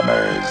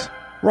Transformers.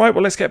 Right,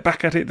 well, let's get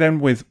back at it then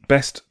with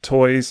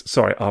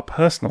our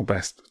personal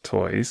best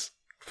toys,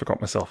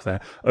 forgot myself there,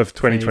 of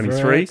 2023.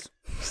 Favourite.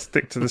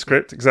 Stick to the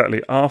script,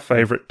 exactly. Our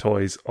favourite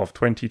toys of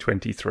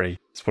 2023.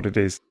 That's what it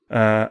is.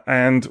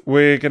 And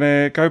we're going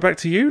to go back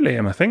to you,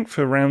 Liam, I think,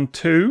 for round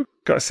 2.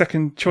 Got a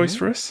second choice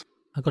for us?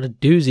 I've got a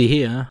doozy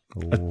here.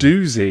 Ooh. A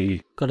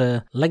doozy. Got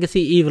a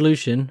Legacy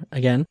Evolution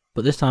again,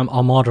 but this time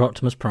Armada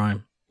Optimus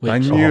Prime. I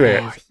knew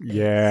it.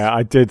 Yeah,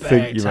 I did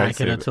think you might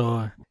say that.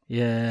 Toy.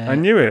 Yeah. I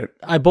knew it.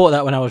 I bought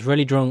that when I was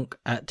really drunk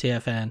at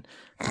TFN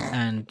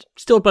and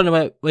still blown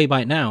away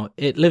by it now.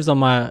 It lives on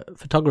my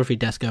photography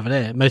desk over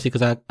there, mostly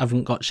because I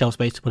haven't got shelf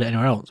space to put it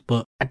anywhere else.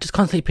 But I just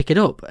constantly pick it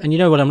up. And you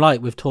know what I'm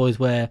like with toys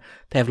where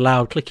they have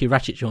loud, clicky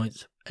ratchet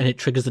joints and it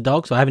triggers the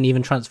dog. So I haven't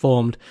even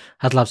transformed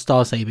HasLab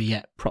Star Saber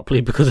yet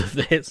properly because of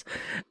this.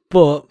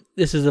 But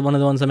this is one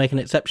of the ones I make an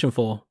exception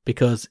for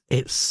because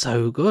it's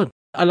so good.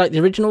 I like the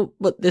original,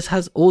 but this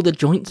has all the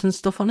joints and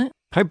stuff on it.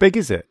 How big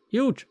is it?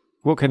 Huge.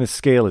 What kind of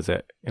scale is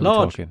it?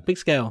 Large, big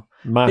scale.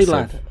 Massive.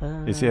 Big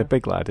lad. Is he a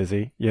big lad, is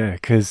he? Yeah,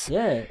 because...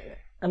 Yeah.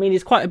 I mean,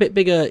 he's quite a bit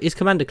bigger. He's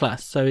Commander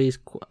class, so he's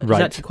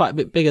actually quite a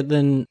bit bigger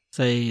than,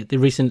 say, the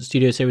recent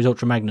Studio Series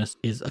Ultra Magnus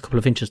is a couple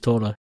of inches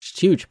taller. It's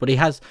huge, but he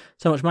has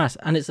so much mass.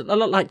 And it's a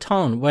lot like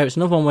Tarn, where it's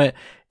another one where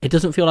it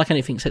doesn't feel like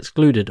anything's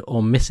excluded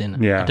or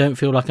missing. Yeah. I don't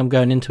feel like I'm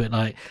going into it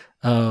like,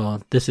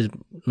 oh, this is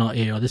not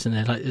here or this and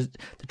there. Like,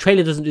 the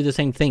trailer doesn't do the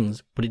same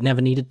things, but it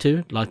never needed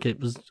to. Like, it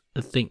was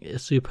a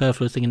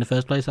superfluous thing in the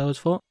first place, I always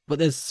thought. But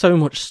there's so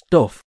much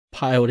stuff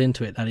piled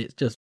into it that it's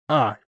just,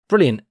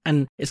 brilliant.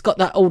 And it's got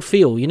that old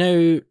feel, you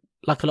know,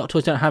 like a lot of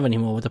toys don't have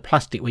anymore, with the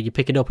plastic where you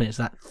pick it up and it's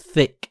that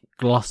thick,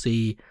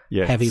 glossy,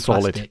 heavy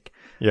solid plastic.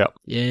 Yeah.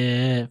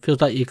 Yeah. It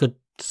feels like you could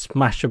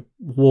smash a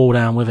wall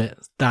down with it.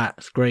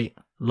 That's great.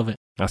 Love it.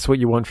 That's what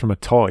you want from a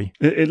toy.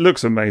 It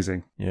looks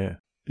amazing. Yeah.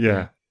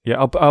 Yeah.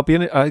 Yeah, I'll be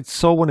in it. I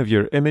saw one of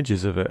your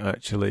images of it,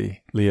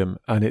 actually, Liam,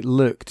 and it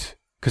looked...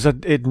 Because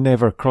it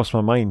never crossed my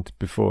mind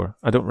before.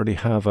 I don't really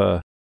have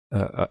a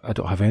I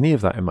don't have any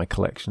of that in my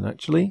collection,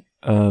 actually.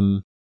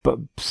 But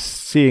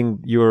seeing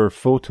your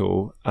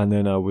photo, and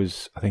then I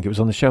think it was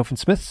on the shelf in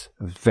Smith's,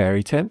 I was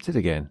very tempted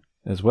again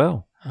as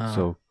well.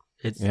 So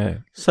it's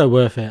so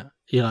worth it.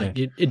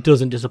 It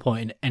doesn't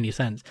disappoint in any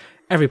sense.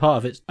 Every part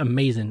of it's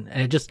amazing,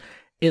 and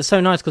it's so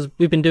nice because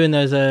we've been doing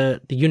those the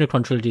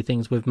Unicron trilogy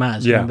things with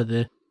Maz. Remember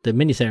the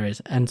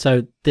miniseries, and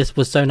so this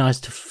was so nice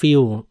to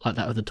feel like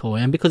that with the toy,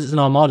 and because it's an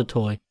Armada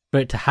toy, for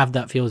it to have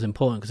that feel is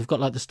important because I've got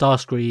like the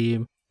Starscream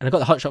and I've got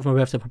the Hot Shot from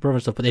Birthday of Brother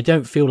and stuff, but they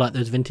don't feel like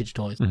those vintage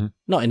toys. Mm-hmm.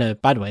 Not in a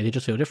bad way, they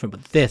just feel different.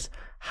 But this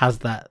has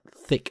that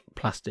thick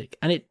plastic,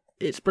 and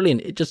it's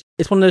brilliant.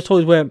 It's one of those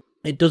toys where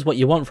it does what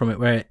you want from it,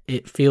 where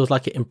it feels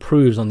like it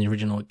improves on the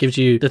original. It gives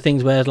you the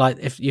things where it's like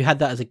if you had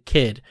that as a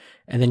kid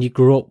and then you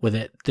grew up with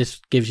it,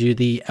 this gives you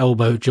the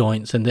elbow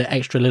joints and the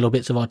extra little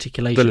bits of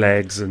articulation, the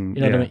legs, and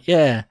you know what I mean?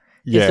 Yeah.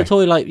 It's the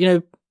toy like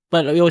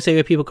But we always say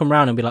where people come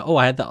around and be like, "Oh,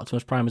 I had that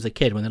Optimus Prime as a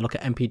kid," when they look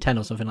at MP10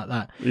 or something like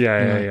that.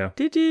 Yeah.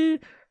 Did you?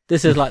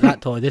 This is like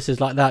that toy. This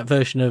is like that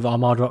version of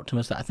Armada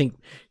Optimus that I think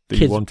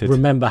kids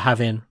remember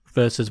having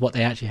versus what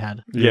they actually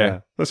had.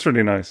 Yeah, that's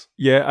really nice.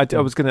 Yeah, I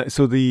was gonna.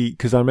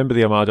 Because I remember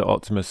the Armada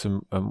Optimus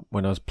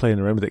when I was playing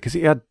around with it. Because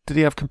did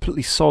he have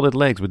completely solid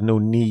legs with no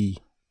knee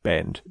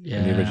bend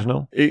in the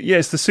original?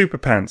 It's the super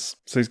pants.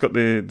 So he's got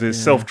the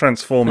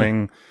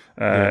self-transforming.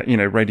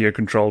 Radio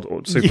controlled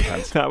super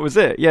pants. That was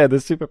it. Yeah, the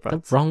super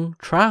pants. The wrong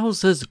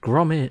trousers,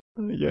 Gromit.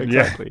 Yeah,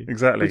 exactly. Yeah,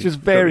 exactly. Which is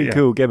very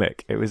cool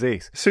gimmick. It was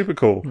ace. Super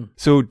cool.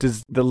 So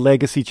does the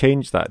legacy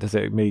change that? Does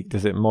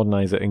it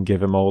modernize it and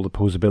give him all the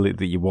posability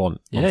that you want?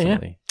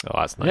 Ultimately? Yeah. Oh,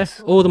 that's nice.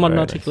 Yeah, all the modern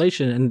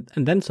articulation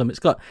and then some.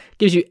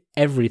 Gives you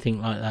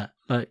everything like that.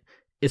 Like,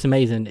 it's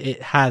amazing.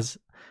 It has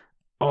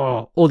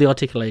all the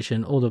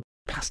articulation, all the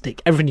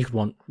plastic, everything you could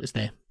want. It's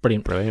there.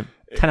 Brilliant.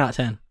 10 out of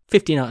 10.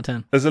 15 out of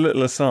 10. As a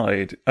little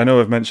aside, I know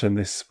I've mentioned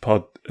this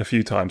pod a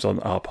few times on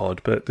our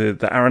pod, but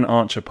the Aaron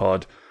Archer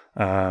pod,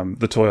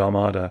 the Toy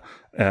Armada,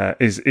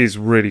 is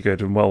really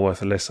good and well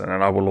worth a listen,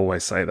 and I will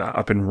always say that.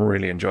 I've been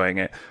really enjoying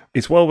it.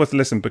 It's well worth a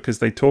listen because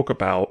they talk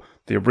about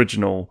the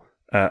original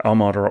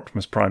Armada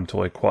Optimus Prime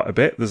toy quite a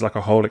bit. There's like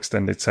a whole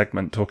extended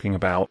segment talking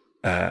about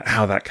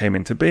how that came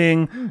into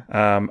being,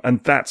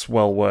 and that's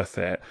well worth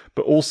it.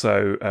 But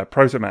also,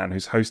 Protoman,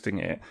 who's hosting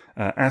it,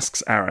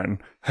 asks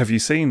Aaron, have you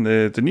seen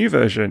the new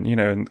version?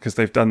 Because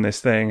they've done this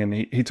thing, and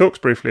he talks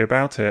briefly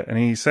about it, and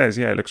he says,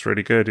 yeah, it looks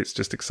really good. It's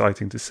just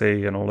exciting to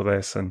see, and all of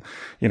this, and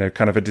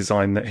kind of a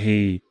design that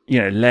he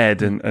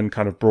led and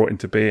kind of brought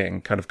into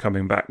being, kind of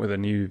coming back with a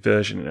new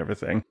version and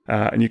everything.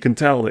 And you can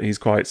tell that he's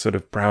quite sort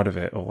of proud of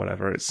it or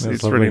whatever. It's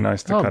really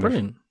nice to kind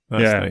brilliant.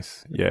 That's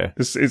nice. Yeah.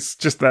 It's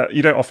just that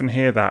you don't often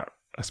hear that,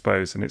 I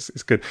suppose, and it's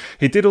good.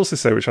 He did also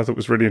say, which I thought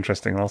was really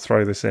interesting, and I'll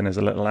throw this in as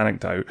a little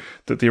anecdote,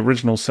 that the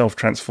original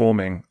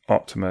self-transforming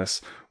Optimus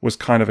was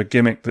kind of a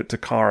gimmick that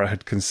Takara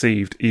had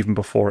conceived even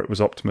before it was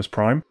Optimus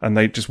Prime, and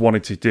they just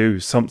wanted to do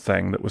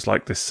something that was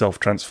like this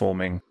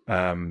self-transforming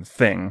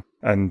thing.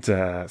 And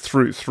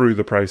through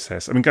the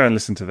process, I mean, go and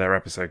listen to their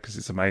episode because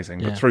it's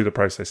amazing. But through the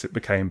process, it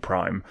became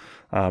Prime.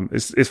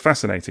 It's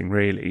fascinating,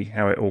 really,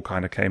 how it all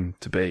kind of came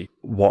to be.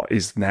 What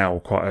is now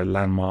quite a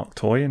landmark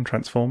toy in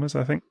Transformers,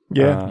 I think.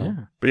 Yeah.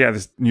 But yeah,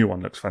 this new one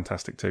looks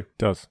fantastic too. It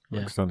does.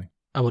 Looks stunning.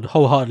 I would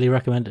wholeheartedly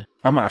recommend it.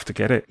 I might have to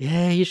get it.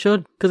 Yeah, you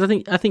should, because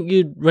I think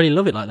you'd really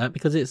love it like that,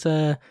 because it's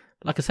like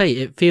I say,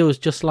 it feels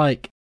just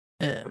like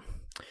the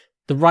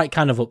right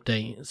kind of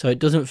update. So it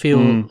doesn't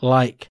feel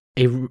like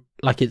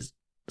it's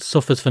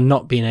suffers for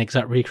not being an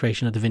exact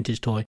recreation of the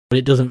vintage toy, but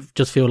it doesn't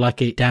just feel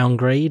like a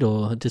downgrade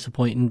or a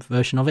disappointing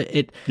version of it.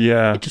 It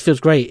just feels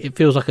great. It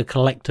feels like a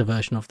collector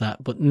version of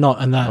that, but not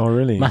on that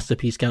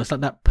masterpiece scale. It's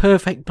like that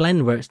perfect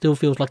blend where it still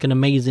feels like an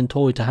amazing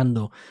toy to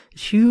handle.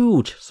 It's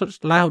huge,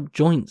 such loud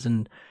joints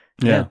and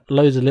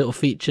loads of little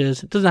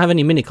features. It doesn't have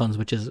any minicons,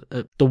 which is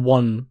the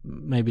one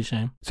maybe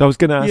shame. So I was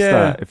going to ask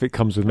that if it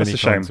comes with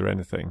minicons or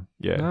anything.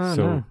 Yeah,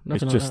 no,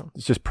 it's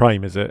just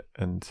Prime, is it?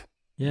 And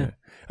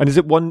and is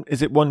it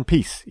one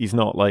piece? He's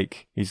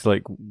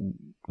like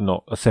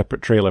not a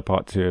separate trailer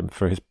part to him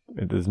for his.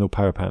 There's no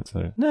power pants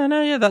in it.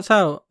 No, that's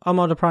how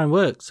Armada Prime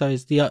works. So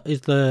it's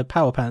the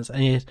power pants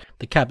and he's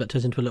the cab that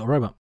turns into a little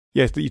robot.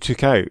 Yes, that you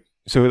took out.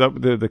 So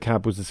that the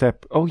cab was the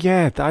separate. Oh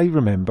yeah, I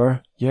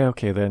remember. Yeah,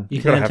 okay then.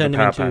 You can then turn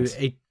him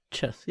into a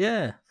chest.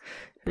 Yeah.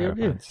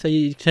 So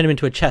you turn him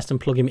into a chest and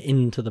plug him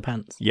into the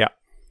pants. Yeah.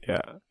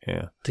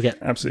 To get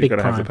absolutely got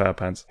to have the power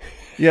pants.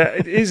 Yeah,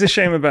 it is a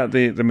shame about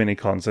the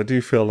minicons. I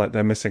do feel like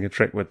they're missing a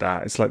trick with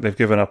that. It's like they've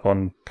given up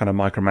on kind of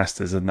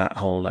Micromasters and that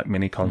whole like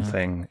minicon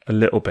thing a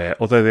little bit.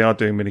 Although they are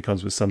doing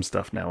minicons with some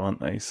stuff now,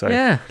 aren't they? So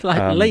like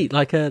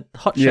a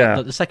Hot Shot,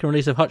 like the second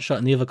release of Hot Shot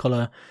in the other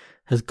colour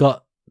has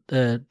got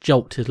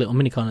Jolt, his little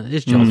minicon. It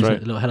is Jolt, isn't it?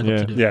 The little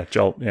helicopter. Yeah,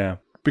 Jolt. Yeah,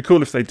 be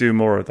cool if they do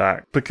more of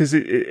that, because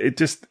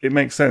it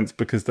makes sense,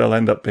 because they'll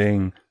end up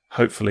being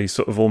hopefully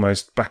sort of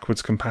almost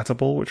backwards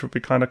compatible, which would be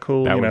kind of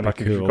cool. That would be like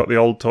cool. If you've got the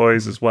old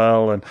toys as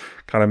well and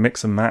kind of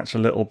mix and match a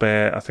little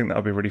bit, I think that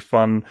would be really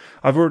fun.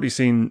 I've already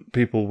seen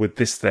people with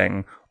this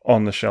thing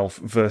on the shelf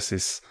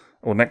versus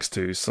or next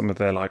to some of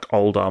their like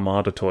old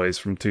Armada toys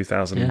from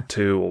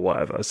 2002 or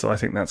whatever. So I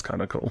think that's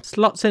kind of cool. It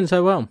slots in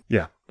so well.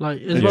 Yeah.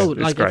 Like, as It's- well,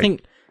 it's like, great. I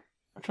think,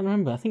 I'm trying to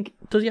remember, I think,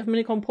 does he have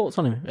Minicom ports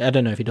on him? I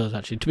don't know if he does,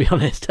 actually, to be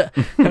honest. I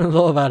haven't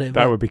thought about it.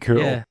 That but would be cool.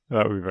 Yeah.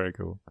 That would be very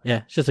cool.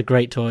 Yeah, it's just a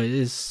great toy. It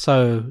is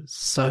so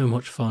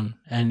much fun,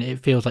 and it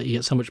feels like you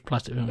get so much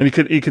plastic. And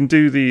he can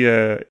do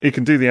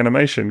the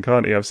animation,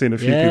 can't he? I've seen a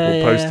few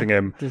people posting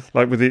him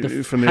like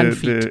with from hand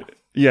feet.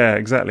 yeah,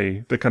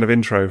 exactly, the kind of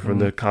intro from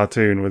the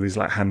cartoon with his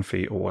like hand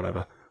feet or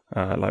whatever,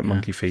 like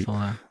monkey feet,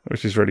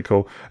 which is really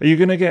cool. Are you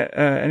going to get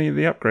any of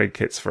the upgrade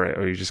kits for it,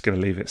 or are you just going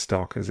to leave it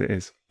stock as it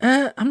is?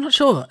 I'm not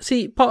sure.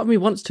 See, part of me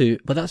wants to,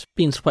 but that's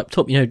been swept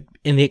up,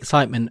 in the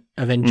excitement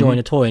of enjoying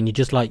a toy, and you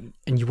just like,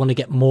 and you want to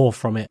get more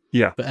from it.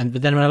 Yeah. But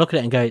then when I look at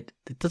it and go, it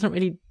doesn't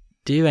really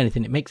do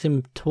anything. It makes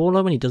him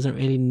taller when he doesn't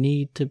really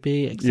need to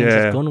be. It extends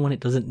his gun when it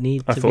doesn't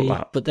need to thought be.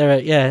 that. But there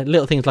are,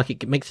 little things like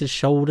it makes his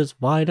shoulders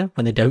wider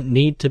when they don't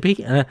need to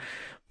be.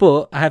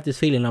 But I have this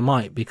feeling I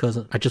might, because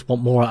I just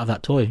want more out of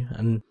that toy,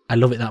 and I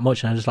love it that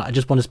much, and I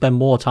just want to spend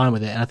more time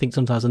with it. And I think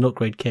sometimes an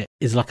upgrade kit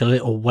is like a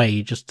little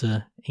way just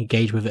to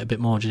engage with it a bit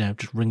more,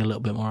 just wring a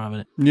little bit more out of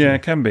it. Yeah,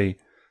 it can be.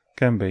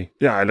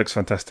 Yeah, it looks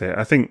fantastic.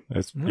 I think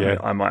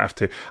I might have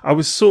to. I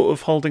was sort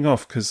of holding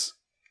off because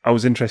I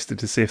was interested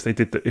to see if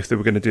they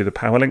were going to do the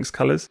Power Links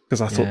colours,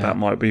 because I thought that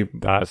might be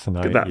that's a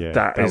nice.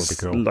 that is would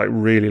be cool. like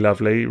really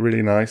lovely,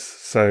 really nice.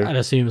 So I'd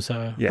assume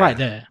so. Yeah. Right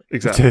there.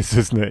 exactly. It is,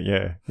 isn't it?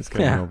 Yeah. It's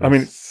getting Yeah. obvious. I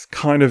mean, it's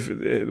kind of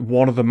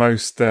one of the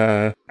most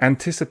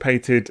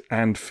anticipated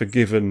and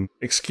forgiven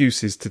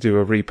excuses to do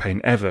a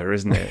repaint ever,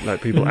 isn't it?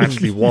 Like, people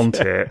actually want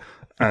it,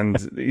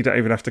 and you don't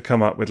even have to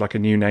come up with like a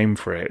new name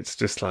for it. It's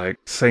just like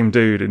same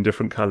dude in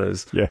different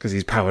colours, because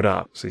he's powered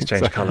up, so he's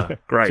changed colour.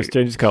 Great. Just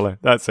change his colour.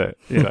 That's it.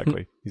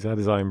 Exactly. He's had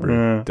his iron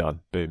brew. Done.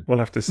 Boom. We'll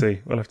have to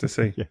see.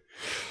 Yeah.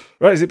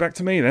 Right, is it back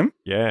to me then?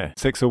 Yeah.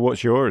 Sixo,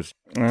 what's yours?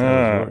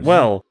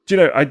 Well, do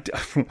you know,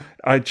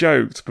 I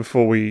joked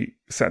before we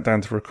sat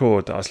down to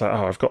record that I was like,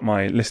 I've got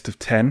my list of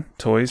 10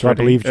 toys So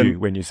ready. I believed And you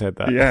when you said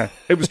that. Yeah,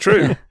 it was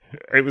true.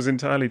 It was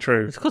entirely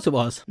true. Of course it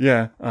was.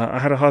 Yeah, I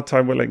had a hard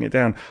time willing it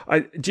down.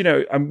 I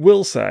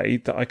will say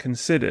that I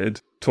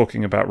considered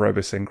talking about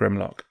Robosyn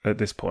Grimlock at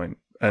this point.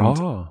 And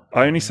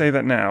I only say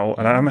that now,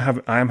 and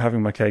I am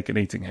having my cake and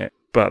eating it,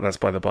 but that's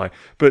by the by.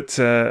 But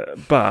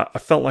I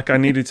felt like I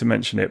needed to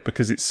mention it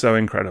because it's so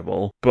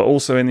incredible. But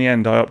also in the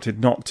end, I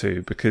opted not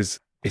to because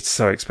it's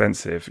so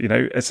expensive.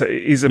 It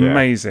is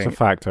amazing. It's a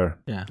factor.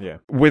 Yeah.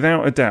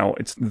 Without a doubt,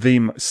 it's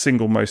the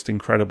single most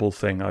incredible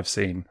thing I've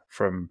seen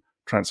from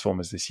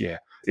Transformers this year.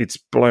 It's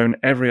blown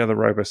every other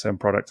Robosyn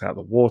product out of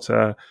the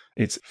water.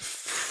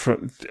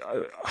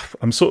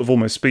 I'm sort of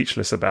almost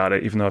speechless about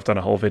it, even though I've done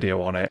a whole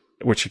video on it,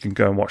 which you can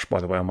go and watch, by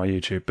the way, on my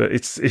YouTube. But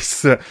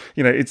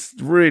it's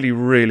really,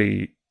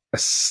 really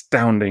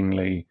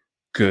astoundingly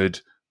good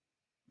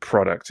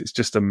product. It's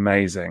just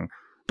amazing.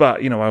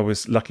 But, I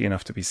was lucky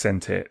enough to be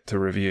sent it to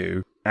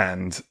review,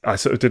 and I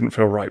sort of didn't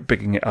feel right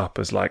bigging it up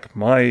as like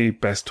my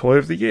best toy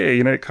of the year.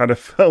 It kind of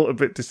felt a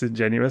bit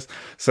disingenuous.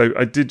 So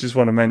I did just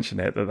want to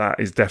mention it, that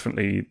is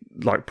definitely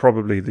like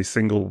probably the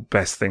single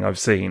best thing I've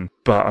seen,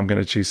 but I'm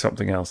going to choose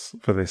something else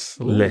for this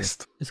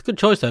list. It's a good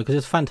choice, though, because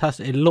it's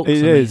fantastic. It looks It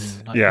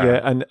amazing. is. Yeah,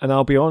 and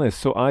I'll be honest.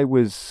 So I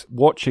was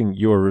watching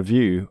your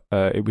review.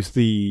 It was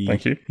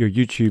Thank you. your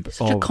YouTube.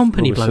 Such a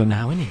company bloke Robosyn.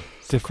 now, isn't he?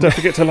 Don't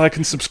forget to like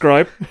and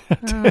subscribe.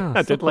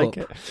 I did like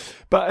it,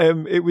 but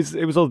it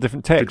was all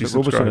different tech Did that you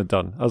Robosyn subscribe? had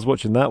done. I was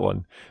watching that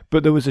one,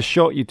 but there was a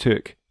shot you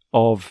took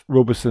of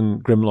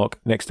Robosyn Grimlock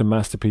next to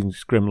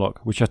Masterpiece Grimlock,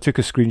 which I took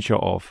a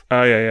screenshot of.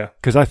 Oh, yeah.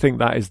 Because I think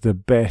that is the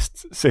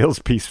best sales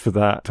piece for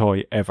that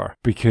toy ever.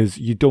 Because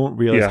you don't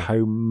realise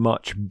how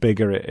much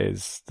bigger it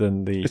is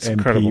than the It's MP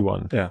incredible.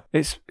 one. Yeah.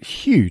 It's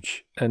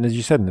huge. And as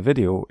you said in the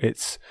video,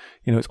 it's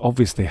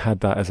obviously had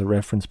that as a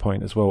reference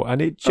point as well.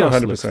 And it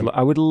just looks 100%.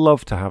 I would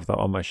love to have that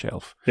on my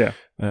shelf. Yeah.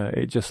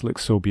 It just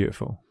looks so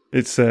beautiful.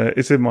 It's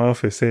in my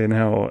office here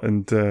now,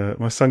 and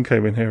my son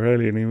came in here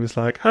early, and he was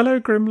like, "Hello,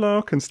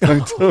 Grimlock," and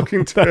started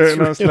talking to it,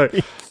 and I was like,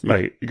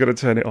 "Mate, you got to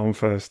turn it on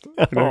first."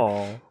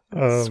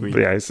 Sweet. But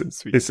yeah,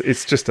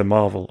 it's just a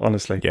marvel,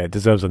 honestly. Yeah, it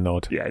deserves a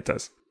nod. Yeah, it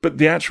does. But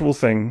the actual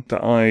thing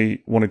that I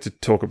wanted to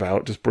talk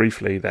about just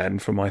briefly then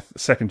for my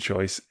second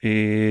choice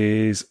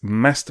is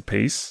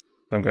Masterpiece.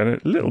 I'm going a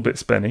little bit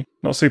spenny,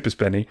 not super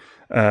spenny,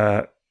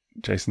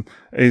 Jason,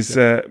 is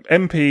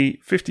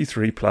MP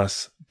 53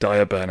 Plus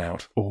Dire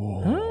Burnout.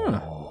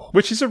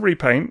 Which is a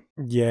repaint.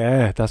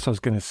 Yeah, that's what I was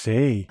going to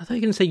say. I thought you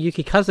were going to say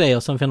Yuki Kaze or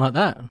something like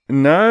that.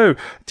 No.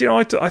 Do you know,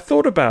 I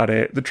thought about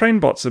it. The train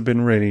bots have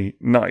been really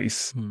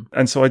nice.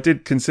 And so I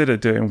did consider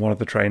doing one of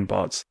the train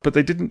bots, but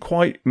they didn't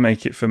quite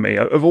make it for me.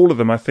 Of all of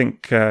them, I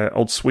think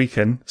old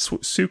Suiken,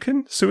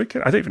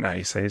 I don't even know how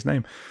you say his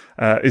name,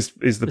 is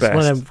the It's best.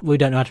 one of them, we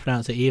don't know how to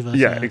pronounce it either.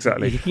 Yeah, so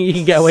exactly. You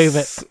can get away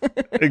with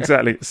it.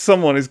 Exactly.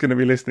 Someone is going to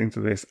be listening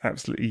to this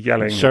absolutely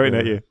yelling. Shouting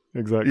at you.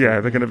 exactly. Yeah,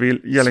 they're going to be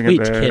yelling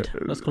Sweet at kid.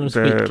 Let's call him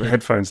their Sweet Kid.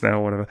 headphones now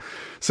or whatever.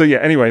 So yeah,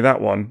 anyway,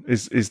 that one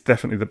is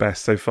definitely the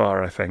best so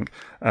far, I think.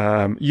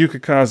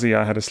 Yukikaze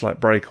I had a slight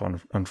break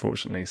on,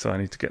 unfortunately, so I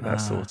need to get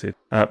that sorted.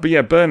 But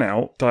yeah,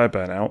 Dire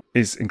Burnout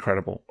is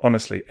incredible.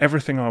 Honestly,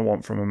 everything I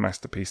want from a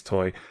Masterpiece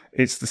toy.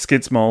 It's the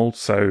Skids mold,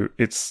 so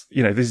it's,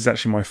 this is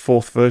actually my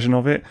 4th version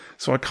of it.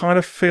 So I kind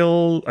of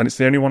feel, and it's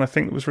the only one I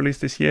think that was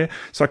released this year,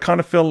 so I kind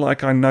of feel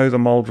like I know the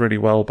mold really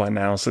well by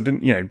now. So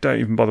don't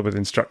even bother with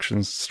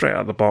instructions, straight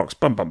out of the box,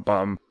 bum bum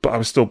bum. But I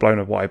was still blown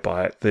away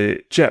by it.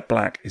 The jet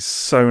black is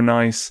so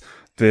nice.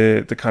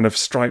 The kind of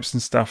stripes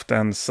and stuff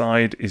down the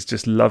side is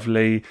just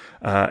lovely.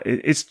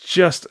 It's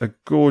just a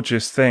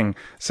gorgeous thing.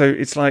 So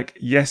it's like,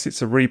 yes,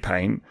 it's a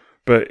repaint,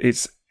 but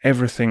it's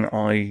everything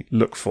I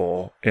look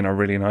for in a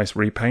really nice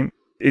repaint.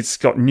 It's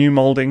got new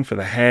molding for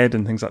the head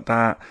and things like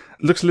that.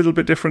 It looks a little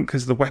bit different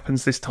because the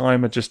weapons this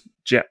time are just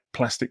jet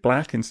plastic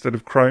black instead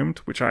of chromed,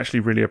 which I actually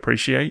really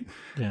appreciate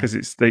because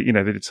they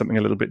did something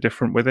a little bit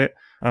different with it.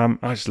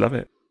 I just love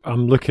it.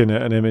 I'm looking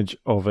at an image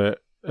of it,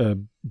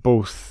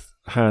 both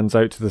hands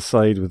out to the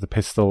side with the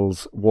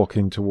pistols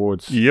walking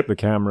towards the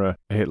camera.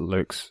 It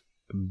looks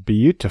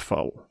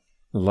beautiful.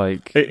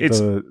 Like it's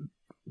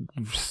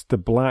the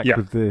black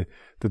with the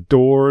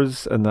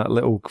doors and that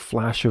little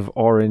flash of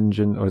orange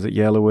or is it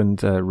yellow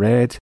and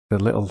red? The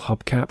little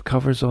hubcap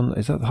covers on.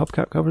 Is that the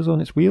hubcap covers on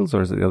its wheels,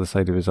 or is it the other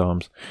side of his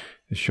arms,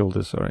 his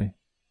shoulders? Sorry,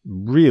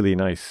 really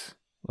nice.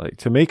 Like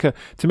to make a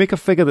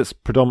figure that's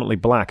predominantly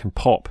black and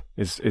pop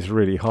is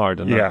really hard,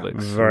 and that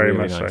looks very really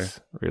much nice.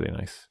 so. Really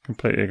nice.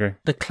 Completely agree.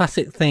 The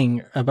classic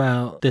thing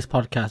about this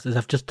podcast is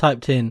I've just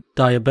typed in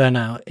Dire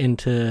Burnout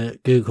into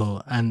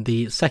Google, and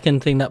the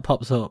second thing that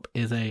pops up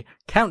is a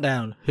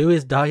countdown. Who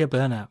is Dire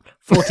Burnout?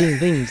 14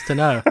 things to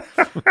know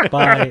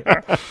by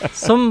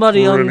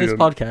somebody on this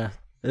podcast.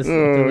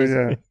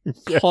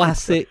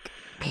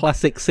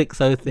 Classic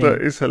 60 thing. That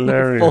is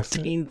hilarious.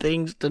 14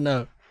 things to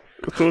know.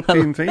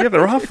 14 things. Yeah,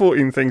 there are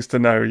 14 things to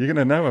know. You're going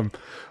to know them.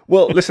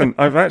 Well, listen,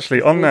 I've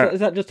actually on that. Is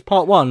that just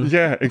part 1?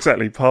 Yeah,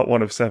 exactly. Part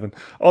 1 of 7.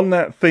 On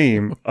that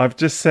theme, I've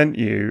just sent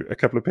you a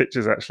couple of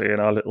pictures actually in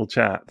our little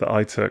chat that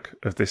I took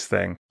of this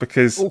thing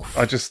because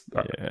I just,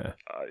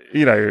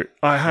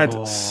 I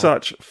had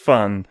such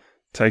fun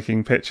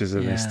taking pictures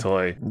of this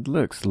toy. It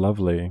looks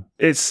lovely.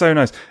 It's so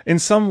nice. In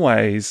some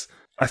ways,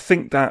 I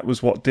think that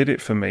was what did it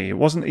for me. It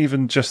wasn't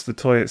even just the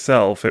toy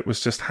itself. It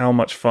was just how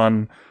much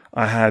fun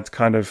I had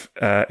kind of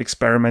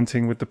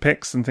experimenting with the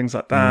pics and things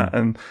like that,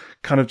 and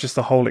kind of just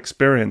the whole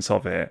experience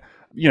of it.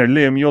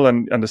 Liam, you'll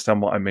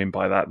understand what I mean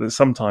by that. That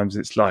sometimes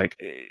it's like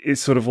it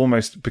sort of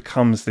almost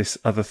becomes this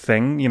other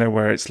thing,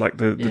 where it's like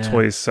the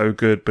toy is so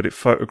good, but it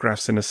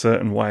photographs in a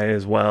certain way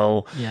as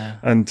well. Yeah.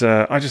 And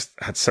I just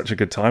had such a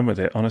good time with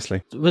it,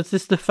 honestly. Was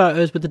this the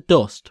photos with the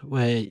dust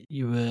where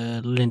you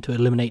were learning to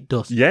eliminate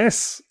dust?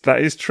 Yes,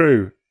 that is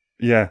true.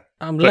 Yeah.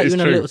 I'm letting you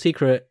in a little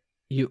secret.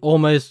 You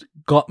almost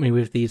got me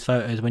with these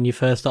photos when you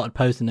first started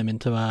posting them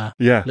into our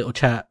little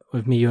chat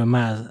with me, you and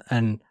Maz,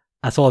 and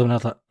I saw them and I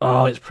was like,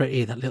 oh, it's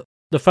pretty.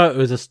 The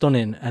photos are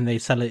stunning and they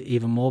sell it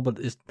even more, but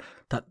it's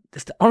the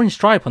orange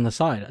stripe on the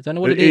side. I don't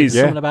know what it is.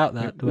 Something about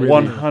that.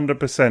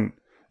 100%.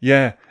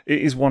 Yeah, it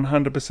is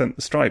 100%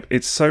 the stripe.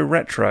 It's so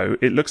retro.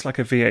 It looks like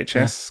a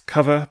VHS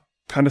cover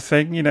kind of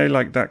thing,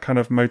 like that kind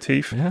of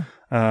motif. Yeah.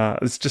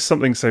 It's just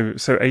something so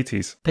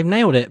 80s. They've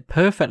nailed it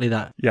perfectly,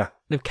 that. Yeah.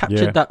 They've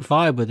captured that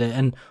vibe with it.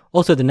 And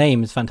also the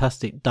name is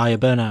fantastic, Dire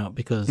Burnout,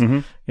 because,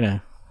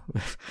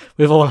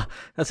 we've all,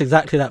 that's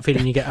exactly that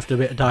feeling you get after a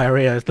bit of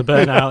diarrhea, is the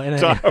burnout,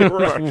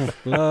 innit?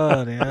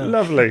 Bloody hell.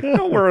 Lovely.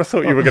 Not where I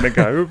thought you were going to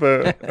go,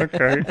 but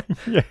okay.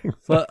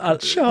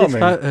 But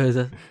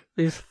charming.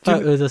 These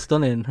photos are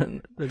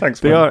stunning. Thanks,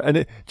 They man. are.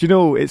 And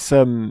it's,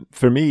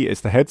 for me,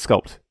 it's the head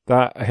sculpt.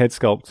 That head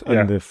sculpt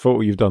and the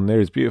photo you've done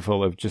there is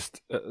beautiful, of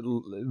just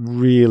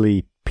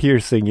really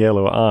piercing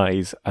yellow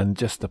eyes and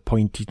just a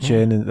pointy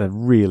chin and a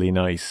really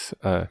nice...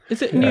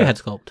 is it a new head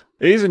sculpt?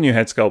 It is a new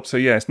head sculpt, so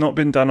it's not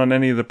been done on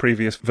any of the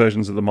previous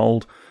versions of the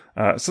mold.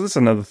 So that's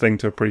another thing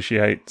to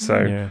appreciate.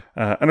 So,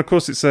 and of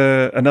course, it's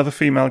another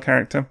female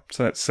character.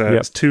 So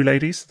it's 2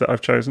 ladies that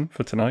I've chosen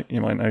for tonight,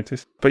 you might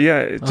notice. But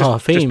it's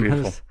just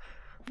beautiful.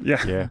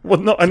 Yeah. Well,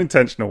 not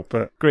unintentional,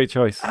 but... Great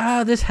choice.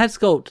 This head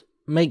sculpt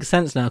makes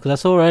sense now, because I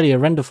saw earlier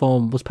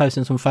Renderform was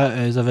posting some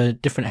photos of a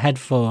different head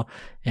for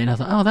it, and I was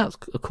like, oh, that's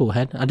a cool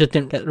head. I just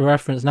didn't get the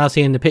reference. Now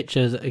seeing the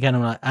pictures again,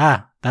 I'm like,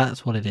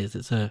 that's what it is.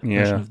 It's a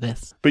version of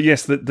this. But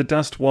yes, the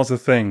dust was a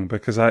thing,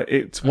 because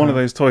it's one of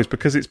those toys,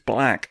 because it's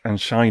black and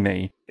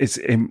shiny, it's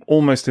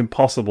almost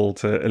impossible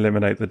to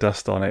eliminate the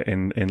dust on it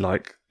in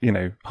like,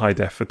 high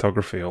def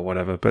photography or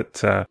whatever.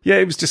 But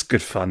it was just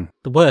good fun.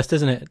 The worst,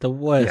 isn't it? The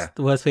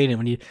worst feeling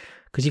when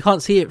because you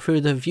can't see it through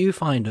the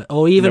viewfinder,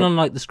 or even on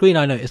like the screen.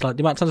 I noticed like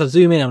the amount of times I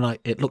zoom in, I'm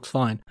like, it looks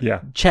fine.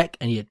 Yeah. Check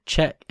and you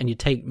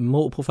take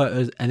multiple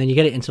photos, and then you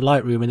get it into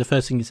Lightroom, and the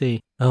first thing you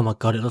see, oh my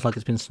god, it looks like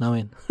it's been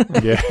snowing.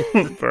 Yeah,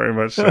 very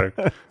much so.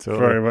 Totally.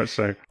 Very much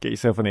so. Get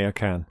yourself an air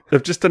can.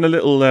 I've just done a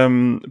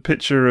little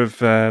picture of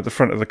the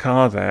front of the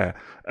car there,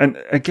 And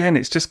again,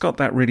 it's just got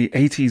that really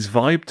 80s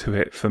vibe to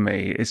it for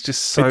me. It's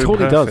just so it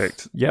totally perfect.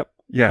 does. Yep.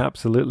 Yeah.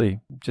 Absolutely.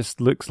 Just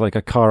looks like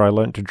a car I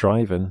learned to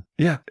drive in.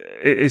 Yeah,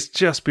 it's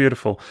just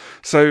beautiful.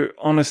 So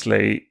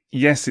honestly,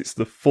 yes, it's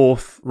the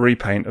 4th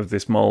repaint of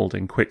this mould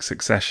in quick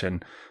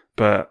succession,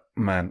 but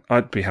man,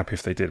 I'd be happy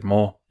if they did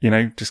more.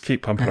 Just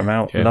keep pumping them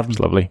out. Yeah, it's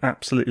lovely.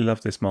 Absolutely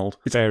love this mould.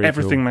 It's Very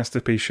everything cool.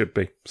 Masterpiece should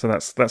be. So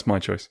that's my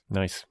choice.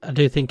 Nice. I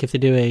do think if they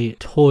do a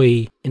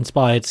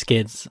toy-inspired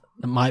skids,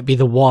 that might be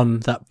the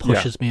one that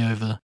pushes me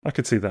over. I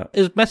could see that.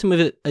 It was messing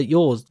with it at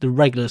yours, the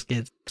regular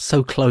skids,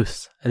 so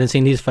close. And then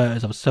seeing these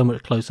photos, I was so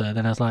much closer.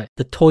 Then I was like,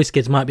 the toy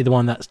skids might be the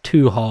one that's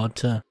too hard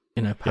to,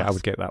 pass. Yeah, I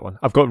would get that one.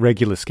 I've got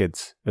regular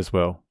skids as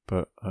well,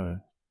 but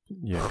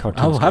yeah,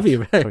 cartoon Oh, have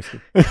you? toy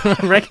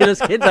skids. Regular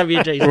skids, have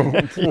you,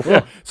 Jason?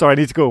 Yeah. Sorry, I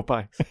need to go.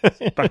 Bye.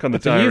 Back on the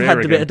So diarrhea you've had a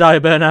again. bit of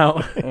diet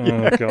burnout.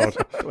 Oh, God.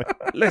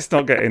 Let's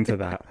not get into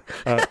that.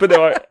 But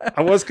no,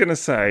 I was going to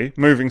say,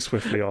 moving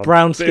swiftly on.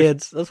 Brown that if-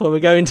 skids, that's what we're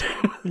going to.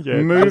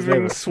 Yeah,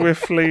 Moving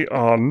swiftly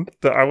on,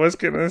 that I was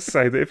going to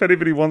say that if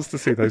anybody wants to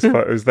see those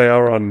photos, they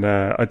are on.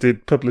 I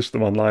did publish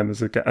them online.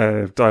 There's a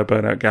Dire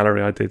Burnout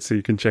gallery I did, so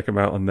you can check them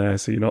out on there.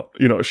 So you're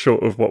not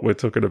short of what we're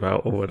talking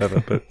about or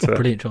whatever. But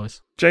Brilliant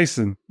choice.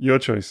 Jason, your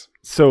choice.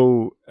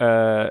 So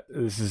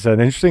this is an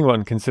interesting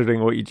one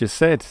considering what you just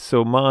said.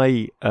 So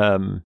my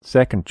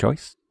second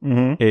choice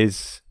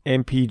is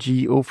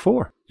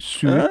MPG04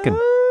 Shuriken.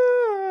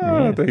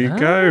 Ah, there you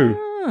go.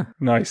 Ah.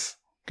 Nice,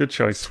 good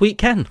choice. Sweet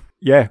Ken.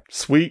 Yeah,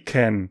 Sweet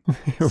Ken,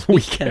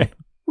 Sweet Ken.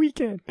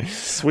 Weekend.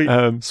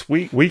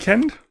 sweet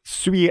weekend.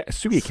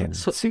 Suiken.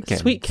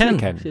 Sweet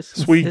Ken.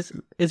 Sweet-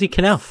 Is he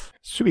Knuff?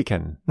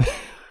 Suiken.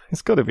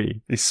 It's got to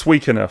be He's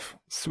sweet enough.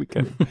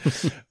 Suiken.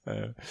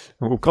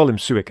 We'll call him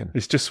Suiken.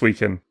 It's just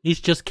Sweekin. He's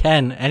just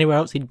Ken. Anywhere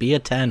else, he'd be a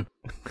 10.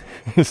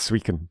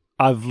 Suiken.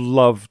 I've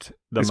loved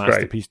the It's great.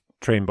 Masterpiece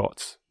train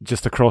bots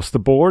just across the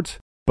board,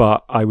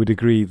 but I would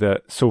agree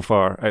that so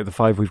far, out of the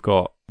 5 we've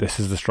got, this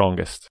is the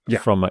strongest. Yeah.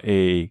 From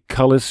a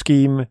colour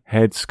scheme,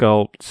 head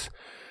sculpt,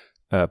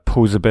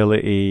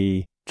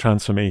 posability,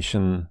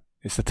 transformation.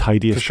 It's the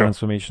tidiest For sure.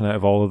 transformation out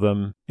of all of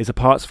them. It's a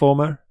parts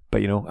former,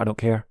 but I don't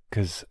care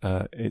because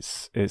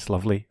it's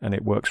lovely and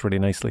it works really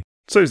nicely.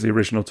 So is the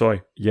original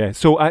toy. Yeah,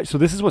 so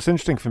this is what's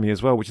interesting for me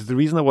as well, which is the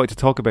reason I wanted to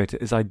talk about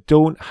it, is I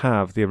don't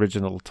have the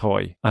original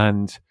toy.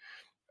 And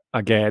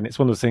again, it's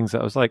one of those things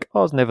that I was like, I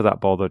was never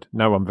that bothered.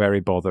 Now I'm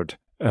very bothered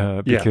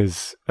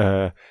because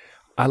I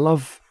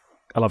love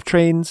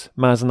trains.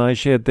 Maz and I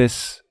shared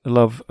this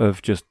love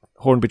of just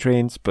Hornby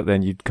trains, but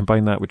then you'd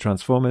combine that with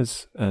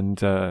Transformers and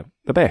the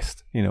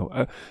best,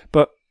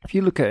 But if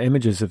you look at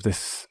images of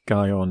this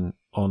guy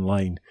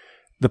online,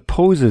 the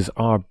poses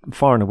are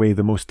far and away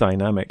the most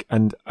dynamic,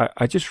 and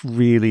I just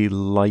really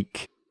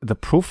like the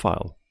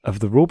profile of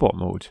the robot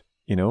mode.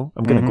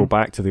 I'm going to go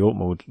back to the alt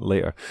mode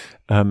later,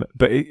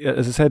 but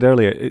as I said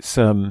earlier, it's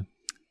a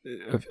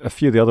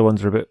few of the other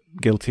ones are a bit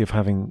guilty of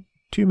having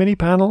too many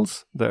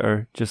panels that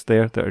are just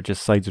there, that are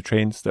just sides of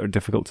trains that are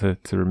difficult to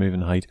remove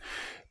and hide.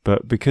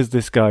 But because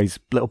this guy's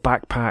little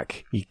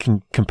backpack, you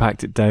can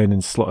compact it down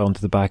and slot it onto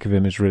the back of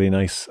him is really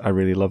nice. I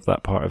really love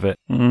that part of it.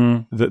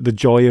 The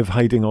joy of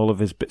hiding all of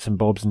his bits and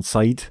bobs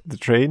inside the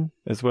train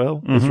as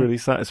well is really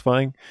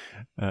satisfying.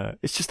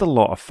 It's just a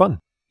lot of fun.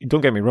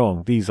 Don't get me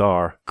wrong, these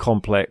are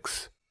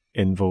complex,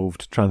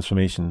 involved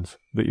transformations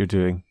that you're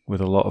doing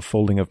with a lot of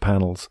folding of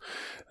panels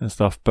and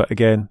stuff. But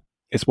again,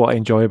 it's what I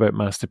enjoy about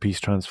Masterpiece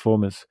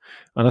Transformers.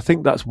 And I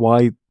think that's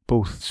why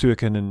both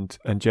Suiken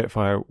and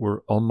Jetfire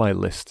were on my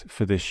list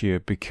for this year,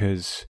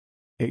 because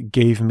it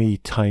gave me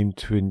time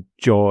to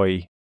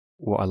enjoy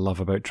what I love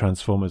about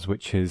Transformers,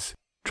 which is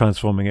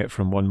transforming it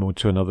from one mode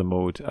to another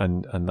mode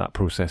and that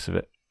process of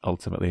it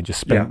ultimately, and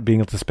just being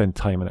able to spend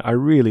time on it. I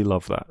really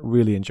love that,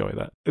 really enjoy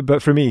that.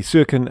 But for me,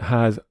 Suiken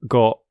has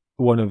got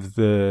one of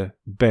the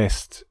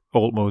best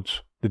alt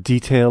modes. The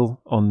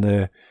detail on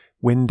the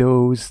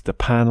windows, the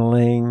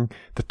paneling,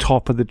 the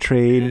top of the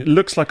train. It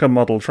looks like a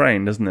model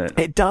train, doesn't it?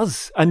 It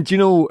does. And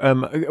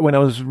when I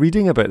was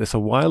reading about this a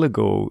while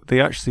ago, they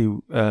actually,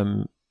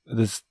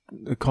 there's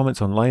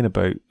comments online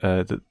about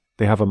that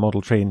they have a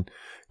model train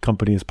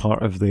company as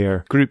part of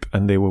their group,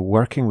 and they were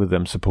working with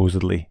them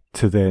supposedly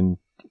to then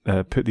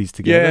put these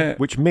together,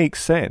 which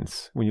makes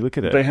sense when you look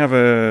at it. They have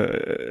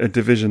a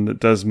division that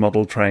does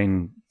model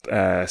train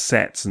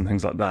sets and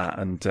things like that,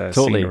 and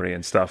scenery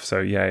and stuff. So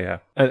yeah.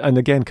 And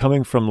again,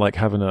 coming from like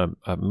having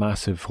a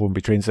massive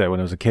Hornby train set when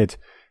I was a kid,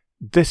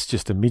 this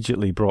just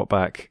immediately brought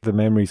back the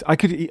memories. I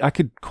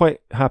could quite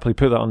happily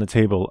put that on the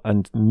table,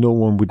 and no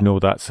one would know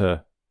that's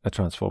a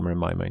Transformer in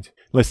my mind,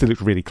 unless they look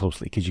really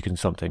closely, because you can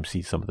sometimes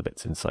see some of the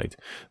bits inside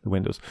the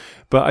windows.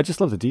 But I just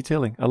love the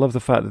detailing. I love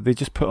the fact that they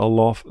just put a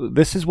lot.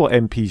 This is what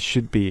MPs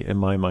should be in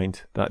my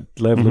mind, that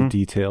level of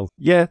detail.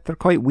 Yeah, they're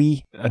quite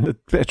wee, and the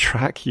bit of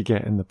track you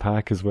get in the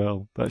pack as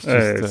well. That's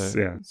just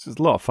it's just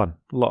a lot of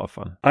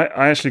fun. I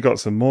actually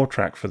got some more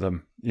track for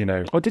them you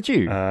know. Oh, did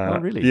you? Oh,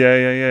 really?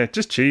 Yeah.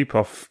 Just cheap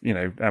off, you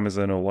know,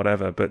 Amazon or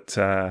whatever. But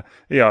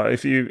yeah,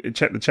 if you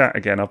check the chat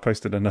again, I've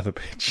posted another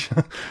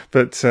picture.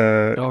 But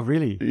oh,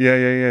 really?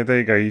 Yeah. There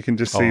you go. You can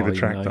just see the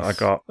track nice. that I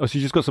got. Oh, so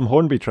you just got some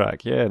Hornby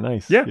track? Yeah,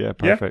 nice. Yeah,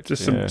 perfect.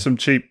 Just some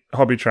cheap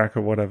hobby track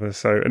or whatever.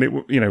 So, and it,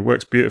 you know,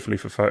 works beautifully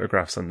for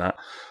photographs and that.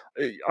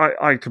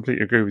 I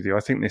completely agree with you. I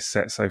think this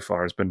set so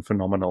far has been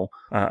phenomenal.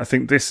 I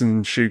think this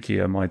and Shuki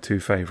are my two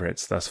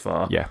favourites thus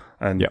far. Yeah.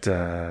 And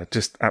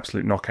just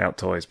absolute knockout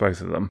toys,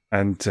 both of them.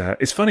 And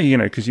it's funny, you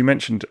know, because you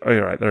mentioned, oh,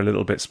 you're right, they're a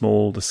little bit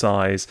small, the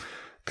size.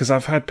 Because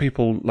I've had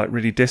people like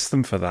really diss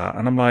them for that.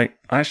 And I'm like,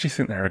 I actually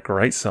think they're a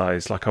great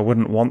size. Like, I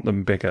wouldn't want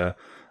them bigger.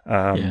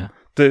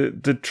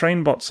 The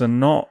train bots are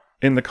not,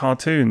 in the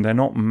cartoon, they're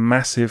not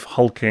massive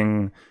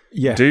hulking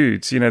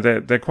dudes. You know,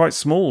 they're quite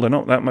small. They're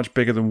not that much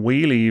bigger than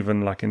Wheelie,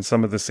 even like in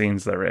some of the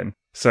scenes they're in.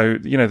 So,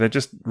 you know, they're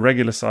just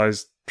regular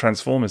sized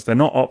Transformers. They're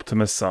not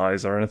Optimus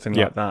size or anything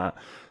like that.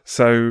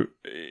 So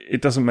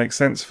it doesn't make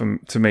sense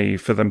to me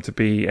for them to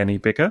be any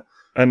bigger.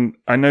 And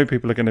I know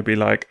people are going to be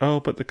like,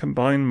 oh, but the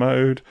combined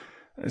mode.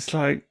 It's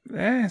like,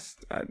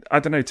 I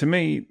don't know. To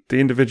me, the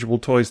individual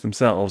toys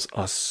themselves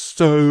are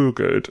so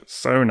good,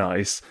 so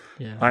nice.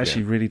 Yeah. I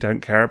actually really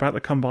don't care about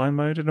the combined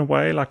mode in a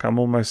way. Like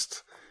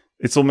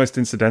it's almost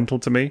incidental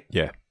to me.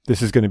 Yeah.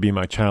 This is going to be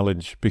my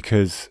challenge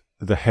because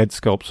the head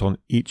sculpts on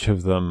each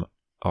of them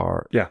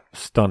are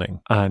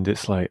stunning. And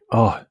it's like,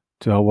 oh,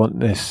 do I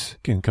want this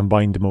in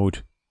combined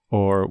mode?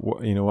 Or,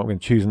 you know, what I'm going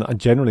to choose? And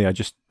generally,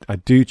 I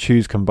do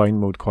choose combined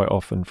mode quite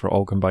often for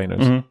all combiners.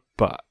 Mm-hmm.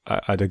 But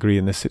I'd agree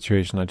in this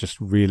situation, I get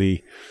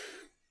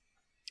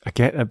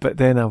it, but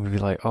then I would be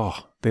like,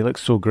 oh, they look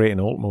so great in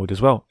alt mode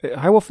as well.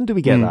 How often do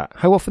we get that?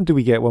 How often do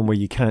we get one where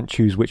you can't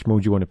choose which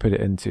mode you want to put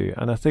it into?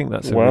 And I think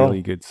that's a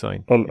really good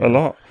sign. A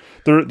lot.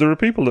 There are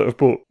people that have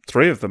bought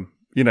 3 of them.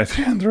 You know,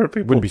 there are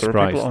people. Wouldn't be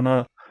surprised. There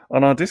are people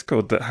on our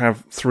Discord that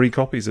have 3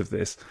 copies of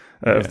this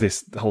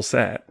whole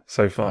set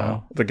so far.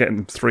 Wow. They're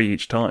getting 3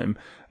 each time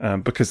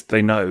because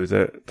they know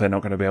that they're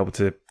not going to be able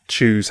to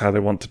choose how they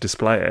want to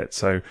display it.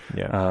 So,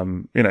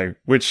 you know,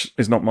 which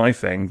is not my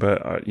thing,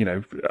 but you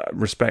know,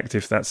 respect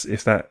if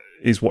that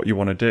is what you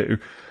want to do.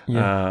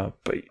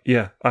 But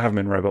yeah, I have them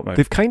in robot mode.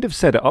 They've kind of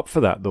set it up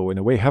for that though, in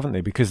a way, haven't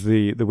they? Because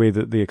the way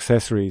that the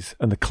accessories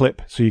and the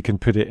clip, so you can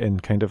put it in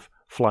kind of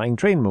flying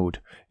train mode,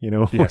 you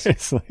know, yes.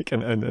 It's like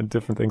and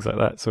different things like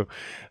that. So,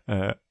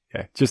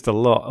 just a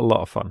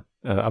lot of fun.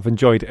 I've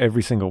enjoyed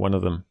every single one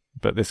of them,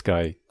 but this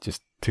guy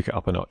just took it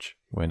up a notch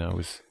when I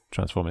was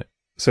transforming it.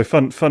 So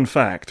fun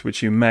fact,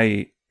 which you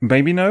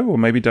maybe know or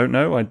maybe don't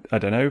know, I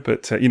don't know,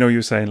 but you know, you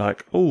were saying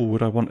like, oh,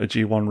 would I want a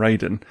G1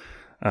 Raiden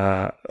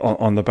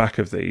on the back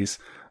of these?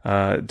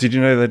 Did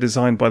you know they're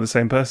designed by the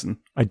same person?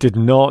 I did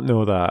not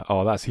know that.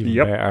 Oh, that's even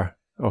better.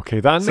 Okay,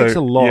 that makes a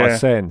lot of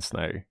sense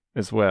now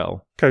as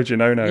well. Koji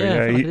Nono,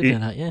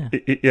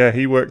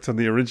 he worked on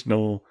the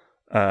original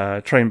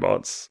train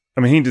bots.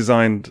 I mean, he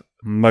designed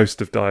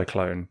most of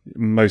Diaclone,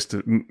 most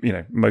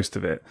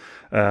of it.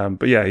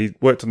 But yeah, he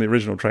worked on the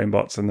original train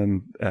bots and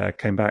then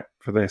came back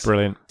for this.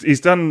 Brilliant.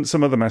 He's done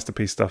some other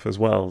Masterpiece stuff as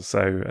well.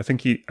 So I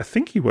think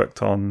he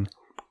worked on.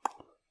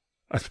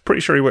 I'm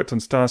pretty sure he worked on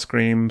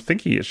Starscream. I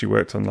think he actually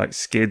worked on like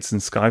Skids and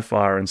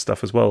Skyfire and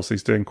stuff as well. So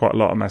he's doing quite a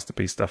lot of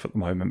Masterpiece stuff at the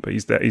moment. But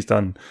he's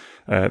done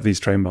these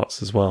train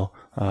bots as well,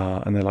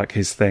 and they're like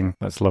his thing.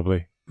 That's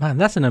lovely. Man,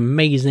 that's an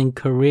amazing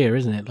career,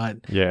 isn't it?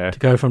 Like, to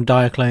go from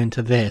Diaclone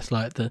to this,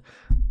 like the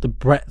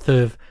breadth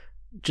of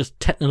just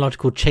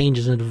technological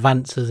changes and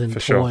advances in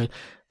toy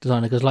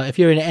design. Because, like, if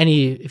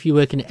you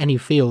work in any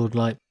field,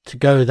 like to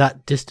go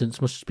that distance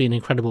must be an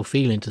incredible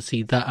feeling to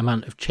see that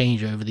amount of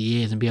change over the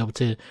years and be able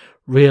to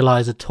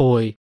realize a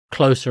toy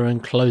closer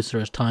and closer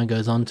as time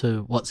goes on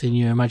to what's in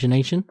your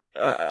imagination.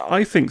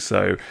 I think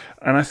so,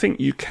 and I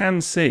think you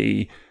can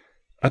see.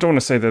 I don't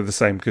want to say they're the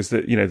same because the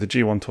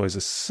G1 toys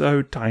are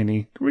so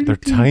tiny. Really they're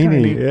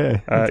tiny. Yeah.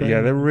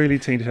 They're really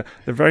teeny.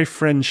 They're very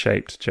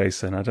friend-shaped,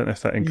 Jason. I don't know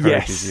if that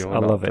encourages you or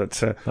not. I love it.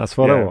 But, that's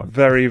what I want.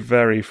 Very,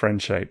 very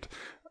friend-shaped.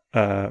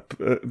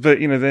 But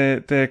you know,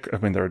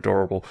 they're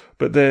adorable,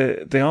 but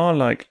they are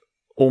like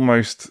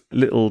almost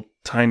little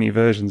tiny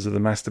versions of the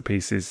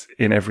Masterpieces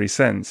in every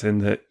sense, in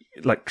that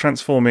like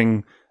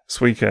transforming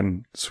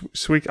Suiken,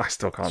 I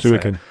still can't say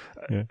it.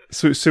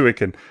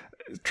 Suiken.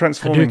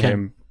 Transforming Hadouken.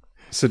 him.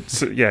 So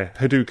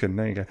Hadouken,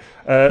 there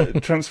you go.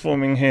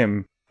 Transforming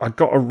him, I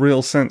got a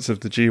real sense of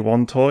the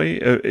G1 toy.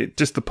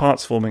 Just the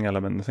parts forming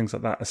element and things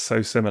like that are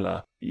so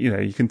similar. You know,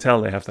 you can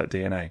tell they have that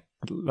DNA.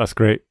 That's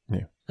great.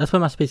 Yeah. That's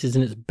when Masterpiece is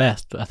in its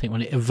best, but I think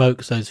when it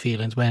evokes those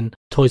feelings, when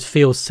toys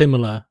feel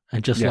similar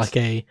and just like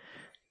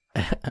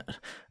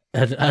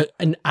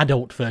an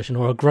adult version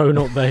or a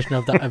grown-up version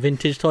of that a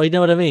vintage toy. You know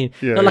what I mean?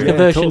 Not like a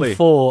version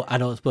for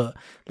adults, but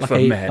like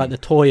like the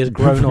toy has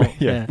grown up.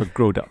 But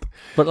grown up.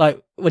 But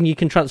like when you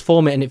can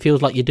transform it and it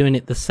feels like you're doing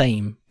it the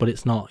same, but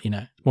it's not. You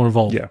know, it's more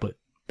evolved. But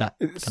that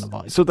kind of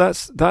vibe. So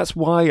that's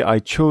why I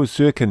chose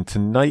Suiken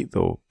tonight,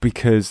 though,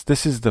 because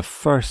this is the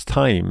first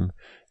time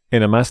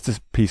in a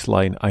Masterpiece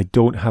line I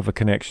don't have a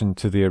connection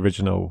to the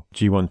original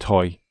G1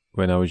 toy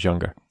when I was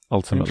younger.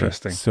 ultimately.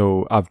 Interesting.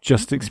 So I've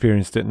just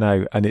experienced it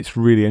now, and it's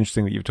really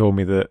interesting that you've told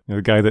me that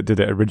the guy that did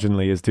it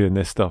originally is doing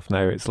this stuff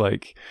now. It's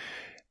like,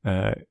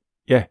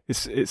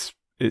 it's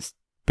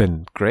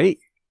been great.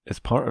 It's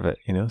part of it,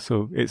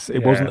 So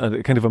it wasn't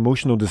a kind of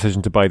emotional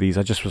decision to buy these.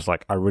 I just was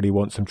like, I really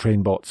want some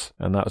train bots,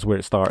 and that was where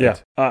it started. Yeah,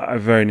 I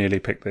very nearly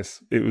picked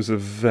this. It was a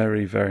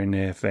very, very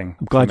near thing.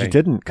 I'm glad you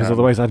didn't, because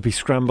otherwise I'd be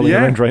scrambling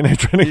around right now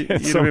trying to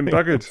get You'd have been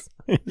buggered.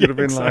 You'd have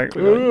been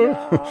exactly. like,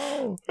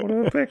 no, what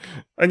do I pick?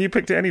 And you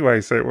picked it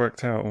anyway, so it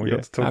worked out, and we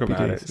got to talk happy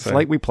about days. it. It's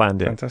like we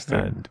planned it, fantastic.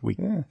 and we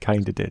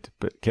kind of did,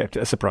 but kept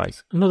it a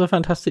surprise. Another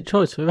fantastic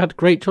choice. We've had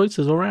great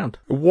choices all round.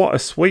 What a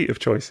suite of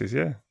choices,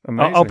 yeah.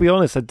 Amazing. I'll be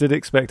honest, I did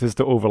expect us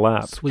to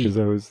overlap, Sweet. because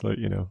I was like,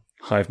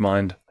 Hive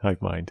mind.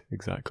 hive mind,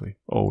 exactly.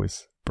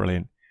 Always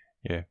brilliant.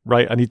 Yeah.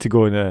 Right, I need to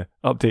go and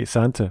update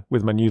Santa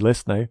with my new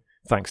list now,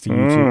 thanks to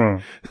you two.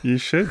 You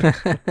should.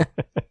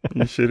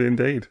 You should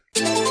indeed.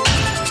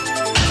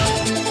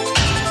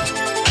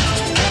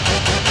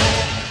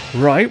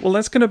 Right, well,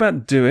 that's going to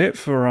about do it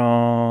for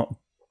our,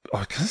 I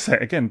was going to say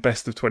it again,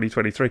 best of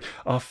 2023.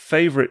 Our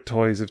favourite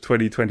toys of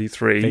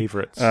 2023.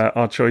 Favourites.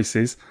 Our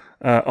choices,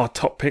 our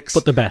top picks.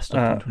 But the best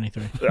of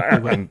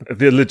 2023. And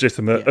the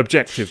legitimate,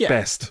 objective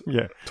best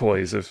Yeah.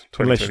 toys of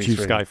Unless you 2023.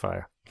 choose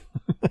Skyfire.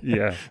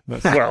 Yeah.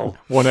 That's Well,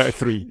 1 out of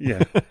 3.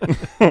 yeah.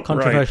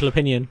 Controversial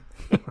opinion.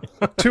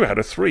 Right. 2 out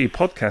of 3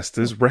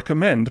 podcasters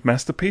recommend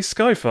Masterpiece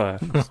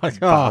Skyfire.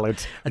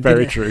 Valid. I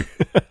Very didn't- true.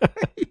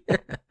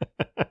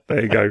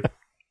 There you go.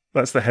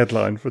 That's the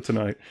headline for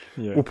tonight.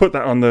 Yeah. We'll put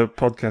that on the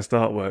podcast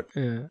artwork.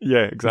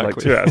 Yeah, exactly.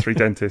 Like 2 out of 3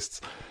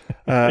 dentists.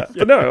 But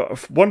no,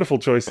 wonderful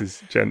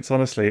choices, gents,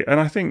 honestly.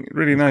 And I think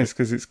really nice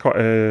because it's quite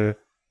a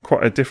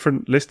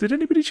different list. Did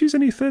anybody choose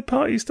any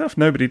third-party stuff?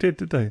 Nobody did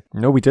they?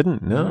 No, we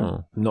didn't.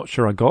 No. Not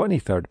sure I got any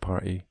third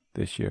party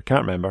this year.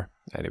 Can't remember.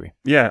 Anyway.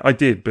 Yeah, I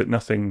did, but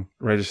nothing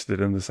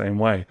registered in the same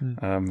way.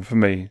 For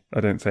me, I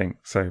don't think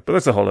so. But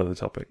that's a whole other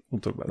topic.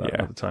 We'll talk about that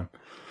another time.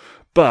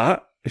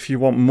 But if you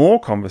want more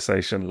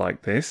conversation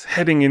like this,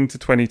 heading into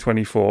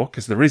 2024,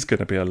 because there is going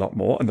to be a lot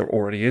more, and there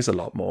already is a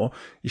lot more,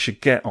 you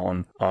should get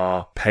on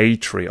our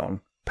Patreon.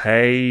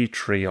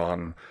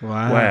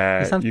 Wow. Where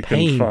That sounds you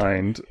pained. can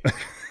find...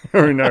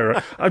 I know,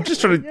 right? I'm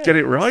just trying to get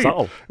it right.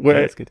 Subtle. Where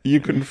Yeah, it's good.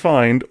 you can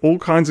find all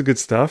kinds of good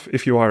stuff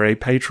if you are a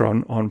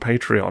patron on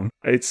Patreon.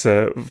 It's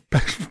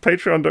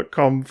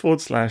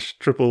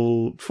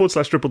patreon.com/triple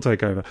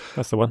takeover.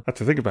 That's the one. I had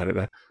to think about it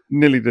there.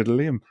 Nearly did a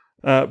Liam.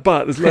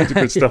 But there's loads of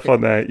good stuff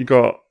on there. You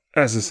got,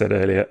 as I said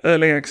earlier,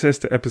 early access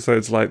to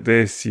episodes like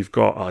this. You've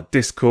got our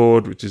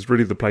Discord, which is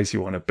really the place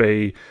you want to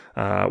be.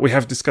 We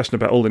have discussion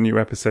about all the new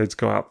episodes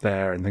go up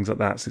there and things like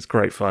that, so it's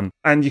great fun.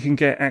 And you can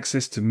get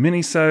access to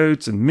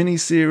mini-sodes and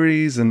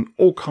mini-series and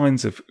all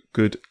kinds of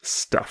good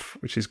stuff,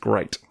 which is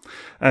great.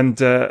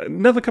 And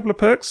another couple of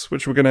perks,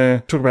 which we're going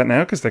to talk about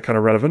now because they're kind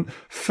of relevant.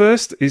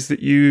 First is that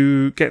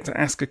you get to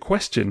ask a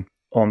question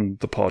on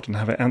the pod and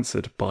have it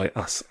answered by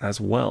us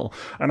as well.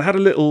 And I had a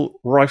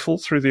little rifle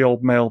through the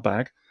old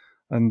mailbag,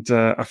 and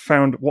I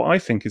found what I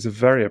think is a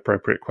very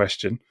appropriate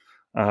question.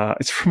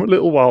 It's from a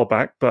little while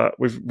back, but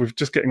we've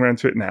just getting around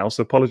to it now,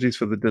 so apologies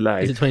for the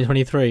delay. Is it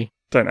 2023?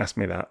 Don't ask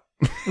me that.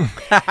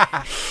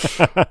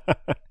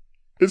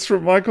 It's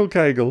from Michael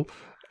Cagle,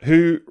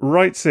 who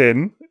wrote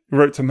to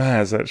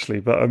Maz, actually,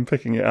 but I'm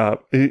picking it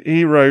up.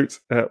 He wrote,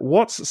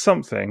 what's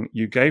something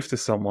you gave to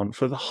someone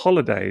for the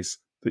holidays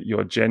that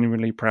you're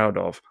genuinely proud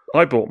of?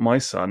 I bought my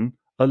son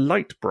a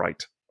Light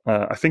Bright.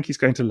 I think he's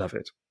going to love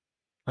it.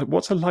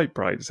 What's a Light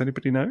Bright? Does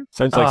anybody know?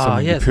 Sounds like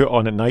something yes. you put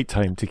on at night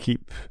time to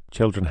keep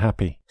children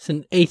happy. It's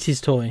an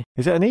 80s toy.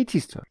 Is it an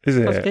 80s toy? Is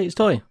That's a it? 80s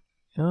toy.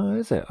 Oh,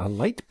 is it? A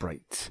Light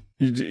Bright.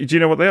 Do you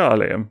know what they are,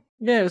 Liam?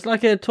 Yeah, it's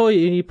like a toy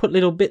and you put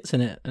little bits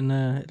in it, and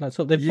like sort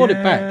of, they've brought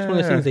it back. It's one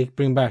of those things they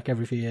bring back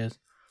every few years.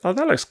 Oh,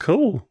 that looks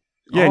cool.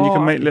 Yeah, and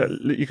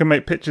you can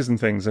make pictures and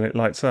things, and it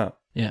lights up.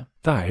 Yeah.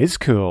 That is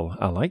cool.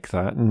 I like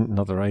that.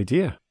 Another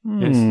idea.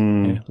 Yes.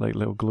 Yeah, like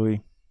little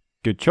glowy.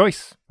 Good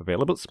choice.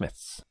 Available at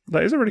Smith's.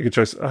 That is a really good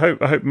choice. I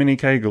hope Minnie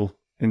Cagle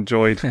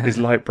enjoyed his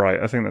Light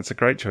Bright. I think that's a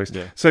great choice.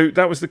 Yeah. So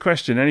that was the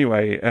question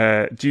anyway.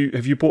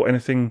 Have you bought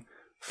anything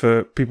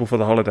for people for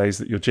the holidays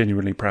that you're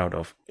genuinely proud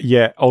of?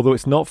 Yeah, although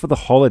it's not for the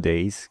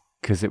holidays,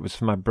 because it was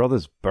for my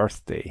brother's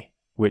birthday,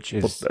 which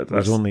was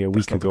only a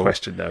week That's not ago. the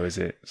question, though, is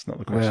it? It's not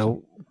the question.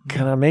 Well,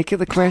 can I make it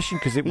the question?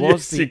 Because it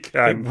was Yes, you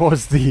can. it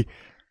was the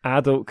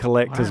Adult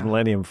Collector's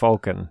Millennium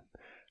Falcon.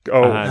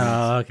 Oh,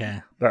 Oh,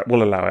 okay. that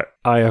will allow it.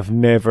 I have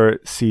never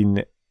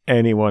seen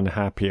anyone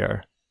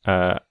happier,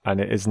 and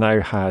it has now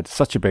had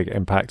such a big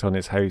impact on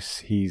his house.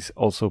 He's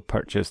also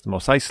purchased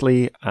Mos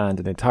Eisley and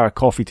an entire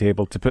coffee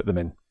table to put them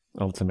in.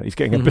 Ultimately, he's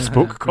getting a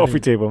bespoke coffee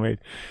table made.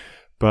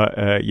 But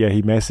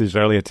he messaged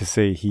earlier to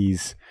say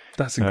he's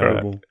That's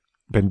incredible.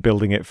 been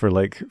building it for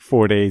like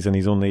 4 days, and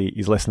he's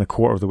less than a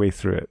quarter of the way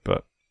through it.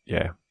 But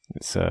yeah,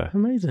 It's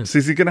Amazing. So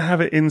is he going to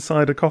have it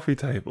inside a coffee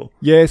table?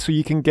 yeah. So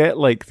you can get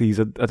like these.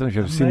 I don't know if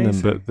you've seen them,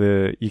 Amazing.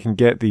 but you can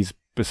get these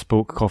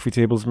bespoke coffee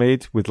tables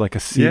made with like a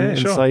scene Yeah,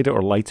 sure. inside it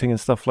or lighting and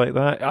stuff like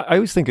that. I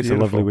always think it's a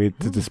lovely Beautiful. way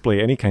to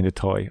display any kind of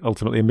toy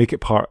ultimately and make it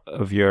part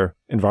of your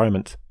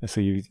environment,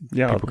 so people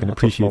can I'll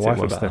appreciate talk to my it wife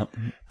whilst they're about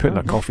that. putting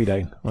their coffee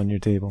down on your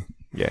table.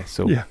 Yeah.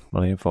 So Yeah.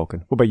 Millennium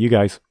Falcon. What about you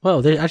guys?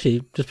 Well, they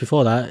actually, just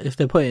before that, if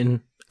they're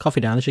putting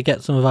coffee down, they should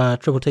get some of our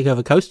Triple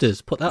Takeover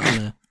coasters. Put that on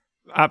there.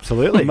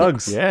 Absolutely.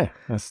 Mugs. Yeah,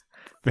 that's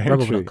very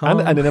Rebel.com.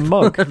 true. And in a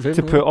mug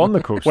to put on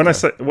the coaster.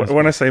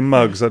 When I say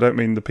mugs, I don't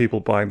mean the people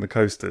buying the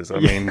coasters. I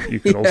mean you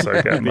can also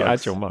get the mugs.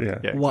 actual mug. Yeah.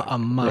 Yeah. What a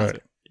mug. Right.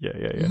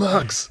 Yeah.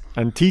 Mugs.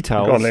 And tea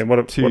towels. Go on, Liam.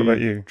 What to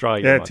about you? Dry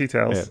your Yeah, mug. tea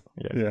towels.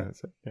 Yeah.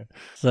 That's it. Yeah.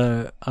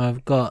 So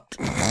I've got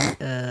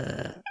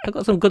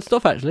some good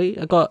stuff actually.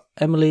 I got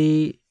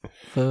Emily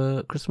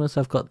for Christmas.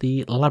 I've got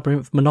the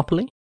Labyrinth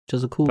Monopoly, which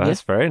is a cool That's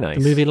gift. very nice.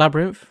 The movie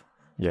Labyrinth,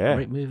 Yeah.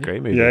 Great movie.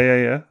 Great movie.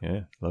 Yeah. Yeah.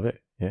 Love it.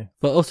 Yeah.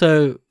 but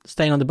also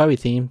staying on the Bowie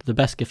theme. The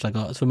best gift I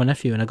got is for my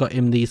nephew, and I got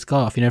him the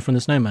scarf, from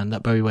the Snowman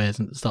that Bowie wears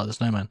at the start of the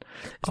Snowman.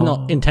 It's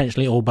not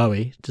intentionally all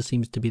Bowie; it just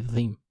seems to be the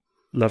theme.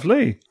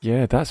 Lovely.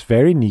 Yeah, that's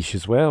very niche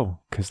as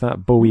well, because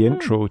that Bowie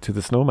intro to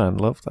the Snowman,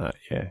 love that.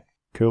 Yeah.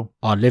 Cool.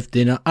 I lived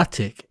in an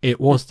attic. It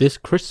was this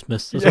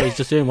Christmas. That's what he's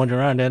just doing, wandering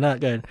around doing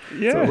that, going.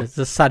 Yeah. It's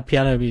the sad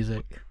piano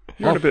music.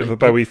 You're on a bit of a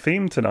Bowie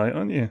theme tonight,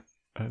 aren't you?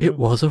 It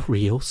was a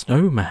real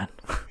snowman.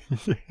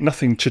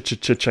 Nothing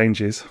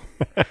changes.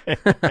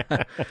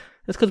 That's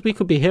because we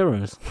could be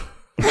heroes.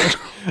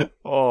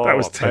 Oh, That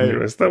was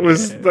tenuous. That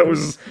was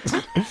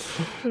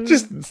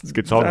just It's a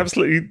good song.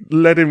 absolutely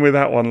led in with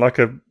that one like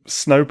a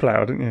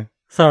snowplow, didn't you?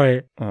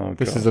 Sorry, Oh,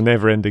 This God. is a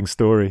never-ending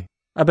story.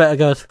 I better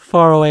go as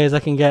far away as I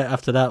can get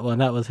after that one.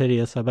 That was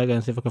hideous. I better go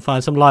and see if I can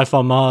find some life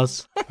on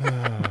Mars.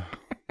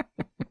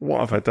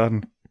 What have I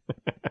done?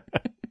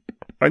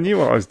 I knew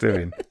what I was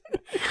doing.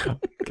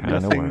 Can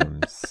of Nothing.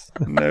 worms.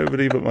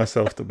 Nobody but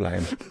myself to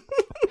blame.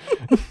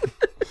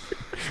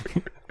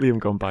 Liam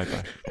gone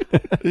bye-bye.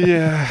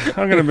 Yeah,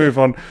 I'm going to move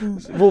on.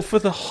 Well, for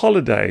the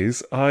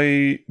holidays,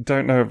 I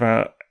don't know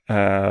about.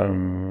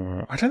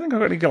 I don't think I've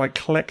got any like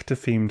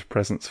collector-themed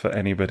presents for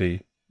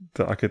anybody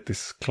that I could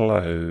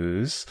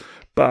disclose.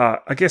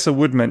 But I guess I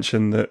would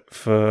mention that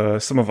for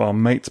some of our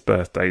mates'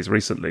 birthdays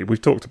recently,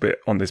 we've talked a bit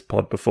on this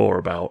pod before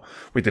about,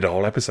 we did a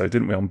whole episode,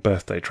 didn't we, on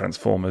birthday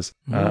Transformers,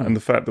 and the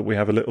fact that we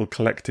have a little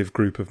collective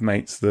group of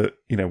mates that,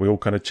 we all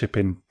kind of chip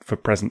in for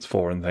presents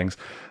for and things.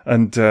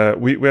 And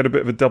we had a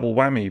bit of a double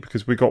whammy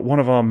because we got one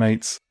of our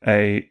mates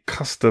a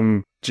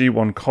custom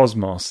G1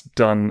 Cosmos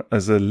done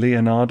as a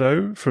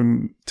Leonardo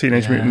from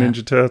Teenage Mutant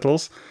Ninja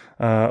Turtles,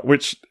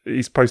 which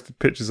he's posted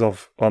pictures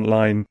of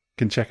online.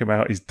 Can check him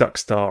out. He's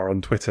Duckstar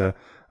on Twitter.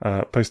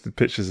 Posted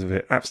pictures of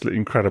it. Absolutely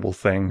incredible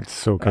thing. It's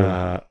so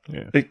cool.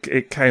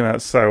 It came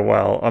out so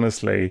well,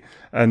 honestly.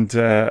 And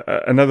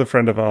another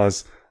friend of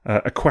ours,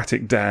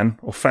 Aquatic Dan,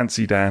 or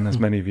Fancy Dan, as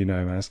many of you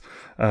know him as,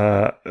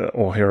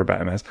 or hear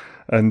about him as,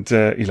 and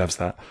he loves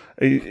that.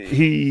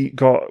 We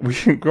got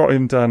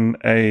him done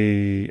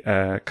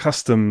a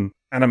custom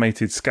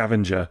animated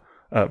scavenger.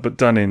 But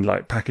done in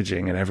like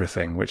packaging and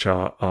everything, which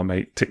our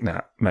mate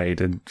Ticknat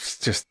made, and it's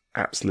just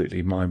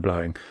absolutely mind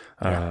blowing.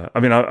 I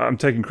mean, I'm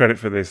taking credit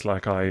for this,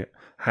 like I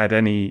had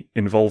any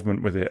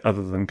involvement with it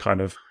other than kind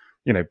of,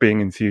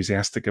 being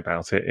enthusiastic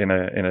about it in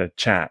a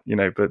chat,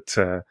 but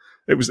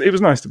it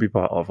was nice to be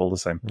part of all the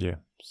same. Yeah,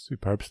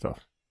 superb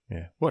stuff.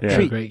 Yeah, what Yeah.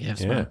 treat. Great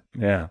gifts, Yeah. man.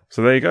 Yeah.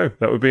 So there you go.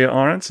 That would be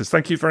our answers.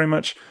 Thank you very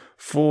much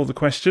for the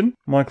question,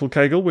 Michael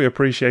Cagle. We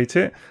appreciate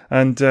it.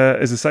 And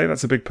as I say,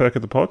 that's a big perk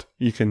of the pod.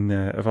 You can,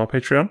 of our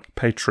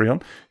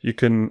Patreon, you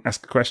can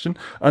ask a question.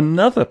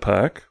 Another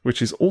perk, which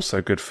is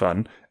also good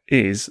fun,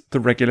 is the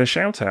regular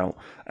shout out.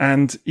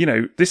 And,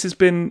 this has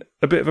been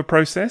a bit of a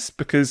process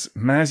because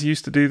Maz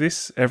used to do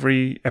this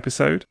every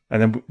episode.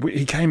 And then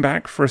he came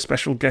back for a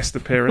special guest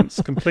appearance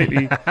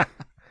completely.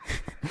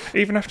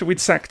 Even after we'd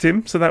sacked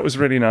him, so that was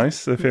really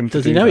nice of him.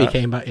 Does to he do know that. he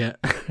came back yet?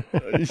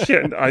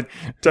 Yeah, I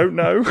don't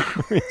know.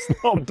 I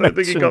don't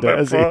think he got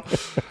that far.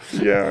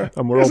 Yeah,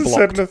 And we're all hasn't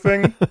said blocked.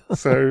 anything.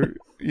 So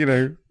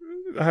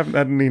I haven't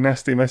had any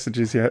nasty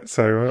messages yet.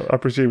 So I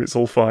presume it's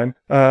all fine.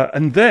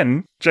 And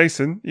then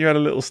Jason, you had a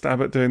little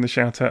stab at doing the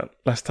shout out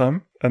last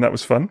time, and that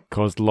was fun.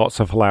 Caused lots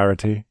of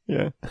hilarity.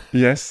 Yeah.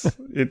 Yes,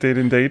 it did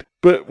indeed.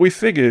 But we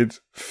figured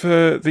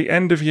for the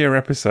end of year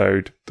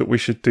episode that we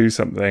should do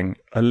something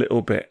a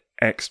little bit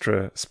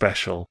extra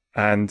special.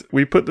 And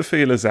we put the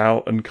feelers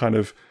out and kind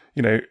of,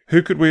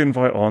 who could we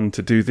invite on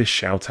to do this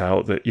shout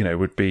out that,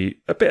 would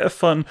be a bit of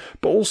fun,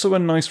 but also a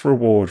nice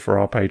reward for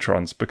our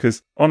patrons.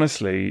 Because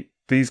honestly,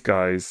 these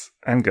guys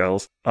and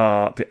girls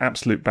are the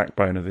absolute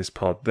backbone of this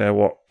pod. They're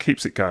what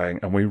keeps it going,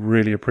 and we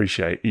really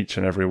appreciate each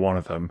and every one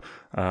of them.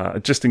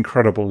 Just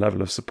incredible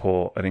level of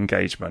support and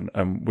engagement,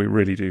 and we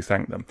really do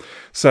thank them.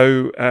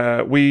 So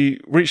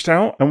we reached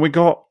out and we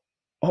got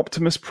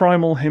Optimus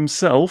Primal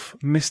himself,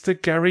 Mr.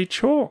 Gary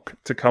Chalk,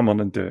 to come on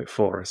and do it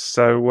for us.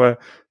 So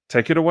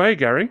take it away,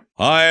 Gary.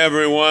 Hi,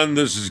 everyone.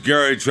 This is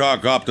Gary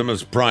Chalk,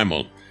 Optimus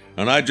Primal.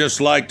 And I'd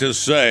just like to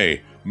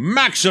say,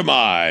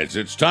 Maximize!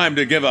 It's time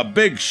to give a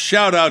big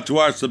shout out to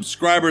our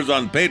subscribers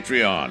on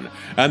Patreon.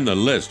 And the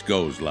list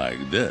goes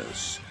like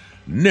this: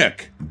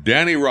 Nick,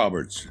 Danny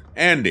Roberts,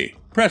 Andy,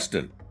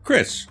 Preston,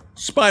 Chris,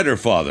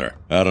 Spiderfather,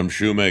 Adam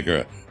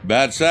Shoemaker,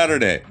 Bad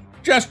Saturday,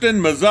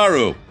 Justin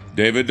Mazzaru,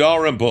 David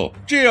Dalrymple,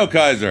 Geo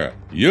Kaiser,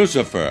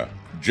 Yusufer,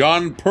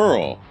 John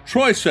Pearl,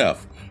 Troy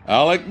Seth,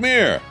 Alec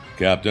Meir,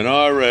 Captain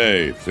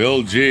R.A.,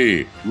 Phil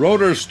G.,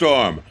 Rotor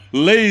Storm,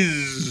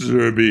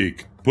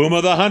 Laserbeak,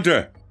 Puma the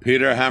Hunter,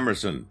 Peter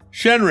Hammerson,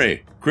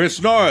 Shenry, Chris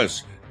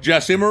Norris,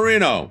 Jesse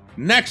Marino,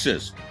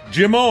 Nexus,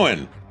 Jim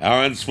Owen,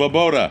 Aaron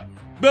Svoboda,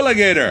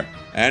 Billigator,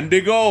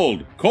 Andy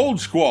Gold, Cold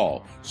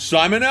Squall,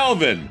 Simon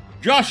Elvin,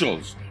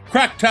 Joshels,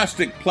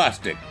 Cracktastic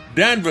Plastic,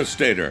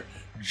 Danvastator,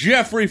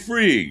 Jeffrey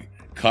Freeg,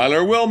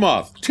 Kyler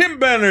Wilmoth, Tim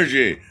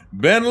Banerjee,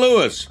 Ben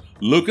Lewis,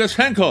 Lucas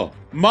Henkel,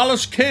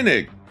 Mollis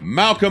Koenig,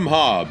 Malcolm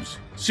Hobbs,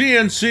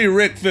 CNC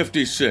Rick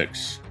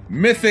 56,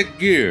 Mythic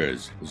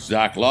Gears,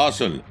 Zach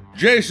Lawson,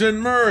 Jason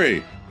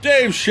Murray,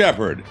 Dave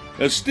Shepard,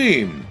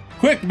 Esteemed,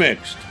 Quick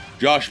Mixed,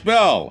 Josh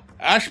Bell,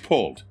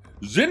 Ashpolt,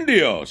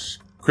 Zindios,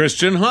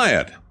 Christian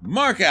Hyatt,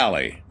 Mark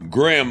Alley,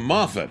 Graham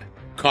Moffat,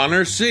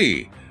 Connor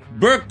C.,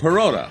 Burke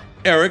Perota,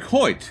 Eric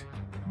Hoyt,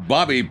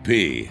 Bobby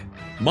P.,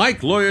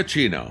 Mike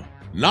Loyacino,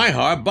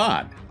 Nihar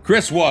Bot,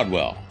 Chris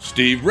Wadwell,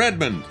 Steve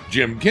Redmond,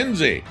 Jim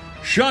Kinsey,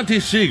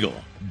 Shanti Siegel,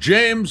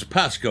 James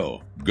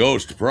Pasco,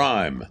 Ghost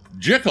Prime,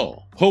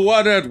 Jickle,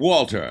 Hawadet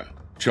Walter,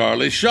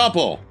 Charlie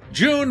Shoppel,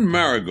 June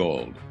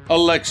Marigold,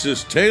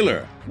 Alexis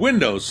Taylor,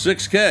 Windows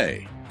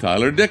 6K,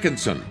 Tyler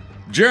Dickinson,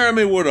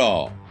 Jeremy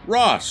Woodall,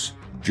 Ross,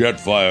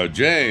 Jetfire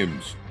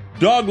James,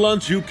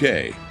 Doglunch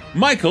UK,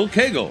 Michael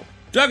Cagle,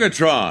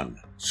 Duggatron,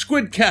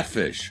 Squid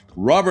Catfish,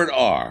 Robert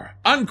R.,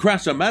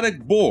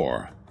 Uncrasomatic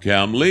Boar,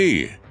 Cam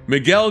Lee,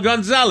 Miguel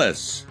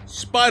Gonzalez,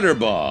 Spider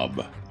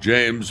Bob,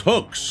 James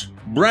Hooks,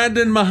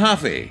 Brandon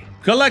Mahaffey,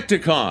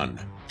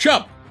 Collecticon,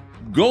 Chup,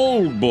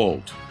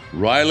 Goldbolt,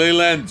 Riley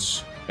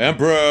Lentz,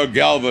 Emperor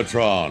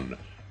Galvatron,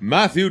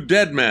 Matthew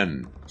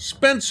Deadman,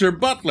 Spencer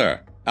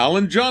Butler,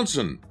 Alan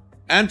Johnson,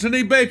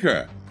 Anthony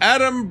Baker,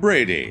 Adam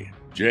Brady,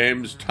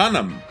 James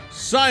Tunham,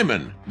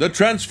 Simon, The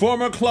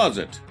Transformer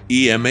Closet,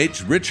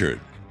 EMH Richard,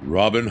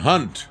 Robin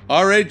Hunt,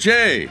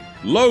 RHA,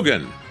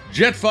 Logan,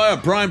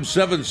 Jetfire Prime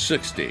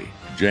 760,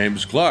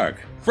 James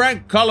Clark,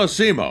 Frank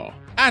Colosimo,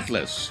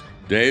 Atlas,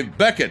 Dave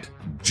Beckett,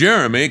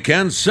 Jeremy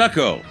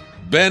Canseco,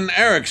 Ben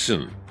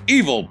Erickson,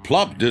 Evil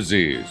Plop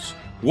Disease,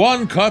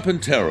 Juan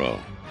Carpintero,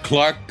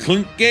 Clark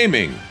Clint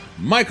Gaming,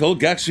 Michael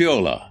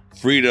Gaxiola,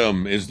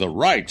 Freedom is the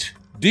Right,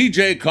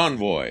 DJ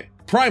Convoy,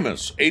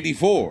 Primus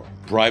 84,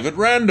 Private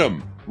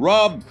Random,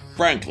 Rob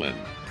Franklin,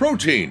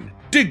 Protein,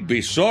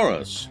 Digby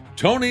Saurus,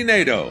 Tony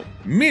Nato,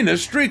 Mina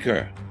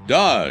Streaker,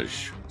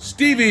 Dodge,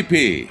 Stevie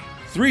P,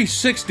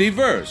 360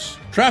 Verse,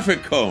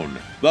 Traffic Cone,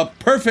 The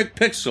Perfect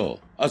Pixel,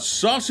 A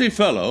Saucy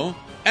Fellow,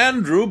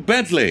 Andrew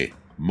Bentley,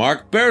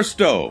 Mark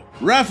Bairstow,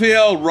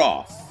 Raphael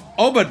Roth,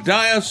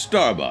 Obadiah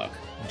Starbuck,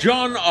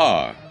 John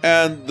R.,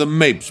 and the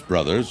Mapes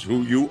brothers,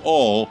 who you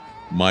all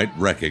might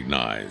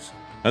recognize.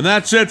 And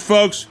that's it,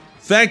 folks.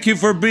 Thank you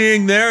for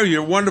being there,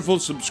 you wonderful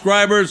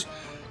subscribers.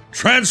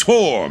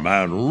 Transform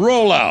and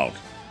roll out.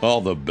 All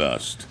the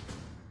best.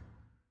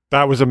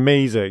 That was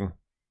amazing.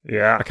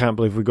 Yeah. I can't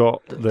believe we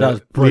got the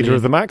That's leader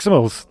of brilliant. the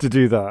Maximals to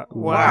do that.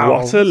 Wow.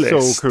 What a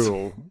list. So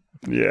cool.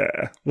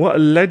 Yeah. What a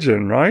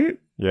legend, right?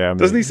 Yeah.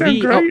 Doesn't he sound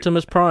The great?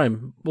 Optimus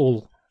Prime,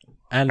 and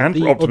And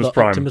the Optimus other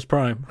Prime. Optimus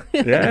Prime.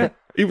 Yeah.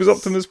 He was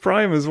Optimus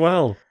Prime as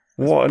well.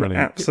 What an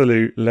brilliant.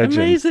 absolute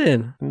legend.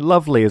 Amazing. And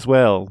lovely as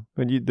well.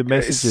 When you the It's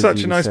messages such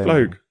he a was nice sending.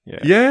 bloke. Yeah.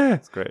 Yeah.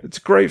 It's great. It's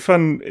great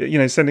fun,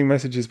 sending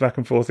messages back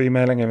and forth,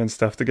 emailing him and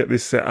stuff to get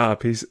this set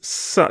up. He's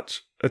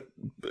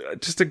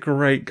just a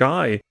great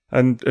guy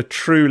and a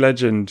true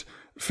legend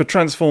for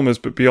Transformers,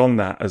 but beyond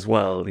that as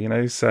well,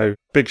 so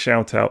big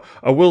shout out.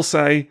 I will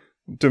say,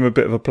 do him a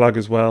bit of a plug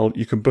as well.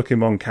 You can book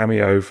him on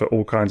Cameo for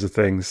all kinds of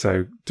things,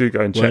 so do go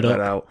and check Word that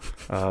up.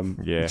 out.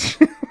 Yeah.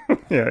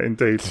 Yeah,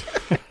 indeed.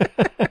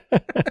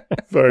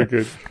 Very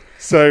good.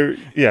 So,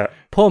 yeah.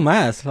 Poor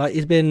Maz,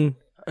 he's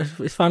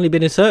finally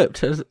been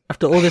usurped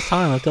after all this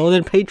time, after all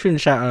the Patreon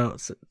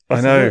shout-outs.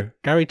 I know.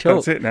 Gary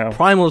Chalk. That's it now.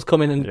 Primal's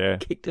come in and Yeah.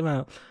 kicked him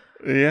out.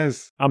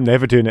 Yes. I'm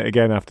never doing it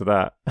again after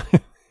that. I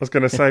was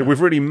going to say,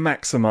 we've really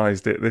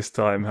maximised it this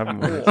time,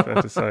 haven't we? It's fair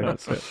to say.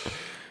 That's it.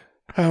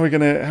 How are we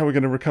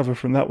gonna recover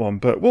from that one?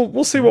 But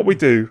we'll see what we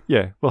do.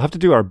 Yeah, we'll have to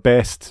do our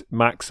best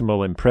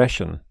maximal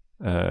impression.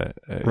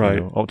 Right.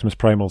 Optimus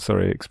Primal,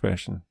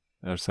 expression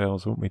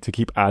ourselves, won't we? To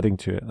keep adding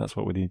to it. That's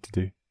what we need to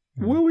do.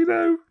 Will we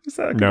though? Is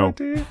that a good No.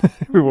 idea?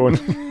 We won't.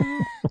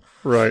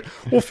 Right.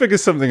 We'll figure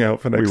something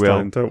out for next We will.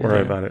 time. Don't worry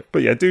Yeah. about it.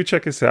 But yeah, do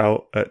check us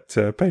out at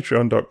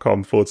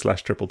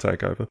patreon.com/triple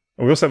takeover.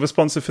 And we also have a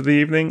sponsor for the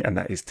evening, and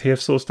that is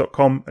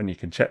tfsource.com, and you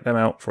can check them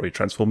out for your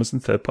Transformers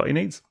and third-party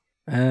needs.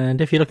 And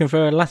if you're looking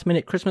for a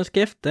last-minute Christmas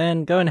gift,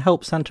 then go and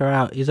help Santa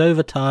out. He's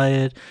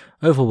overtired,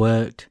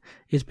 overworked,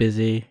 he's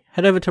busy.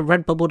 Head over to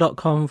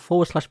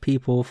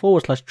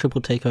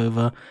redbubble.com/people/triple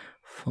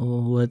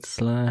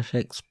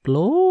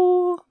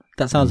takeover/explore.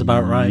 That sounds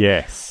about right.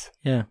 Yes,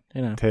 Yeah,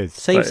 it is.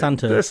 Save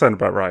Santa. That sounds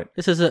about right.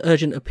 This is an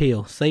urgent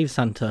appeal. Save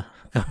Santa.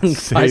 Go and buy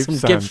Save some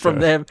Santa. gifts from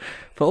them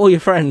for all your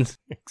friends.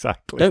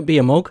 Exactly. Don't be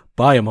a mug.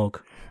 Buy a mug.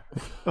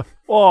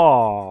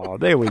 Oh,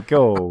 there we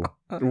go.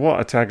 What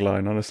a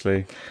tagline,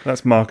 honestly.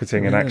 That's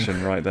marketing in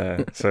action right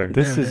there. So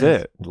This is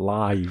it.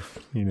 Live,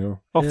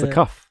 off the Yeah.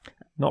 cuff,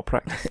 not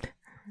practiced.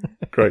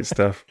 great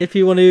stuff. If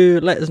you want to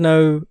let us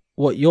know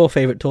what your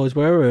favourite toys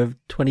were of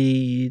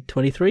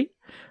 2023,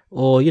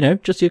 or,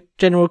 just your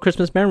general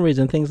Christmas memories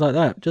and things like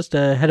that, just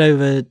head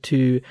over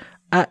to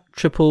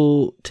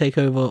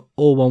 @triple_takeover,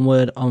 all one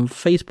word, on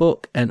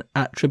Facebook, and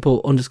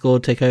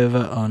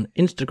 @triple_takeover on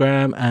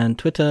Instagram and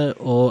Twitter,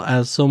 or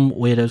as some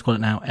weirdos call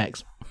it now,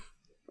 X.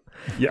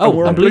 Yeah, Oh,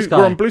 we're and on Blue Sky.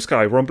 We're on Blue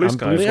Sky. We're on Blue And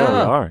Sky Blue as Sky well.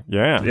 we are.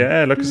 Yeah.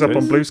 Yeah, look us up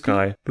on Blue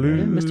Sky.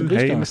 Mr. Blue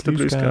Hey, Sky. Mr.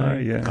 Blue Sky.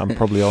 Yeah. I'm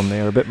probably on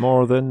there a bit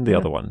more than the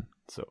other one.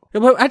 So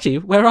Well, actually,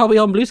 where are we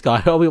on Blue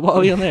Sky? What are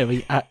we on there? Are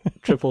we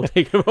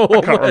 @triple_takeover?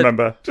 I can't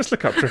remember. Just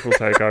look up Triple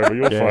Takeover.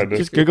 You'll find us.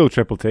 just Google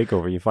Triple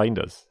Takeover, you find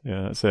us.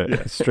 Yeah, that's it.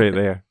 It's straight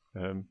there.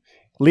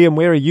 Liam,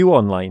 where are you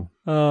online?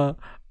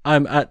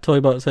 I'm at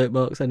Toybot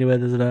Soapbox, anywhere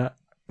there's an at.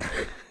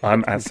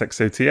 I'm at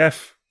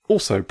SexOTF.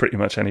 Also, pretty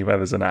much anywhere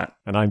there's an at.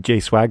 And I'm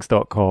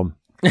jswags.com.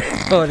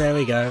 Oh, there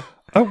we go.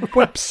 A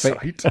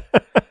website.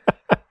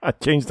 I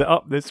changed it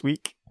up this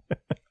week.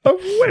 A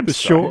website. The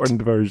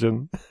shortened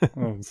version.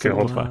 Oh,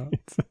 God. Wow.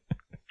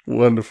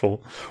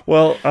 Wonderful.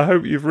 Well, I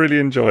hope you've really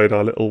enjoyed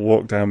our little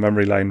walk down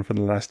memory lane for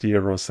the last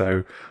year or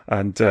so.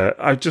 And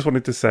I just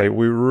wanted to say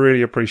we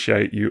really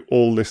appreciate you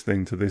all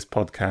listening to this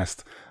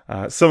podcast.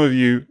 Some of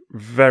you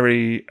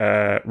very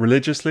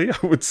religiously,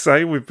 I would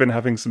say. We've been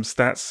having some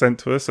stats sent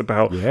to us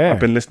about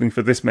I've been listening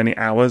for this many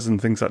hours and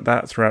things like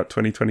that throughout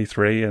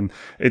 2023. And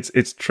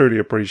it's truly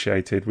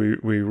appreciated. We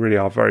really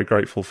are very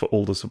grateful for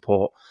all the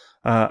support.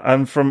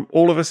 And from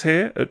all of us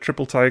here at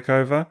Triple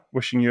Takeover,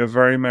 wishing you a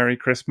very Merry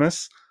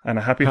Christmas and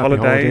a happy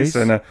holidays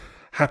and a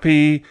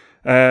happy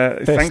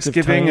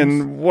Thanksgiving times.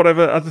 and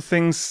whatever other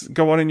things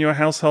go on in your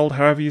household,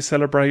 however you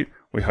celebrate.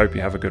 We hope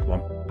you have a good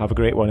one. Have a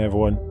great one,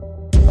 everyone.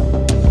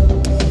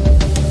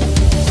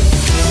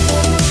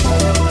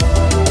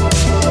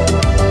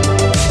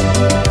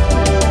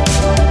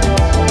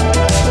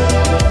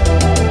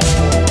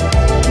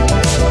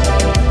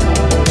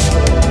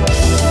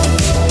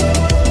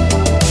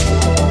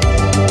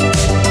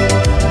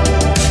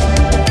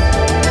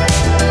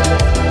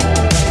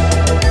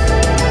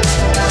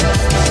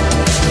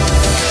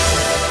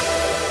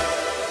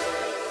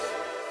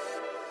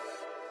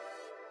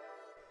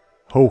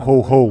 Ho,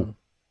 ho, ho.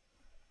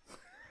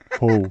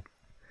 Ho,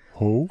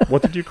 ho.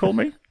 What did you call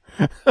me?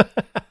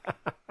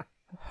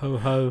 Ho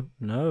ho,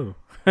 no.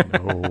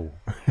 No.